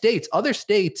other states,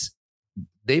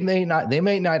 they may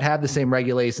not have the same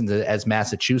regulations as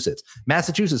Massachusetts.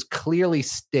 Massachusetts clearly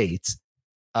states,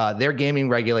 their gaming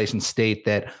regulations state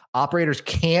that operators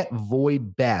can't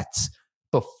void bets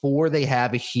before they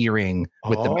have a hearing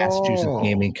with the Massachusetts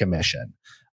Gaming Commission.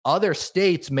 Other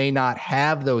states may not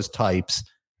have those types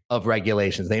of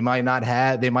regulations. They might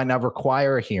not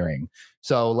require a hearing.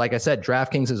 So like I said,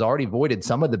 DraftKings has already voided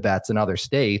some of the bets in other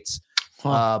states.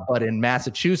 But in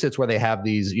Massachusetts, where they have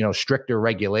these, stricter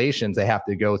regulations, they have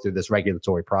to go through this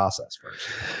regulatory process first.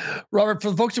 Robert,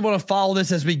 for the folks who want to follow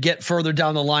this as we get further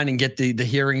down the line and get the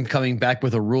hearing coming back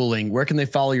with a ruling, where can they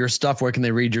follow your stuff? Where can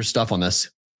they read your stuff on this?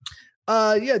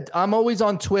 Yeah, I'm always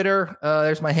on Twitter.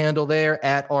 There's my handle there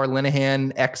at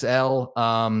Linnehan XL.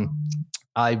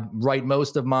 I write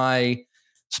most of my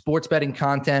sports betting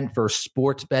content for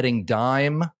Sports Betting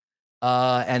Dime.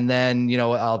 And then,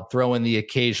 I'll throw in the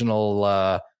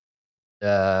occasional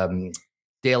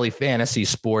daily fantasy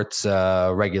sports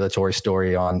regulatory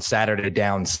story on Saturday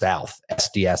Down South,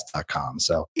 SDS.com.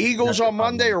 So Eagles on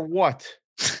Monday or what?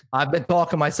 I've been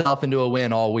talking myself into a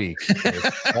win all week.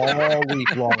 All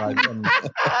week long.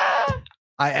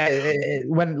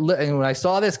 When I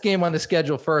saw this game on the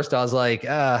schedule first, I was like,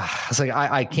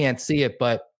 I can't see it.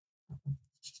 But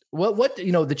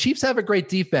the Chiefs have a great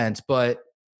defense, but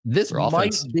this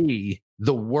might be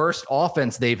the worst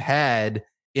offense they've had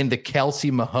in the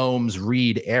Kelsey, Mahomes,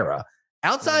 Reed era.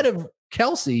 Outside of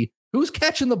Kelsey, who's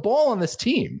catching the ball on this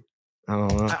team? I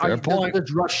don't know. Fair point.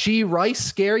 Does Rashee Rice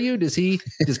scare you? Does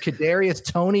Kadarius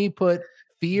Toney put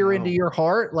fear into your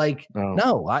heart?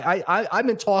 No. I've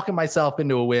been talking myself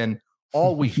into a win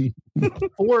all week.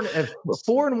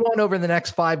 4-1 over the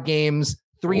next 5 games.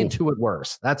 3-2 at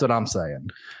worst. That's what I'm saying.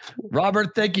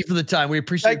 Robert, thank you for the time. We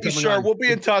appreciate it. Thank you, sir. We'll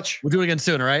be in touch. We'll do it again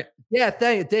soon, all right? Yeah,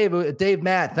 Dave,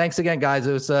 Matt. Thanks again, guys.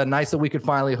 It was nice that we could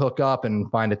finally hook up and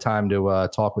find a time to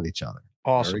talk with each other.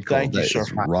 Awesome. Cool. Thank you, sir.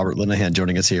 Robert Linnehan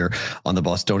joining us here on the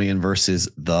Bostonian versus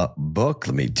the book.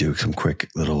 Let me do some quick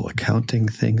little accounting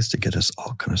things to get us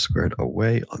all kind of squared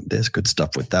away on this. Good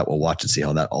stuff with that. We'll watch and see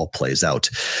how that all plays out.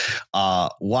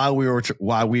 While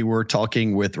we were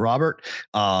talking with Robert,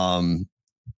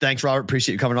 thanks, Robert.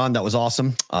 Appreciate you coming on. That was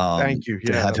awesome. Thank you.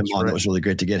 To have him on. It was really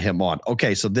great to get him on.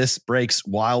 Okay, so this breaks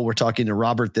while we're talking to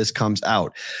Robert. This comes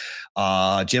out.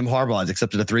 Jim Harbaugh has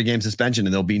accepted a 3-game suspension,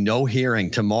 and there'll be no hearing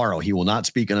tomorrow. He will not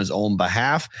speak on his own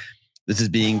behalf. This is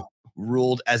being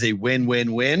ruled as a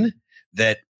win-win-win,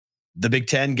 that the Big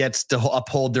Ten gets to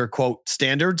uphold their, quote,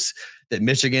 standards, that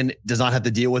Michigan does not have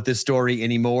to deal with this story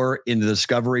anymore in the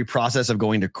discovery process of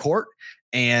going to court,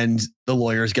 and the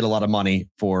lawyers get a lot of money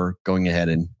for going ahead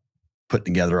and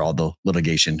putting together all the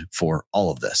litigation for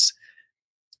all of this.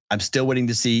 I'm still waiting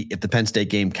to see if the Penn State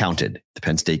game counted. If the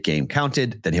Penn State game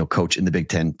counted, then he'll coach in the Big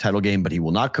Ten title game, but he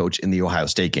will not coach in the Ohio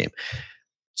State game.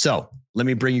 So let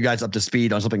me bring you guys up to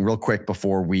speed on something real quick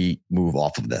before we move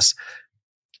off of this.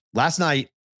 Last night,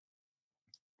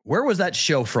 where was that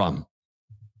show from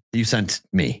that you sent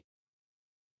me?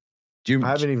 I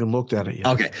haven't even looked at it yet.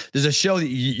 Okay. There's a show that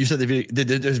you said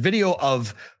there's video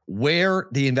of where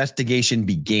the investigation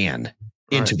began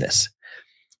into this.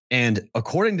 And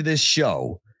according to this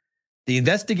show, the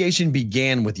investigation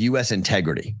began with U.S.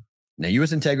 Integrity. Now,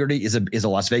 U.S. Integrity is a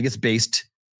Las Vegas-based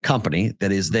company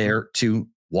that is there to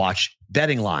watch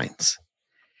betting lines.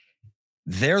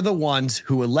 They're the ones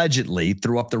who allegedly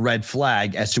threw up the red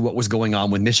flag as to what was going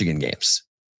on with Michigan games.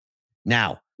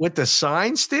 Now, with the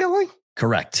sign stealing?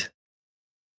 Correct.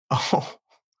 Oh,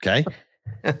 okay.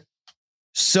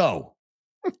 So,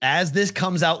 as this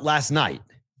comes out last night,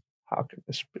 how could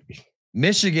this be?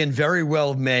 Michigan very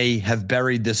well may have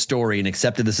buried this story and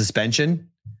accepted the suspension.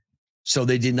 So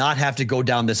they did not have to go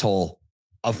down this hole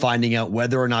of finding out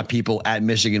whether or not people at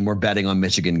Michigan were betting on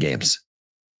Michigan games.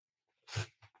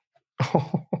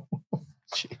 Oh,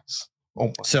 jeez.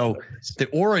 Oh, so goodness. The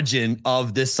origin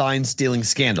of this sign stealing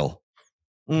scandal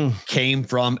came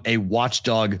from a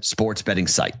watchdog sports betting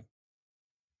site,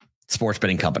 sports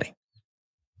betting company.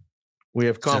 We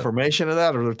have confirmation of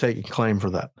that, or they're taking claim for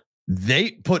that?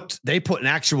 They put an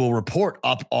actual report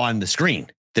up on the screen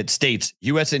that states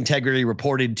U.S. Integrity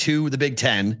reported to the Big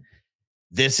Ten.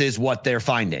 This is what they're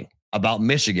finding about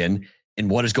Michigan and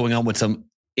what is going on with some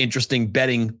interesting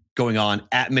betting going on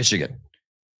at Michigan.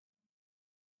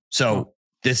 So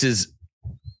this is,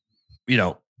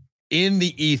 in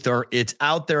the ether. It's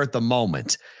out there at the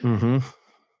moment. Mm-hmm.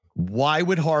 Why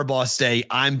would Harbaugh say,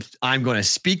 I'm going to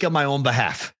speak on my own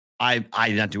behalf? I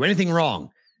did not do anything wrong.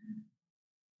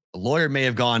 A lawyer may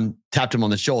have tapped him on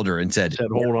the shoulder and said,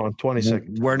 hold on 20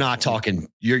 seconds. We're not talking.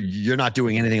 You're not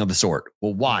doing anything of the sort.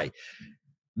 Well, why?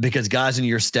 Because guys in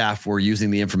your staff were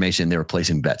using the information. They were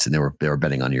placing bets and they were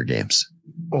betting on your games.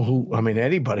 Well,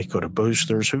 anybody could have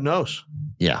boosters. Who knows?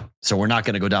 Yeah. So we're not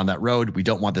going to go down that road. We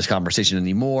don't want this conversation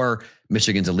anymore.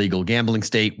 Michigan's a legal gambling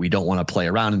state. We don't want to play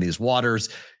around in these waters.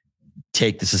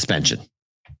 Take the suspension.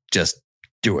 Just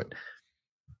do it.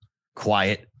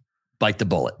 Quiet. Bite the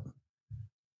bullet.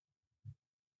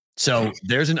 So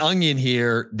there's an onion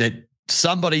here that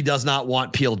somebody does not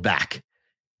want peeled back,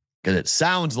 because it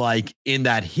sounds like in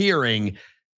that hearing,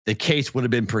 the case would have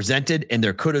been presented and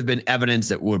there could have been evidence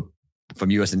that would,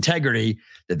 from U.S. Integrity,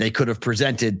 that they could have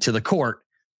presented to the court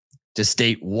to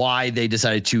state why they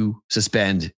decided to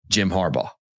suspend Jim Harbaugh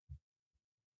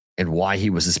and why he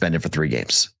was suspended for 3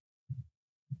 games.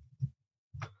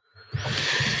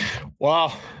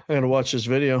 Wow. I got to watch this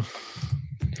video.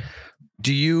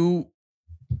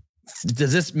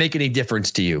 Does this make any difference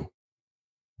to you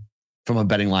from a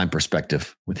betting line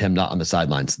perspective with him not on the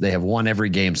sidelines? They have won every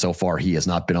game so far. He has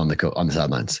not been on the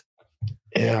sidelines.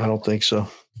 Yeah, I don't think so.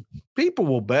 People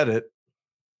will bet it.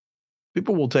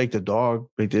 People will take the dog.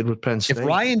 They did with Penn State. If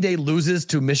Ryan Day loses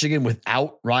to Michigan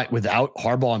without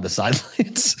Harbaugh on the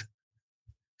sidelines,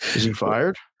 is he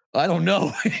fired? I don't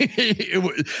know.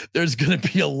 There's going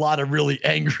to be a lot of really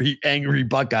angry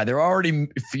Buckeye. They're already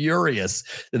furious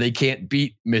that they can't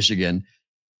beat Michigan.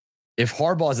 If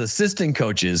Harbaugh's assistant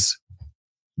coaches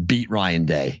beat Ryan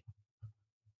Day.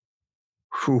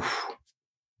 Whew.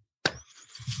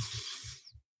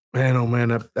 Man, oh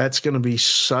man, that's going to be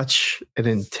such an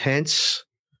intense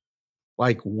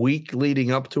week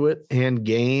leading up to it and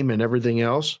game and everything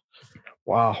else.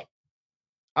 Wow.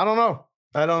 I don't know.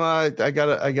 I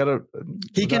gotta.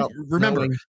 He can remember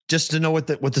just to know what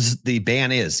the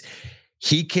ban is.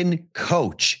 He can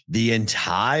coach the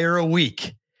entire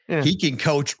week. Yeah. He can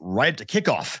coach right at the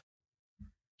kickoff.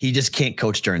 He just can't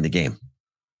coach during the game.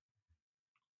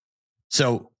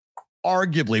 So,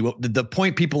 arguably, the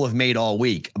point people have made all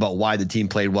week about why the team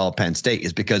played well at Penn State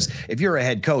is because if you're a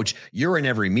head coach, you're in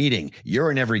every meeting, you're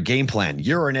in every game plan,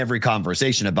 you're in every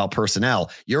conversation about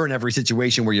personnel, you're in every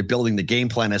situation where you're building the game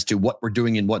plan as to what we're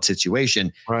doing in what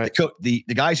situation. Right. The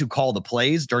guys who call the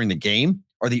plays during the game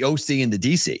are the OC and the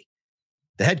DC.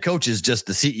 The head coach is just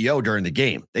the CEO during the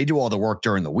game. They do all the work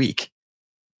during the week.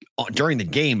 During the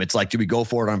game, it's like, do we go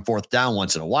for it on 4th down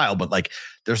once in a while? But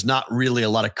there's not really a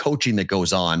lot of coaching that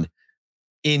goes on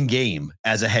in game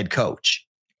as a head coach.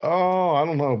 Oh, I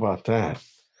don't know about that.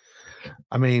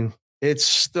 I mean, it's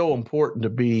still important to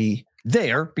be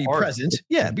there, be present.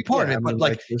 Yeah, be part of it.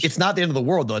 But it's not the end of the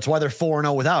world, though. That's why they're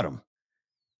 4-0 without him.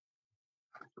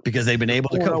 Because they've been able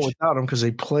to coach without him because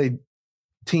they played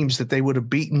teams that they would have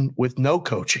beaten with no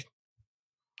coaching.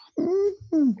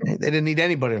 They didn't need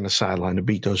anybody on the sideline to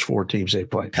beat those 4 teams they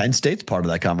played. Penn State's part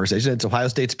of that conversation. It's Ohio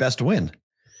State's best win.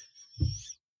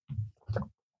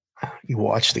 You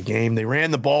watch the game. They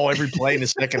ran the ball every play in the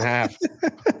second half.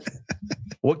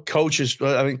 What coaches?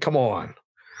 I mean, come on.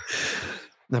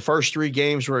 The first 3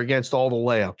 games were against all the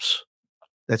layups.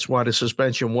 That's why the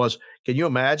suspension was. Can you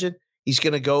imagine? He's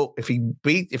going to go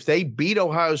if they beat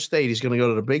Ohio State, he's going to go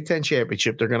to the Big Ten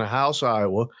championship. They're going to house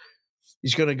Iowa.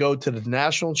 He's going to go to the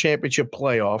national championship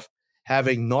playoff,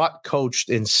 having not coached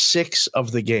in 6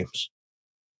 of the games.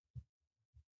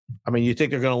 I mean, you think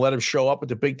they're going to let him show up at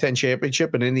the Big Ten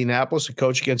championship in Indianapolis and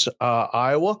coach against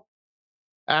Iowa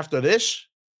after this?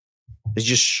 They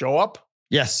just show up?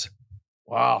 Yes.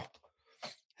 Wow.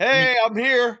 Hey, I'm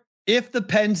here. If the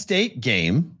Penn State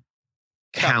game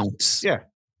counts. Yeah.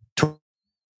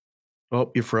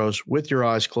 Oh, you froze with your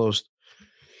eyes closed.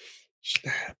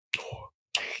 Snap.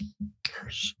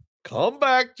 Come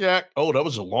back, Jack. Oh, that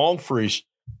was a long freeze.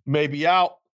 Maybe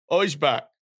out. Oh, he's back.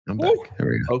 I'm back. There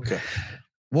we go. Okay.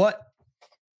 What?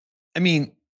 I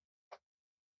mean,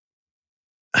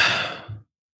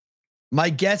 my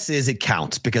guess is it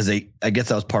counts because I guess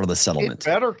that was part of the settlement. It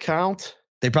better count.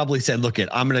 They probably said, look,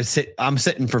 I'm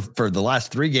sitting for the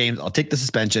last 3 games. I'll take the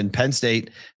suspension, Penn State,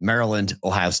 Maryland,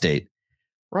 Ohio State.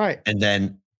 Right. And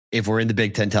then if we're in the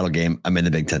Big Ten title game, I'm in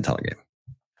the Big Ten title game.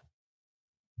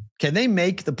 Can they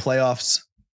make the playoffs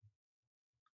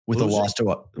with a loss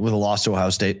to Ohio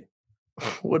State?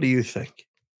 What do you think?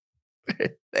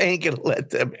 They ain't gonna let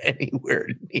them anywhere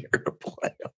near the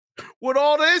playoff. With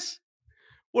all this,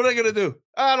 what are they gonna do?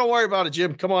 Don't worry about it,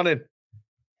 Jim. Come on in.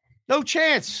 No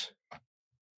chance.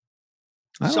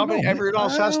 Everyone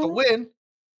else has to win.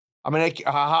 I mean,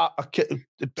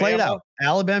 play it out.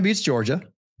 Alabama beats Georgia.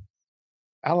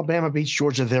 Alabama beats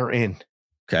Georgia. They're in.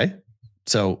 Okay.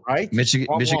 So right?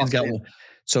 Michigan's got one.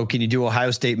 So can you do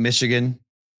Ohio State, Michigan,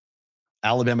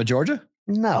 Alabama, Georgia?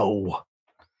 No.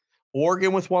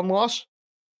 Oregon with 1 loss?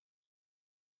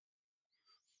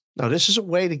 No, this is a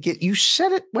way to get – you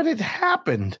said it when it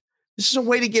happened. This is a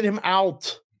way to get him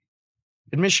out.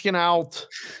 Get Michigan out.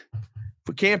 If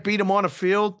we can't beat him on the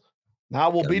field,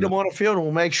 now we'll beat him on the field and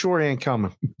we'll make sure he ain't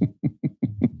coming.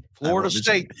 Florida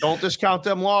State, don't discount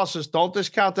them losses. Don't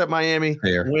discount that Miami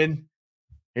win.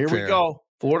 Here we go.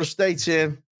 Florida State's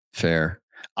in. Fair.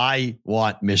 I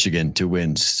want Michigan to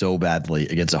win so badly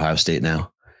against Ohio State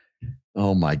now.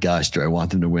 Oh my gosh, do I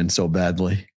want them to win so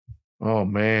badly? Oh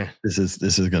man, this is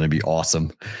going to be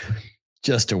awesome.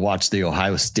 Just to watch the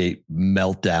Ohio State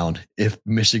meltdown if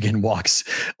Michigan walks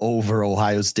over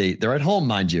Ohio State. They're at home,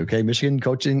 mind you. Okay, Michigan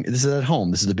coaching. This is at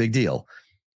home. This is a big deal.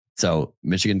 So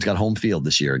Michigan's got home field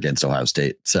this year against Ohio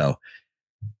State. So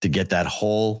to get that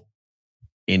whole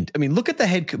look at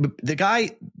the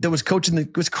guy that was coaching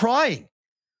was crying. He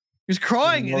was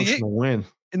crying in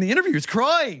the interview. He was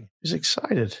crying. He's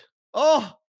excited.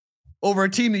 Oh, over a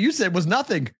team that you said was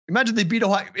nothing. Imagine they beat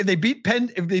Ohio. If they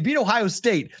beat Ohio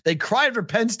State, they cried for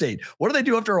Penn State. What do they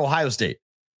do after Ohio State?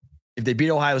 If they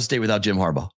beat Ohio State without Jim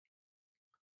Harbaugh,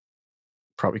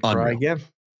 probably cry again.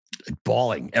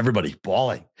 Bawling. Everybody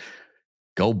bawling.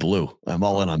 Go blue. I'm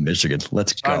all in on Michigan.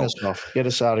 Let's go. Get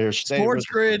us out of here. Sports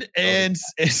Grid and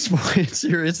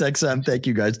Sirius XM. Thank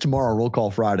you guys. Tomorrow, Roll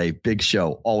Call Friday. Big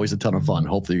show. Always a ton of fun.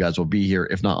 Hopefully you guys will be here.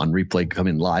 If not on replay,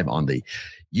 coming live on the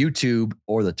YouTube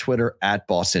or the Twitter at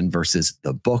Boston versus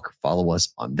the Book. Follow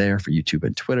us on there for YouTube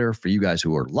and Twitter. For you guys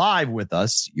who are live with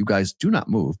us, you guys do not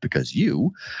move because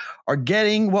you are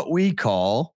getting what we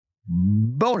call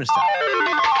bonus time.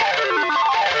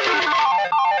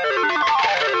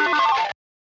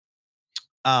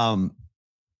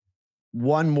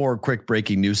 One more quick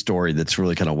breaking news story that's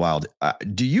really kind of wild.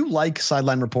 Do you like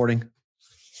sideline reporting?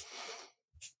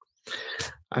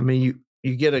 I mean,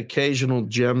 you get occasional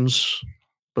gems,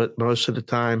 but most of the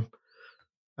time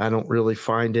I don't really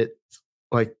find it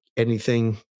like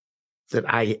anything that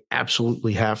I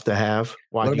absolutely have to have.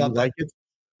 Why do you like it?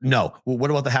 No. Well,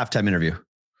 what about the halftime interview?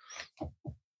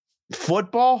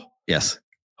 Football? Yes.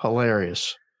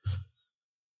 Hilarious.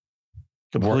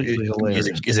 Completely hilarious.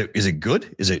 Is it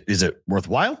good? Is it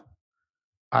worthwhile?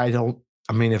 I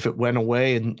mean, if it went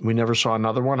away and we never saw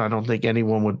another one, I don't think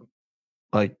anyone would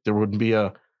there wouldn't be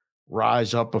a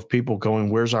rise up of people going,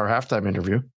 where's our halftime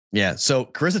interview? Yeah. So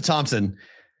Carissa Thompson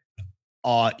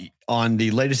on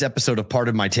the latest episode of Part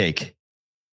of My Take,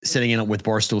 sitting in with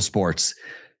Barstool Sports,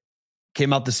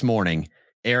 came out this morning,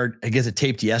 aired, I guess it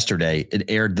taped yesterday.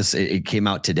 It came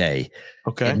out today.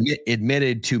 Okay.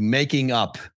 Admitted to making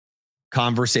up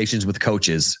conversations with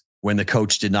coaches when the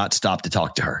coach did not stop to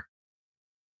talk to her.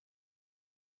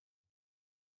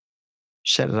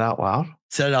 Said it out loud.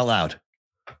 Said it out loud.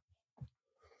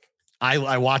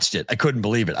 I watched it. I couldn't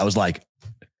believe it. I was like,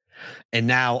 and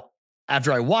now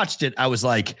after I watched it, I was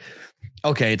like,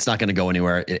 okay, it's not going to go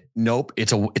anywhere. Nope.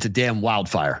 It's a damn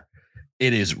wildfire.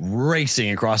 It is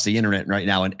racing across the internet right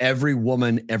now. And every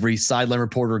woman, every sideline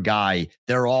reporter guy,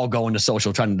 they're all going to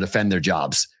social trying to defend their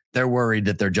jobs. They're worried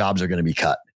that their jobs are going to be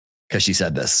cut because she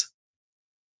said this.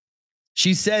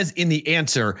 She says in the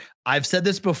answer, I've said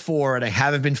this before and I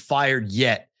haven't been fired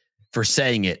yet for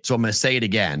saying it. So I'm going to say it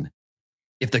again.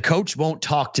 If the coach won't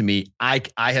talk to me, I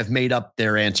have made up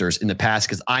their answers in the past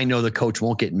because I know the coach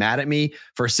won't get mad at me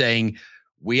for saying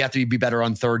we have to be better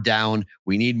on third down.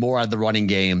 We need more out of the running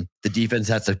game. The defense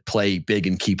has to play big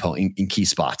in key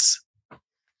spots.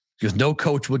 Because no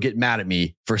coach will get mad at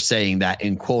me for saying that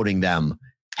and quoting them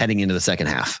heading into the second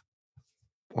half.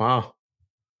 Wow.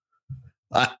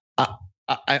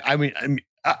 I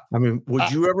mean,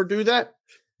 would you ever do that?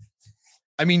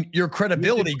 I mean, your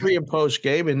credibility pre and post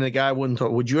game, and the guy wouldn't talk.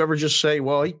 Would you ever just say,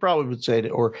 well, he probably would say it,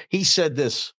 or he said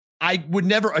this? I would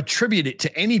never attribute it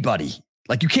to anybody.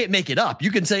 Like, you can't make it up.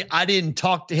 You can say, I didn't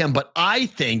talk to him, but I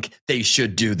think they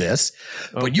should do this.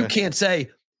 Okay. But you can't say,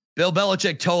 Bill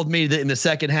Belichick told me that in the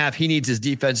second half, he needs his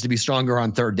defense to be stronger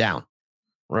on third down.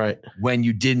 Right. When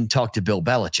you didn't talk to Bill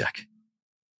Belichick.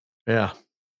 Yeah.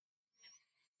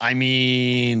 I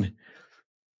mean,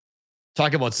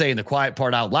 talk about saying the quiet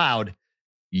part out loud.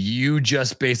 You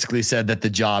just basically said that the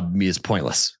job is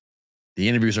pointless. The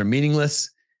interviews are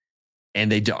meaningless and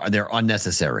they're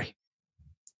unnecessary.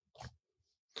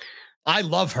 I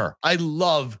love her. I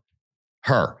love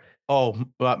her. Oh,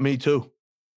 me too.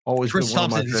 Always. Chris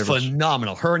Thompson is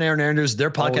phenomenal. Her and Aaron Andrews,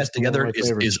 their podcast together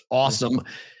is awesome.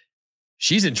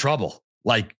 She's in trouble.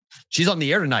 Like, she's on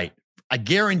the air tonight. I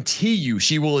guarantee you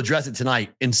she will address it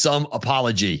tonight in some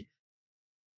apology.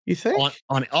 You think?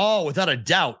 Without a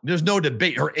doubt. There's no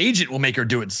debate. Her agent will make her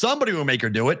do it. Somebody will make her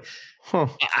do it. Huh.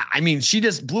 I mean, she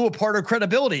just blew apart her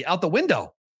credibility out the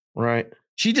window. Right.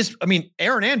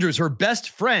 Aaron Andrews, her best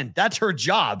friend, that's her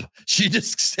job. She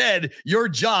just said, your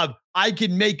job, I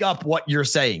can make up what you're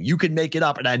saying. You can make it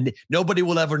up and nobody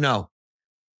will ever know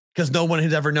because no one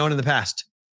has ever known in the past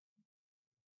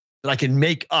that I can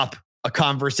make up a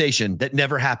conversation that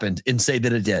never happened and say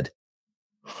that it did.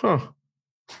 Huh.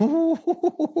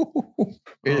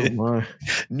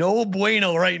 No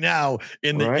bueno right now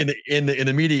in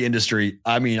the media industry.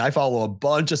 I mean, I follow a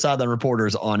bunch of sideline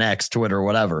reporters on X, Twitter, or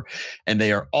whatever, and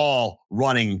they are all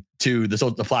running to the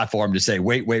platform to say,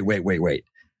 wait.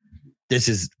 This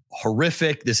is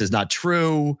horrific. This is not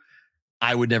true.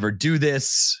 I would never do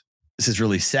this. This is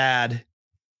really sad.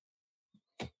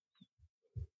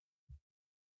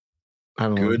 I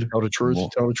don't know. Tell the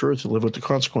truth, live with the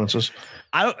consequences.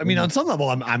 I mean, on some level,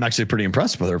 I'm actually pretty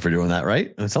impressed with her for doing that,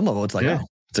 right? On some level, it's like,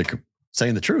 it's like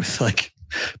saying the truth. Like,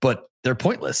 but they're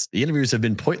pointless. The interviews have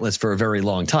been pointless for a very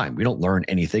long time. We don't learn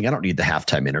anything. I don't need the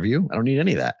halftime interview. I don't need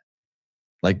any of that.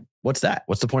 Like, what's that?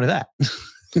 What's the point of that?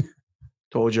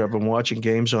 Told you I've been watching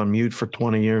games on mute for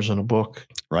 20 years in a book.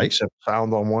 Right. Except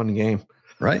sound on one game.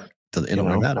 Right.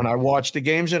 When I watch the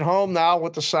games at home now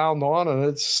with the sound on, and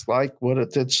it's like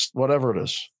it's whatever it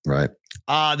is. Right.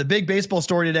 The big baseball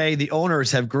story today: the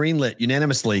owners have greenlit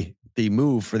unanimously the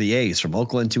move for the A's from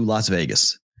Oakland to Las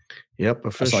Vegas. Yep.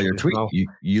 I saw your tweet.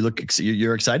 You look.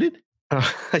 You're excited.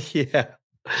 Yeah.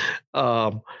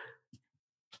 What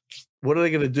are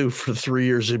they going to do for 3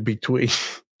 years in between?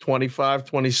 25,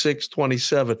 26,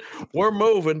 27. We're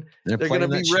moving. They're going to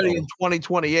be ready in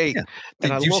 2028. Yeah.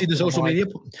 Did you see the social media?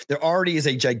 There already is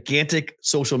a gigantic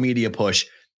social media push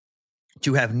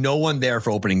to have no one there for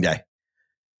opening day.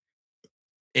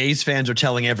 A's fans are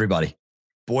telling everybody,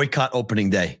 boycott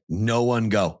opening day. No one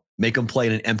go. Make them play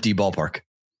in an empty ballpark.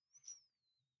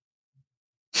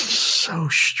 So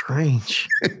strange.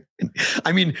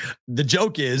 I mean, the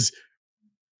joke is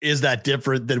that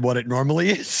different than what it normally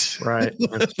is? Right.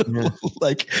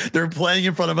 Like they're playing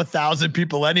in front of 1,000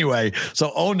 people anyway.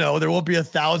 So, oh no, there won't be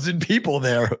 1,000 people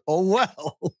there. Oh,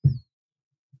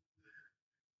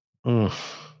 well.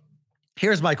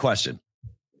 Here's my question.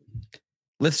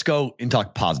 Let's go and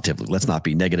talk positively. Let's not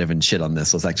be negative and shit on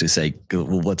this. Let's actually say,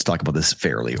 well, let's talk about this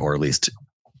fairly, or at least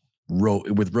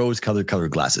with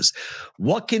rose-colored glasses.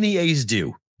 What can the A's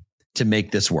do to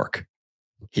make this work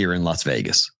here in Las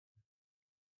Vegas?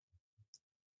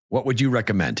 What would you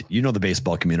recommend? You know the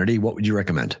baseball community. What would you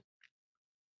recommend?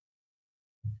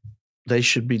 They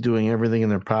should be doing everything in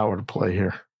their power to play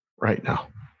here right now.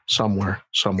 Somewhere.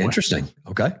 Interesting.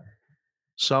 Okay.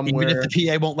 Somewhere. Even if the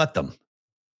PA won't let them.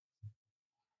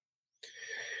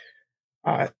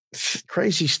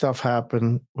 Crazy stuff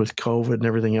happened with COVID and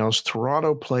everything else.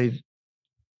 Toronto played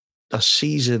a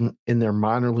season in their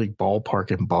minor league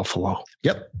ballpark in Buffalo.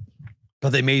 Yep.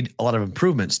 But they made a lot of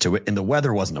improvements to it, and the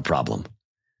weather wasn't a problem.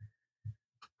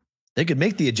 They could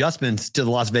make the adjustments to the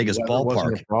Las Vegas ballpark.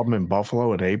 Wasn't a problem in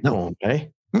Buffalo in April and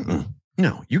May?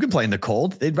 No, you can play in the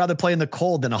cold. They'd rather play in the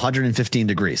cold than 115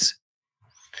 degrees.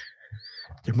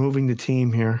 They're moving the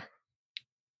team here.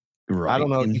 Right. I don't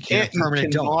know. You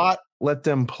cannot let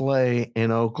them play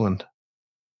in Oakland.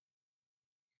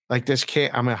 Like this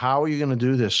can't. I mean, how are you going to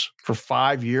do this for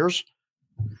 5 years?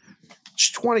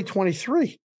 It's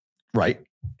 2023. Right.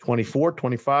 24,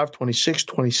 25, 26,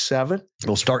 27.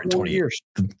 It'll start in 20 years.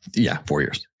 Yeah, 4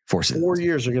 years. 4 seasons. 4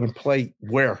 years are going to play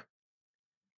where?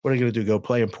 What are they going to do? Go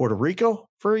play in Puerto Rico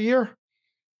for a year?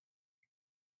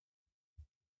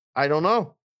 I don't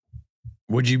know.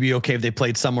 Would you be okay if they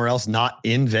played somewhere else, not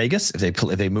in Vegas? If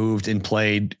they moved and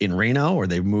played in Reno, or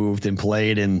they moved and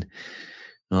played in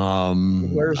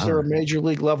where's there a major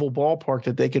league level ballpark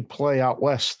that they could play out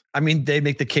west? I mean, they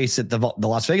make the case that the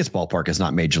Las Vegas ballpark is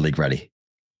not major league ready.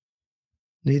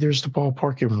 Neither is the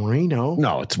ballpark in Reno.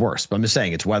 No, it's worse. But I'm just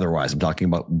saying it's weather-wise. I'm talking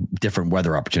about different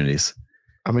weather opportunities.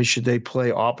 I mean, should they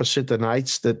play opposite the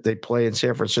nights that they play in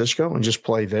San Francisco and just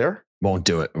play there? Won't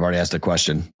do it. I've already asked the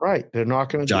question. Right. They're not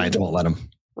going to. Giants won't let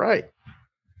them. Right.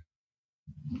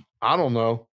 I don't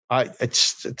know.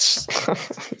 It's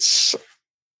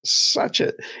such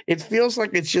a. It feels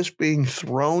like it's just being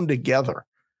thrown together.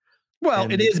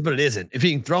 Well, it is, but it isn't. It's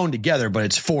being thrown together, but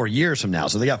it's 4 years from now.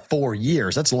 So they got 4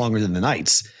 years. That's longer than the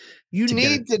Knights. You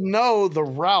need to know the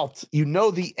route. You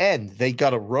know the end. They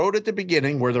got a road at the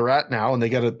beginning where they're at now, and they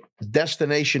got a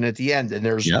destination at the end, and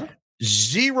there's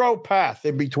zero path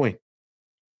in between.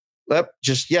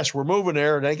 Yes, we're moving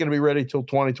there. It ain't going to be ready till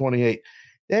 2028.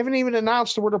 They haven't even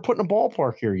announced where they're putting a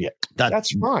ballpark here yet.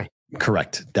 That's fine.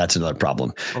 Correct. That's another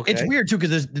problem. Okay. It's weird, too,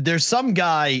 because there's some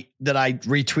guy that I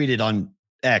retweeted on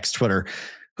X, Twitter,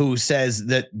 who says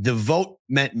that the vote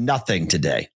meant nothing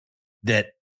today,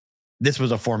 that this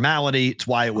was a formality. It's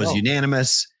why it was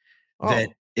unanimous, that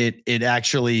it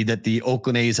actually, that the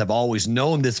Oakland A's have always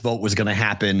known this vote was going to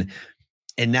happen.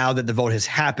 And now that the vote has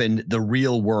happened, the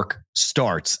real work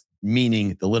starts,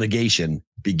 meaning the litigation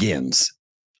begins.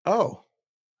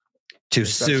 To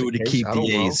sue to keep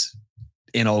the A's.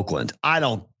 in Oakland.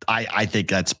 I think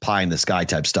that's pie in the sky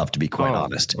type stuff, to be quite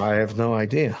honest. I have no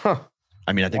idea. Huh.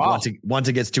 I mean, I think once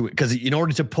it gets to it, because in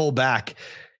order to pull back,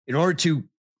 in order to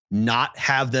not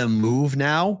have them move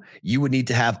now, you would need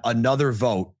to have another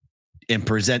vote and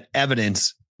present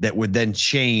evidence that would then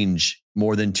change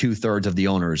more than 2/3 of the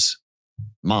owner's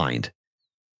mind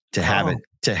to have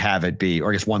it be,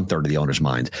 or I guess 1/3 of the owner's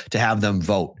mind to have them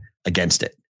vote against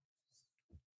it.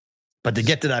 But to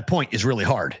get to that point is really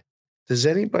hard. Does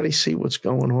anybody see what's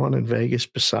going on in Vegas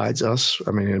besides us?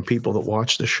 I mean, and people that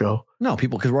watch the show? No,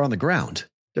 people, because we're on the ground.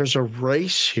 There's a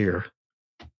race here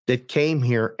that came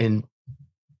here and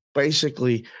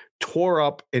basically tore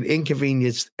up and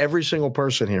inconvenienced every single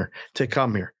person here to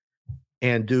come here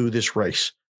and do this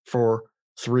race for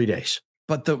 3 days.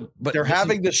 But they're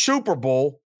having the Super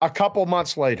Bowl a couple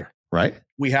months later. Right.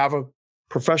 We have a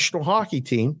professional hockey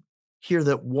team here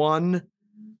that won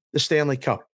the Stanley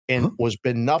Cup and was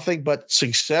been nothing but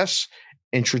success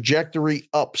and trajectory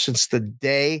up since the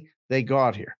day they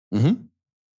got here. Mm-hmm.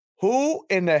 Who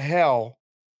in the hell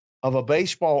of a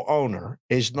baseball owner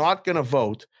is not going to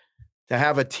vote to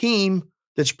have a team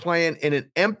that's playing in an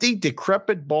empty,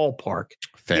 decrepit ballpark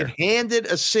get handed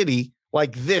a city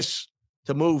like this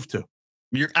to move to?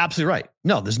 You're absolutely right.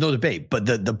 No, there's no debate. But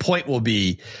the point will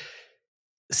be,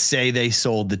 say they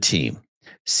sold the team.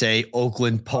 Say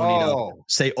Oakland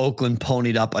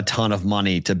ponied up a ton of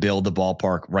money to build the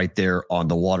ballpark right there on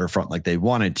the waterfront like they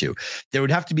wanted to. There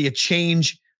would have to be a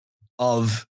change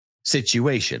of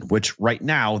situation, which right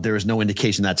now there is no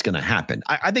indication that's going to happen.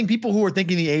 I think people who are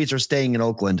thinking the A's are staying in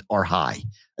Oakland are high.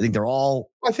 I think they're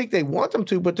all. I think they want them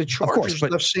to, but the Chargers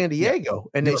left San Diego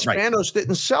and the Spanos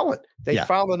didn't sell it. They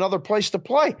found another place to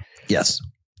play. Yes.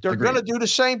 They're going to do the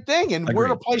same thing, and we're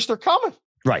the place they're coming.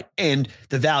 Right. And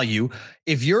the value,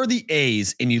 if you're the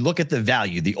A's and you look at the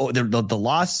value, the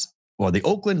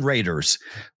Oakland Raiders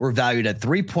were valued at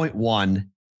 $3.1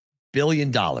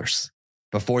 billion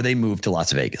before they moved to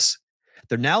Las Vegas.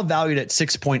 They're now valued at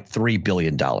 $6.3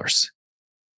 billion.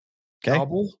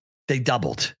 Okay. They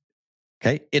doubled.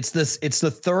 Okay. It's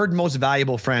the third most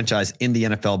valuable franchise in the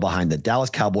NFL behind the Dallas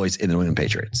Cowboys and the New England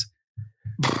Patriots.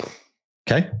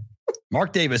 Okay.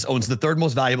 Mark Davis owns the third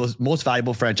most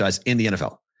valuable franchise in the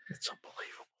NFL. It's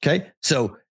unbelievable. Okay.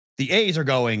 So the A's are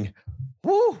going,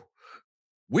 whoo,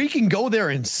 we can go there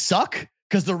and suck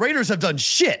because the Raiders have done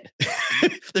shit.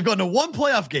 They've gone to one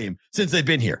playoff game since they've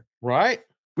been here. Right.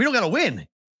 We don't got to win.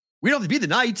 We don't have to beat the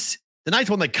Knights. The Knights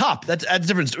won the Cup. That's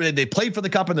different. They played for the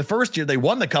Cup in the first year. They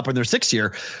won the Cup in their sixth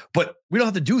year, but we don't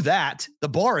have to do that. The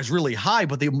bar is really high,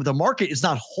 but the market is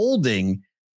not holding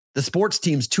the sports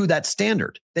teams to that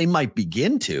standard. They might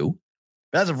begin to,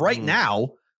 but as of right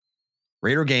now,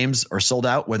 Raider games are sold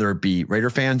out, whether it be Raider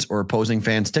fans or opposing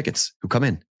fans tickets who come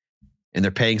in, and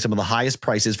they're paying some of the highest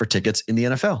prices for tickets in the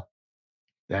NFL.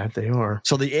 That they are.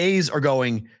 So the A's are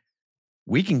going,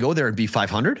 we can go there and be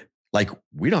 500. Like,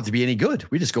 we don't have to be any good.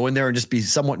 We just go in there and just be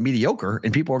somewhat mediocre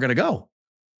and people are going to go.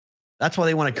 That's why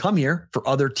they want to come here, for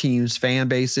other teams' fan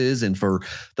bases and for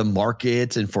the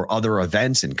market and for other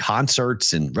events and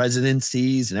concerts and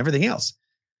residencies and everything else.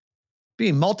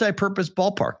 Being multi-purpose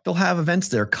ballpark. They'll have events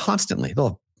there constantly. They'll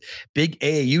have big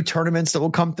AAU tournaments that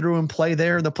will come through and play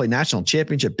there. They'll play national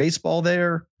championship baseball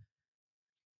there.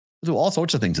 They'll do all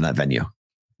sorts of things in that venue.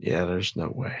 Yeah, there's no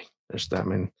way.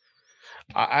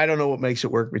 I don't know what makes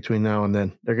it work between now and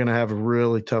then. They're going to have a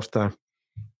really tough time.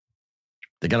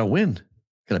 They got to win.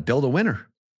 Got to build a winner.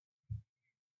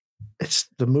 It's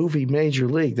the movie Major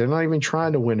League. They're not even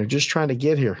trying to win. They're just trying to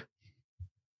get here.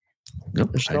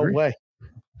 Nope, there's no way.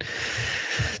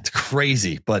 It's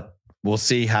crazy, but we'll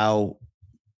see how.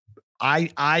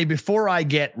 Before I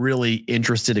get really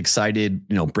interested, excited,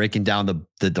 breaking down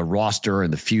the roster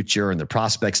and the future and the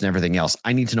prospects and everything else,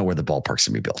 I need to know where the ballpark's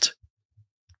going to be built.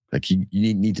 Like, you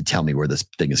need to tell me where this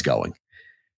thing is going,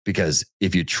 because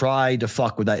if you try to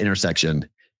fuck with that intersection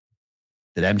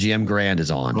that MGM Grand is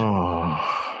on,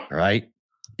 all right,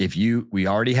 we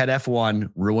already had F1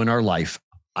 ruin our life.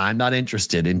 I'm not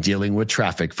interested in dealing with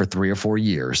traffic for 3 or 4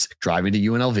 years, driving to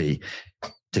UNLV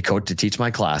to teach my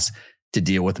class, to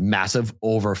deal with massive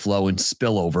overflow and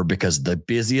spillover because the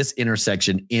busiest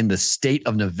intersection in the state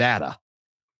of Nevada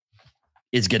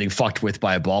is getting fucked with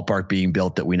by a ballpark being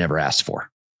built that we never asked for.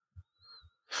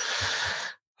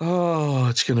 Oh,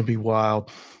 it's going to be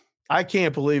wild. I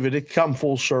can't believe it. It come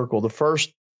full circle. The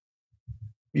first,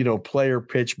 player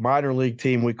pitch minor league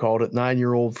team, we called it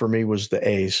 9-year-old for me, was the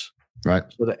A's. Right.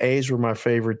 So the A's were my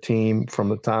favorite team from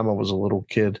the time I was a little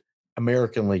kid.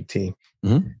 American League team.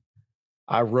 Mm-hmm.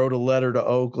 I wrote a letter to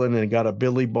Oakland and got a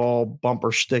Billy Ball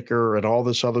bumper sticker and all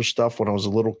this other stuff when I was a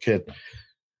little kid.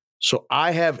 So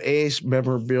I have A's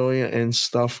memorabilia and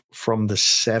stuff from the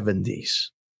 70s.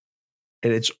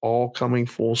 And it's all coming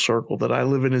full circle that I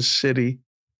live in a city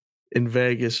in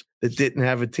Vegas that didn't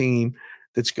have a team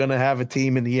that's going to have a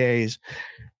team in the A's.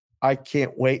 I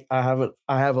can't wait. I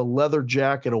have a leather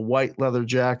jacket, a white leather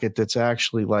jacket that's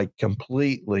actually like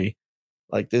completely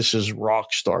like this is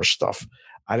rock star stuff.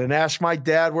 I didn't ask my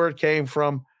dad where it came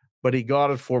from, but he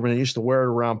got it for me. And I used to wear it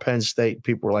around Penn State.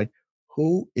 People were like,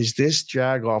 who is this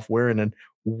Jagoff wearing a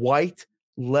white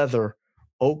leather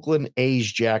Oakland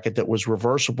A's jacket that was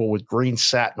reversible with green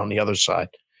satin on the other side?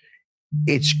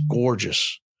 It's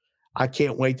gorgeous. I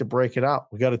can't wait to break it out.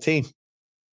 We got a team.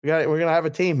 We're going to have a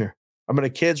team here. I mean, the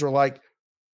kids were like,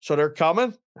 so they're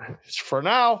coming? It's for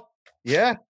now.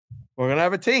 Yeah, we're going to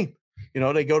have a team. You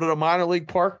know, they go to the minor league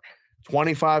park,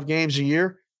 25 games a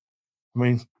year. I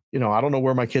mean, you know, I don't know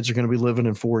where my kids are going to be living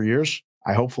in 4 years.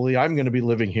 Hopefully I'm going to be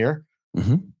living here.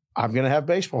 Mm-hmm. I'm going to have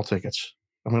baseball tickets.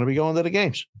 I'm going to be going to the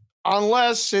games.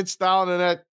 Unless it's down in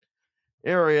that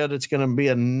area that's going to be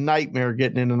a nightmare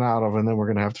getting in and out of, and then we're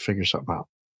going to have to figure something out.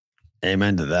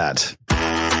 Amen to that.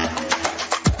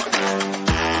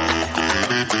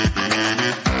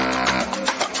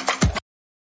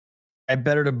 I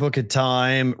better to book a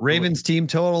time. Ravens team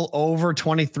total over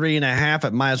 23.5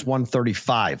 at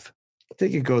 -135. I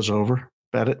think it goes over.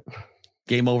 Bet it.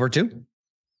 Game over too.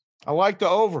 I like the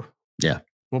over. Yeah.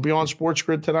 We'll be on Sports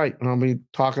Grid tonight, and I'll be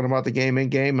talking about the game in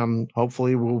game.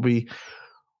 Hopefully we'll be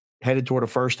headed toward a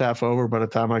first half over by the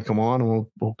time I come on, and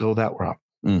we'll go that route.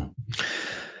 Mm.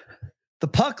 The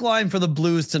puck line for the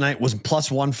Blues tonight was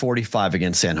 +145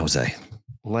 against San Jose.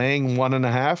 Laying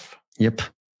 1.5. Yep.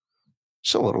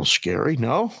 It's a little scary,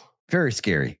 no? Very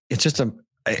scary. It's just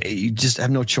you just have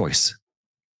no choice.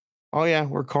 Oh yeah,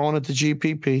 we're calling it the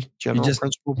GPP, general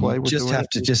principle play. We just have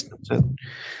to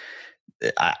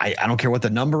I don't care what the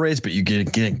number is, but you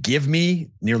can give me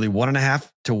nearly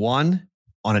 1.5 to 1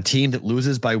 on a team that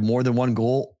loses by more than one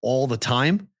goal all the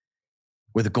time.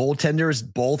 With the goaltenders,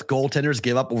 both goaltenders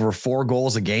give up over 4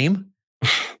 goals a game.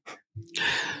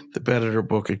 The Better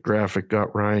Book at Graphic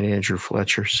got Ryan Andrew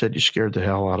Fletcher. Said you scared the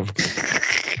hell out of him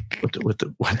with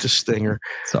the stinger.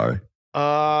 Sorry.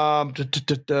 I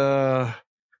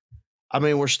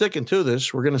mean, we're sticking to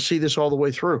this. We're going to see this all the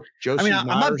way through. I'm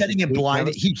not betting it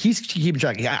blindly. He's keeping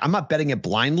track. I'm not betting it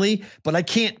blindly, but I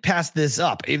can't pass this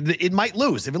up. It might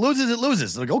lose. If it loses, it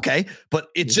loses. Like, okay, but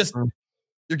it's just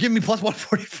you're giving me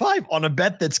 +145 on a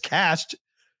bet that's cashed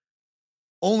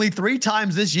only 3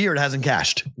 times this year. It hasn't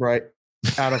cashed. Right.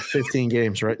 Out of 15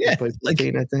 games, right? Yeah, played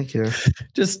 15, I think. Yeah. You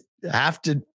just have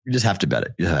to bet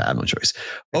it. You have no choice.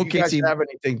 Okay. If you guys have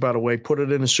anything, by the way, put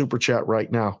it in a super chat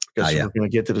right now. Because we're going to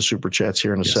get to the super chats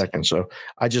here in a second. So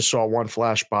I just saw one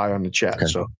flash by on the chat. Okay.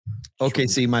 So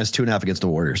OKC -2.5 against the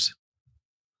Warriors.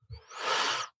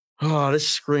 Oh, this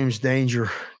screams danger.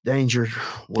 Danger.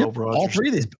 Will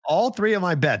Rogers. All three of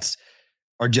my bets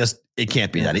are just, it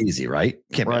can't be that easy, right?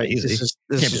 Can't be that easy.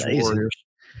 This is Warriors.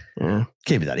 Yeah.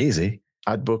 Can't be that easy.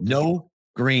 I'd book no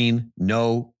Green,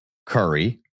 no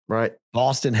Curry. Right.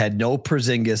 Boston had no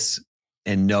Porzingis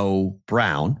and no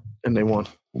Brown. And they won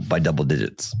by double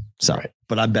digits. So,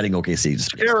 but I'm betting OKC.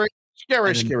 Scary.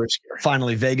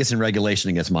 Finally, Vegas in regulation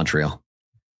against Montreal.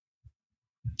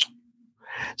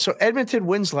 So Edmonton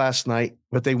wins last night,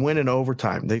 but they win in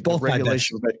overtime. The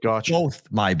regulation bet got you. Both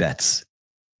my bets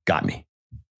got me.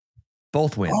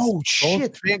 Both wins. Oh,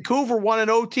 shit. Vancouver won an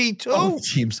OT too. Both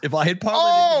teams. If I had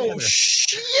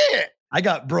shit. I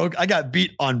got broke. I got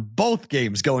beat on both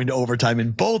games going to overtime,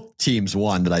 and both teams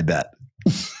won that I bet.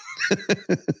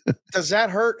 Does that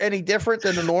hurt any different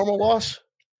than a normal loss?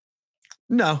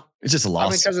 No, it's just a loss. I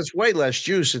mean, because it's way less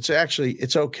juice. It's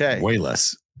okay. Way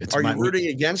less. Are you rooting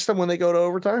against them when they go to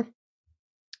overtime?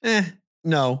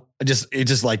 No. It's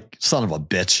just like son of a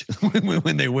bitch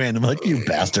when they win. I'm like, you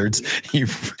bastards.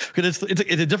 It's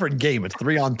a different game. It's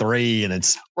 3-on-3 and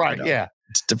it's right. Yeah.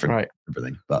 It's different. Right.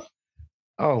 Everything. But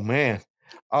oh man.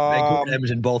 Vancouver and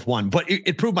Edmonton both won. But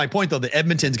it proved my point though that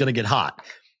Edmonton's gonna get hot.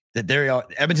 That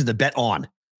Edmonton's a bet on.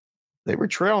 They were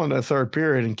trailing the third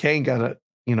period and Kane got a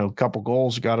couple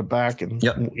goals, got it back, and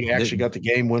he actually got the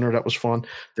game winner. That was fun.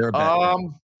 They're a bet.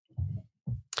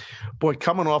 Boy,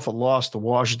 coming off a loss to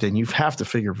Washington, you have to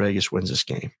figure Vegas wins this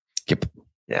game. Yep.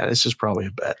 Yeah, this is probably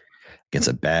a bet. Against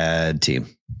a bad team.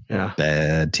 Yeah.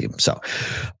 Bad team. So,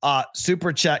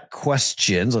 super chat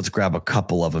questions. Let's grab a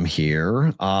couple of them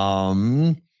here.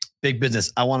 Big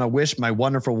business. I want to wish my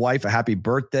wonderful wife a happy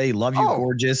birthday. Love you,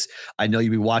 gorgeous. I know you'll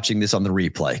be watching this on the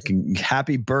replay.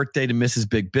 Happy birthday to Mrs.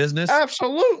 Big Business.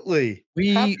 Absolutely.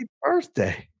 Happy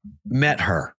birthday. Met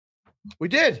her. We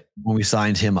did. When we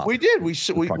signed him up. We did. We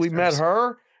met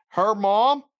her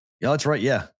mom, Yeah, that's right.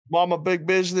 Yeah. Mama Big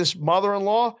Business,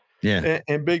 mother-in-law,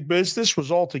 and Big Business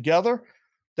was all together.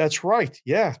 That's right.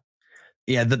 Yeah.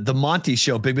 Yeah, the Monty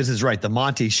Show, Big Business is right. The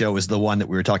Monty Show is the one that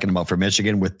we were talking about for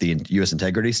Michigan with the U.S.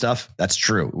 integrity stuff. That's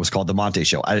true. It was called the Monty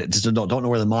Show. I just don't know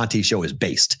where the Monty Show is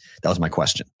based. That was my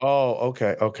question. Oh,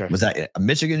 okay. Was that a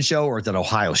Michigan show or is that an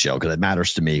Ohio show? Because it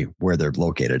matters to me where they're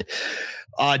located.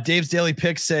 Dave's Daily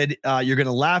Pick said, you're going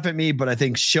to laugh at me, but I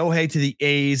think Shohei to the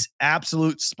A's,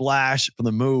 absolute splash for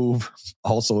the move.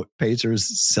 Also, Pacers,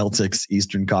 Celtics,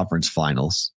 Eastern Conference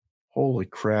Finals. Holy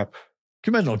crap.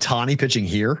 Can you imagine Ohtani pitching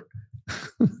here?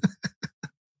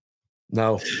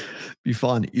 No. Be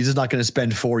fun. He's just not going to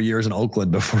spend 4 years in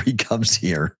Oakland before he comes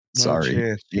here. No Sorry.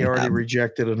 chance. He already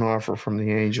rejected an offer from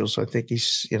the Angels. I think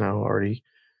he's, already.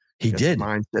 He did.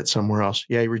 Mindset somewhere else.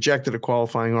 Yeah, he rejected a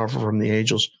qualifying offer from the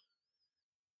Angels.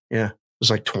 Yeah. It was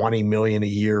like $20 million a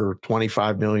year or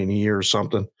 $25 million a year or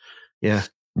something. Yeah.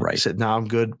 Right. He said, no, I'm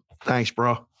good. Thanks,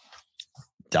 bro.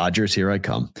 Dodgers, here I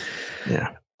come.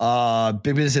 Yeah.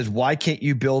 Big Business says, why can't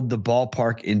you build the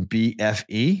ballpark in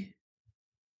BFE?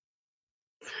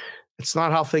 It's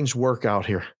not how things work out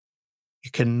here.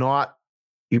 You cannot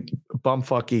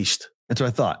bumfuck East. That's what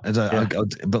I thought.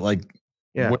 But like,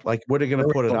 what are you going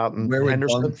to put it out in where would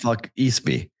Henderson? Bumfuck East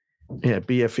be? Yeah,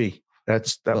 BFE.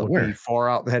 That would be far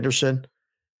out in Henderson. I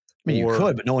mean, you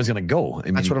could, but no one's going to go.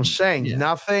 That's what I'm saying. Yeah.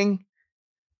 Nothing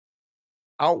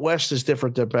out west is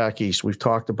different than back east. We've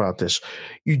talked about this.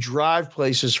 You drive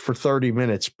places for 30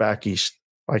 minutes back east,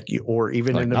 or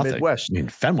even in the nothing. Midwest. I mean,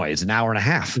 Fenway is an hour and a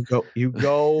half. You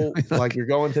go like you're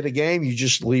going to the game. You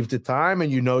just leave the time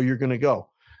and you're going to go.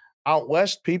 Out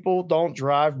west, people don't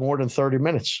drive more than 30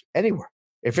 minutes anywhere.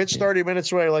 If it's 30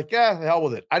 minutes away, like, the hell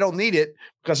with it. I don't need it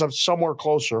because I'm somewhere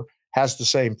closer. Has the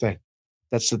same thing.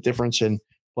 That's the difference in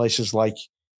places like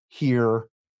here.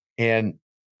 And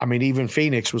I mean, even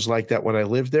Phoenix was like that when I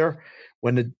lived there.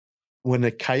 When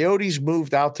the Coyotes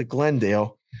moved out to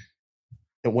Glendale,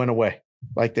 it went away.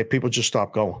 Like people just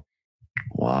stopped going.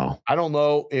 Wow. I don't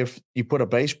know if you put a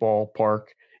baseball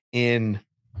park in.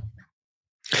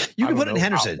 You could put it in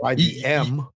Henderson.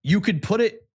 You could put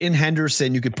it in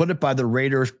Henderson. You could put it by the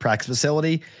Raiders practice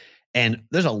facility. And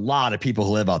there's a lot of people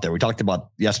who live out there. We talked about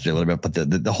yesterday a little bit,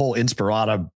 but the whole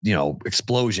Inspirata,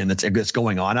 explosion that's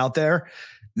going on out there.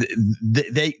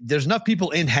 There's enough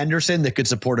people in Henderson that could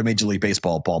support a Major League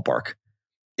Baseball ballpark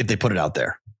if they put it out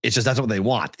there. It's just that's what they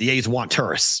want. The A's want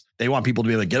tourists. They want people to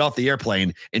be able to get off the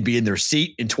airplane and be in their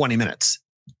seat in 20 minutes.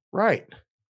 Right.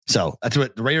 So that's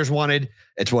what the Raiders wanted.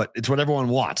 It's what everyone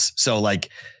wants. So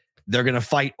they're going to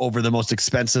fight over the most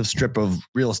expensive strip of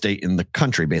real estate in the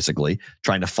country, basically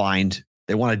trying to find.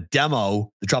 They want to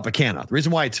demo the Tropicana. The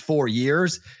reason why it's 4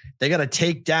 years, they got to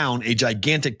take down a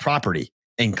gigantic property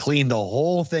and clean the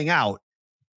whole thing out.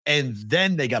 And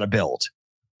then they got to build.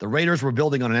 The Raiders were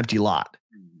building on an empty lot.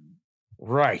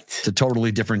 Right. It's a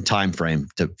totally different time frame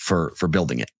for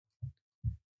building it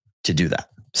to do that.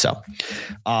 So,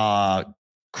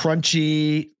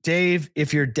 Crunchy Dave,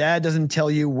 if your dad doesn't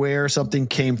tell you where something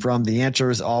came from, the answer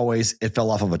is always it fell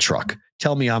off of a truck.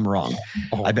 Tell me I'm wrong.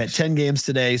 Always. I bet 10 games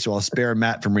today, so I'll spare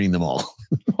Matt from reading them all.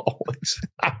 Always.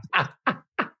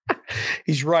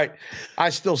 He's right. I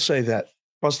still say that.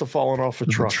 Must have fallen off a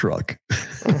truck.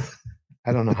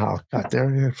 I don't know how it got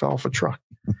there. It fell off a truck.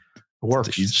 It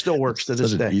works. Still works to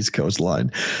this day. East Coast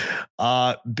line.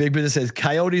 Big Business says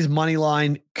Coyotes money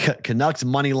line, Canucks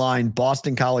money line,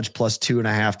 Boston College plus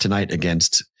 2.5 tonight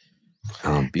against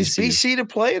BC. Is BC to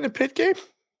play in the Pitt game?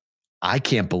 I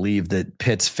can't believe that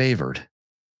Pitt's favored.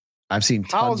 I've seen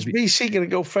tons. How is BC going to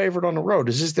go favored on the road?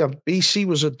 Is this the BC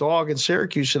was a dog in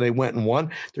Syracuse and they went and won?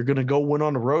 They're going to go win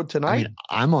on the road tonight? I mean,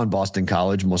 I'm on Boston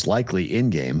College, most likely in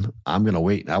game. I'm going to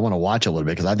wait. I want to watch a little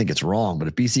bit because I think it's wrong. But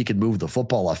if BC can move the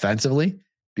football offensively,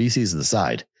 BC's the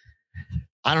side.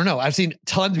 I don't know. I've seen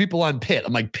tons of people on Pitt.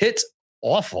 I'm like, Pitt's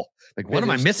awful. Like, what am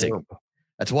I missing? Terrible.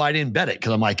 That's why I didn't bet it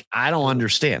because I'm like, I don't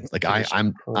understand. Like,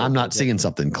 I'm not seeing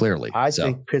something clearly. I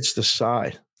think Pitt's the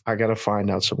side. I got to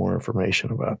find out some more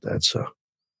information about that. So,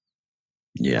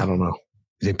 yeah, I don't know.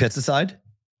 You think Pitt's the side?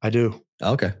 I do.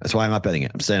 Okay. That's why I'm not betting it.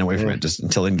 I'm staying away from it just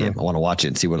until in game. I want to watch it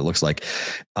and see what it looks like.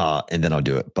 And then I'll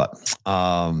do it. But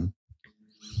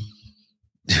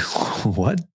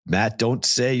what? Matt, don't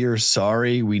say you're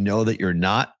sorry. We know that you're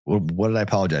not. What did I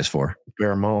apologize for?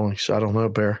 Bear mauling. So I don't know,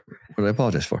 Bear. What did I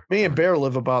apologize for? Me and Bear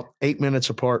live about 8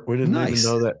 minutes apart. We didn't even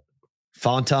know that.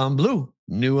 Fontainebleau,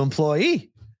 new employee.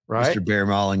 Right. Mr. Bear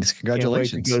Maulings,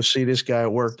 congratulations. Can't wait to go see this guy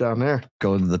at work down there.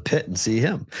 Go into the pit and see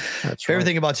him. That's Favorite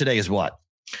thing about today is what?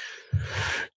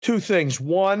 Two things.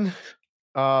 One,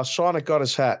 Sonic got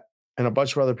his hat, and a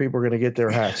bunch of other people are going to get their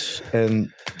hats.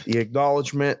 And the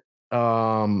acknowledgement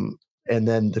And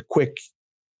then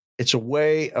it's a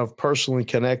way of personally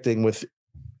connecting with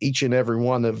each and every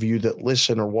one of you that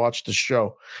listen or watch the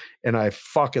show. And I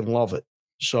fucking love it.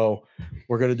 So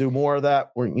we're going to do more of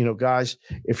that. Guys,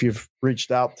 if you've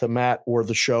reached out to Matt or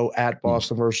the show at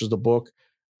Boston versus the Book,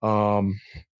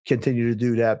 continue to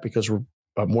do that because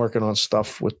I'm working on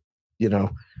stuff with,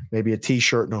 maybe a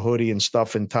t-shirt and a hoodie and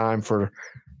stuff in time for,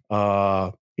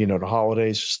 the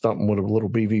holidays, something with a little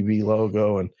BVB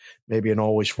logo and maybe an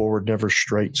always forward, never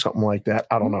straight, something like that.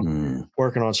 I don't know.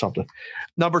 Working on something.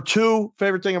 Number 2,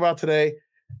 favorite thing about today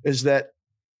is that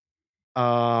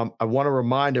I want to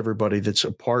remind everybody that's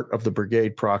a part of the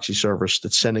Brigade proxy service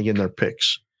that's sending in their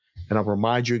picks. And I'll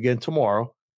remind you again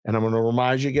tomorrow, and I'm going to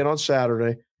remind you again on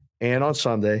Saturday and on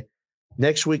Sunday.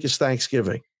 Next week is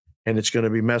Thanksgiving, and it's going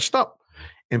to be messed up.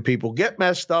 And people get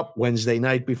messed up Wednesday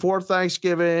night before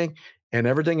Thanksgiving and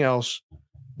everything else.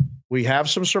 We have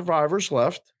some survivors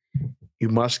left. You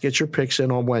must get your picks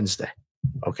in on Wednesday,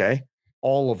 okay?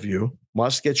 All of you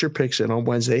must get your picks in on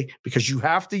Wednesday because you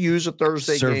have to use a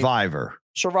Thursday game.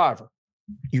 Survivor.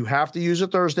 You have to use a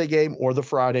Thursday game or the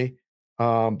Friday,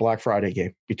 Black Friday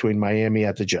game between Miami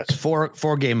at the Jets.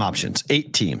 Four game options,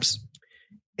 8 teams.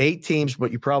 8 teams,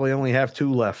 but you probably only have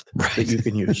 2 left that you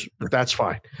can use. But that's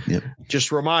fine. Yep.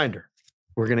 Just a reminder.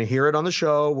 We're going to hear it on the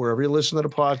show, wherever you listen to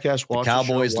the podcast. Watch the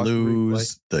Cowboys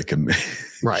lose.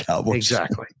 Right. Cowboys.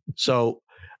 Exactly. So,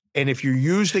 and if you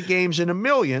use the games in the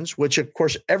millions, which of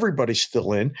course everybody's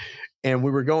still in, and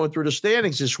we were going through the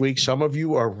standings this week, some of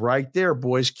you are right there,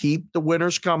 boys. Keep the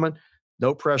winners coming.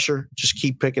 No pressure. Just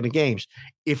keep picking the games.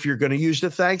 If you're going to use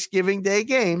the Thanksgiving Day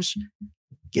games,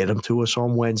 get them to us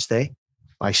on Wednesday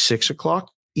by 6:00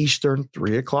 Eastern,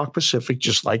 3:00 Pacific,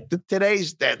 just like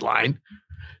today's deadline.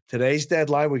 Today's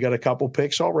deadline, we got a couple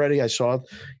picks already. I saw,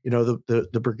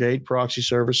 the Brigade proxy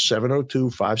service,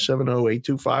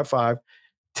 702-570-8255.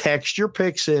 Text your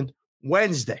picks in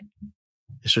Wednesday.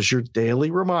 This is your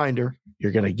daily reminder.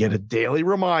 You're going to get a daily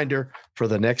reminder for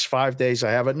the next 5 days.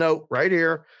 I have a note right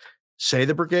here. Say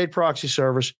the Brigade proxy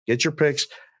service. Get your picks.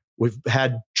 We've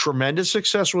had tremendous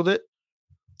success with it.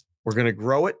 We're going to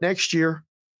grow it next year.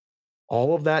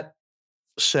 All of that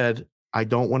said, I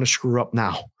don't want to screw up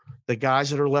now. The guys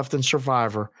that are left in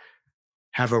Survivor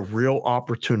have a real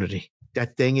opportunity.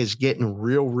 That thing is getting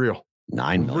real.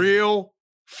 9 million. Real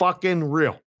fucking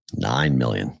real. 9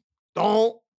 million.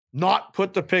 Don't not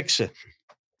put the picks in.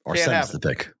 Or send us the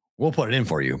pick. We'll put it in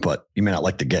for you, but you may not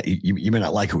like you may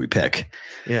not like who we pick.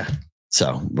 Yeah.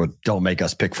 So don't make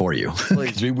us pick for you.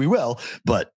 we will,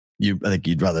 but I think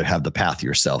you'd rather have the path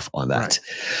yourself on that.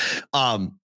 Right.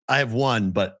 I have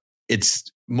one, but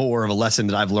it's more of a lesson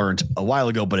that I've learned a while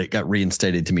ago, but it got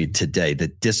reinstated to me today,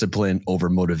 that discipline over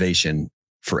motivation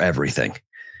for everything.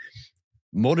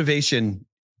 Motivation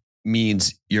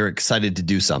means you're excited to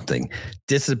do something.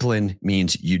 Discipline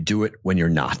means you do it when you're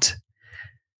not.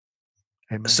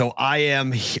 Amen. So I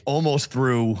am almost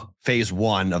through phase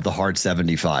 1 of the hard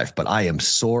 75, but I am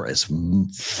sore as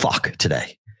fuck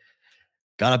today.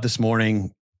 Got up this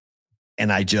morning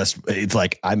and it's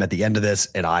like I'm at the end of this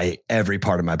and every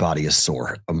part of my body is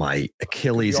sore. My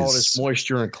Achilles all this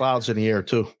moisture and clouds in the air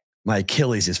too. My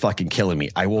Achilles is fucking killing me.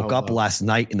 I woke up last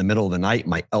night in the middle of the night.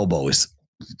 My elbow is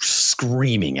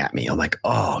screaming at me. I'm like,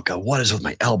 oh God, what is with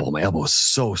my elbow? My elbow is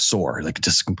so sore. Like it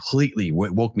just completely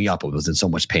woke me up. It was in so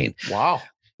much pain. Wow.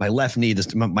 My left knee,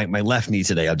 my left knee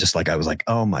today. I was like,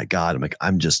 oh my God. I'm like,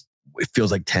 it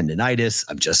feels like tendonitis.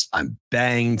 I'm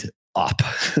banged up.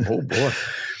 Oh boy.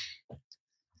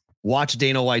 Watch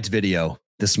Dana White's video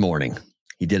this morning.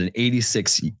 He did an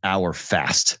 86-hour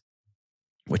fast,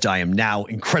 which I am now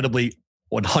incredibly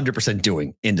 100%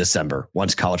 doing in December.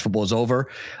 Once college football is over,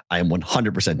 I am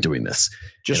 100% doing this.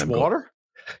 Just water?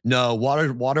 No,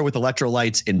 water with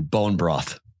electrolytes in bone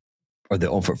broth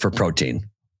for protein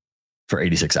for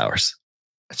 86 hours.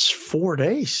 That's 4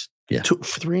 days. Yeah.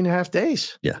 3.5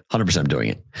 days. Yeah. 100% doing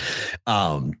it.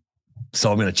 So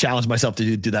I'm going to challenge myself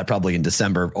to do that probably in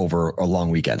December over a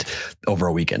weekend,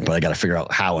 but I got to figure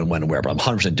out how and when and where, but I'm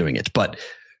 100% doing it. But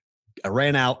I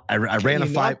ran out. I ran a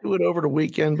 5. Do it over the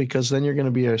weekend because then you're going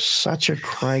to be such a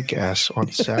crank ass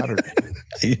on Saturday.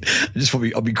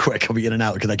 I'll be quick. I'll be in and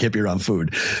out because I can't be around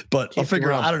food, but I'll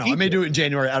figure out. I don't know. I may do it in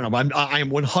January. I don't know. I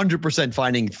am 100%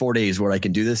 finding 4 days where I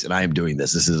can do this, and I am doing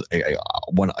this. This is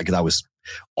one because I was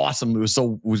awesome. It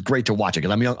was great to watch it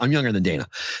because I'm younger than Dana,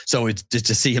 so it's just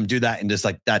to see him do that and just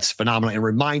like that's phenomenal. It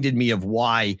reminded me of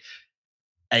why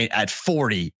at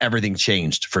 40 everything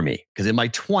changed for me because in my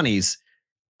 20s.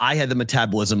 I had the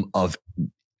metabolism of,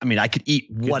 I could eat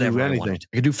whatever I wanted.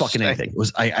 I could do fucking anything. It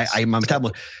was my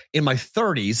metabolism. In my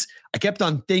 30s, I kept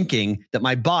on thinking that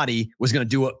my body was going to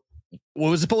do what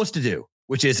it was supposed to do,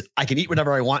 which is I can eat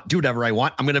whatever I want, do whatever I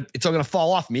want. It's all going to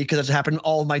fall off me because that's happened in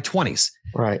all of my 20s.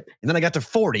 Right. And then I got to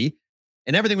 40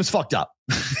 and everything was fucked up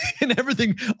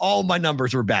and all my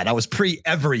numbers were bad. I was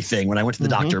pre-everything when I went to the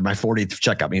doctor, my 40th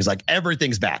checkup. And he's like,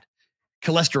 everything's bad.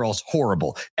 Cholesterol's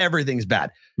horrible. Everything's bad.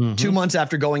 2 months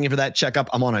after going in for that checkup,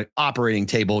 I'm on an operating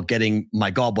table getting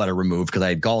my gallbladder removed because I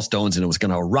had gallstones and it was going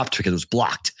to erupt because it was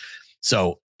blocked.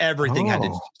 So everything had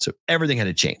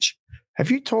to change.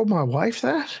 Have you told my wife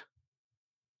that?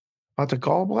 About the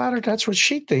gallbladder? That's what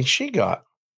she thinks she got.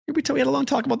 We had a long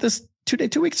talk about this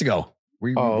 2 weeks ago.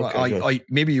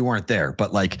 Maybe you weren't there,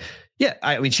 but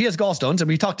she has gallstones and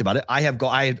we talked about it. I had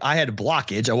a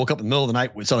blockage. I woke up in the middle of the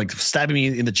night with something stabbing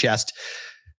me in the chest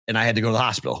and I had to go to the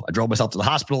hospital. I drove myself to the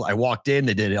hospital. I walked in,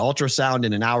 they did an ultrasound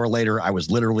and an hour later I was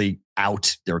literally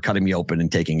out. They were cutting me open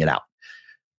and taking it out.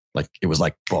 Like it was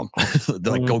like, boom,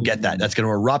 they're like, go get that. That's going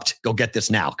to erupt. Go get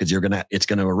this now. Cause it's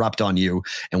going to erupt on you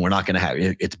and we're not going to have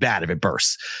it. It's bad if it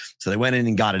bursts. So they went in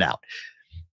and got it out.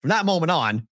 From that moment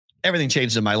on, everything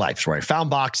changed in my life. It's where I found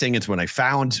boxing. It's when I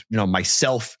found,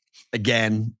 myself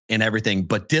again and everything,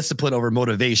 but discipline over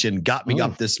motivation got me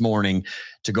up this morning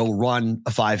to go run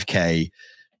a 5K,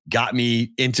 got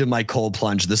me into my cold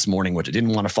plunge this morning, which I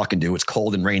didn't want to fucking do. It's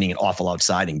cold and raining and awful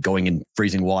outside and going in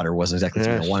freezing water wasn't exactly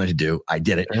what I wanted to do. I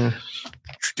did it.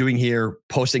 Doing here,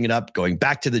 posting it up, going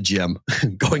back to the gym,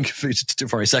 going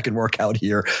for a second workout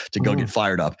here to go get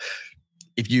fired up.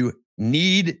 If you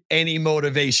need any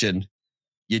motivation,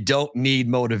 you don't need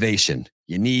motivation.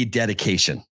 You need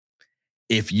dedication.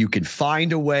 If you can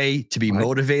find a way to be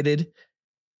motivated,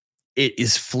 it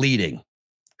is fleeting.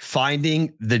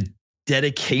 Finding the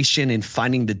dedication and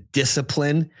finding the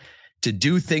discipline to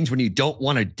do things when you don't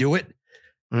want to do it.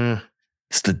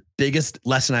 It's the biggest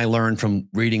lesson I learned from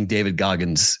reading David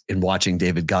Goggins and watching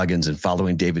David Goggins and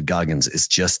following David Goggins is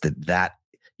just that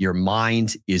your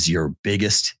mind is your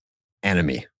biggest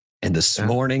enemy. And this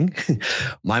morning,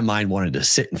 my mind wanted to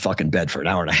sit in fucking bed for an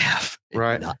hour and a half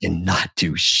and not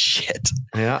do shit.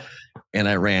 Yeah. And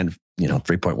I ran,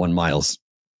 3.1 miles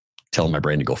telling my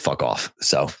brain to go fuck off.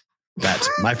 So that's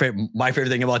my favorite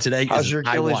thing about today. How's your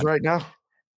Achilles right now?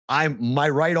 My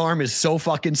right arm is so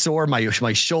fucking sore.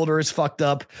 My shoulder is fucked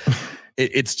up.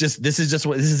 This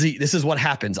is what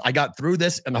happens. I got through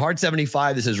this and the hard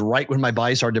 75. This is right when my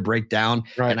body started to break down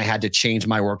and I had to change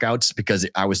my workouts because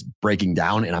I was breaking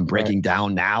down and I'm breaking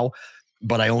down now,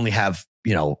 but I only have,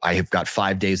 I have got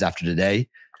 5 days after today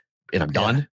and I'm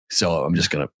done. So I'm just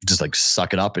going to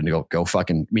suck it up and go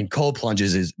fucking, cold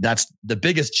plunges that's the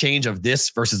biggest change of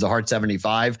this versus the hard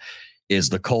 75 is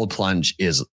the cold plunge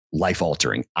is life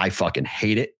altering. I fucking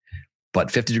hate it, but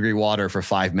 50-degree water for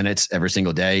 5 minutes every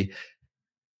single day,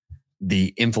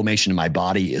 the inflammation in my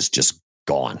body is just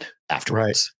gone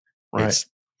afterwards. Right. It's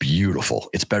beautiful.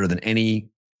 It's better than any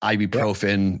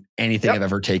ibuprofen, anything I've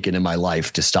ever taken in my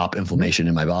life to stop inflammation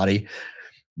in my body.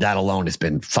 That alone has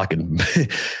been fucking,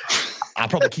 I'll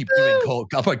probably keep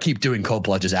doing cold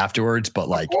plunges afterwards, but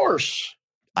of course,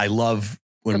 I love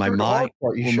when my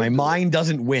mind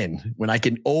doesn't win, when I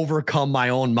can overcome my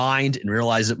own mind and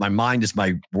realize that my mind is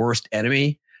my worst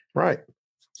enemy. Right.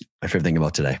 My favorite thing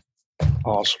about today.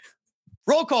 Awesome.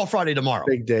 Roll call Friday tomorrow.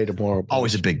 Big day tomorrow. Boys.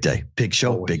 Always a big day. Big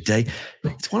show. Always. Big day.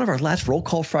 It's one of our last roll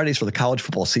call Fridays for the college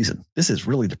football season. This is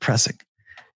really depressing.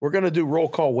 We're going to do roll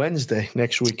call Wednesday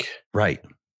next week. Right.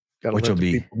 Which will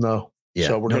be people know. Yeah.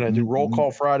 So we're going to do roll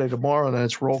call Friday tomorrow, and then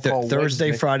it's roll call Thursday,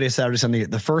 Wednesday. Friday, Saturday, Sunday.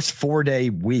 The first 4-day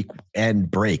week and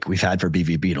break we've had for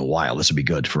BVB in a while. This would be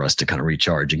good for us to kind of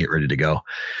recharge and get ready to go.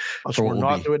 So we're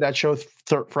not doing that show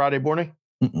Friday morning?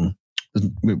 We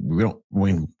don't.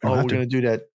 We're going to do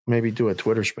that. Maybe do a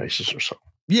Twitter Spaces or something.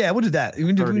 Yeah, we'll do that.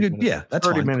 That's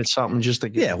 30 minutes something just to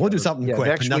get. Yeah, we'll do something quick.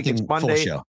 Next week it's Monday, full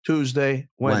show. Tuesday,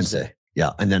 Wednesday.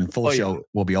 Yeah, and then full show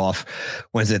will be off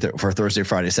Wednesday for Thursday,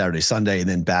 Friday, Saturday, Sunday, and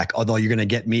then back. Although you're going to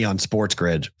get me on Sports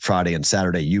Grid Friday and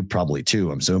Saturday, you probably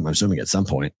too. I'm assuming at some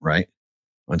point, right?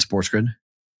 On Sports Grid.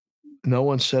 No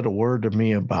one said a word to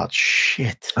me about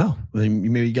shit. Oh, well,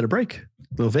 maybe you get a break,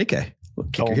 a little vacay,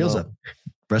 kick your heels up,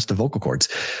 rest the vocal cords.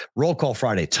 Roll call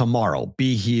Friday tomorrow.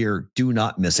 Be here. Do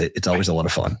not miss it. It's always a lot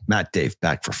of fun. Matt, Dave,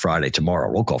 back for Friday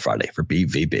tomorrow. Roll call Friday for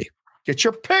BVB. Get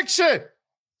your picks in.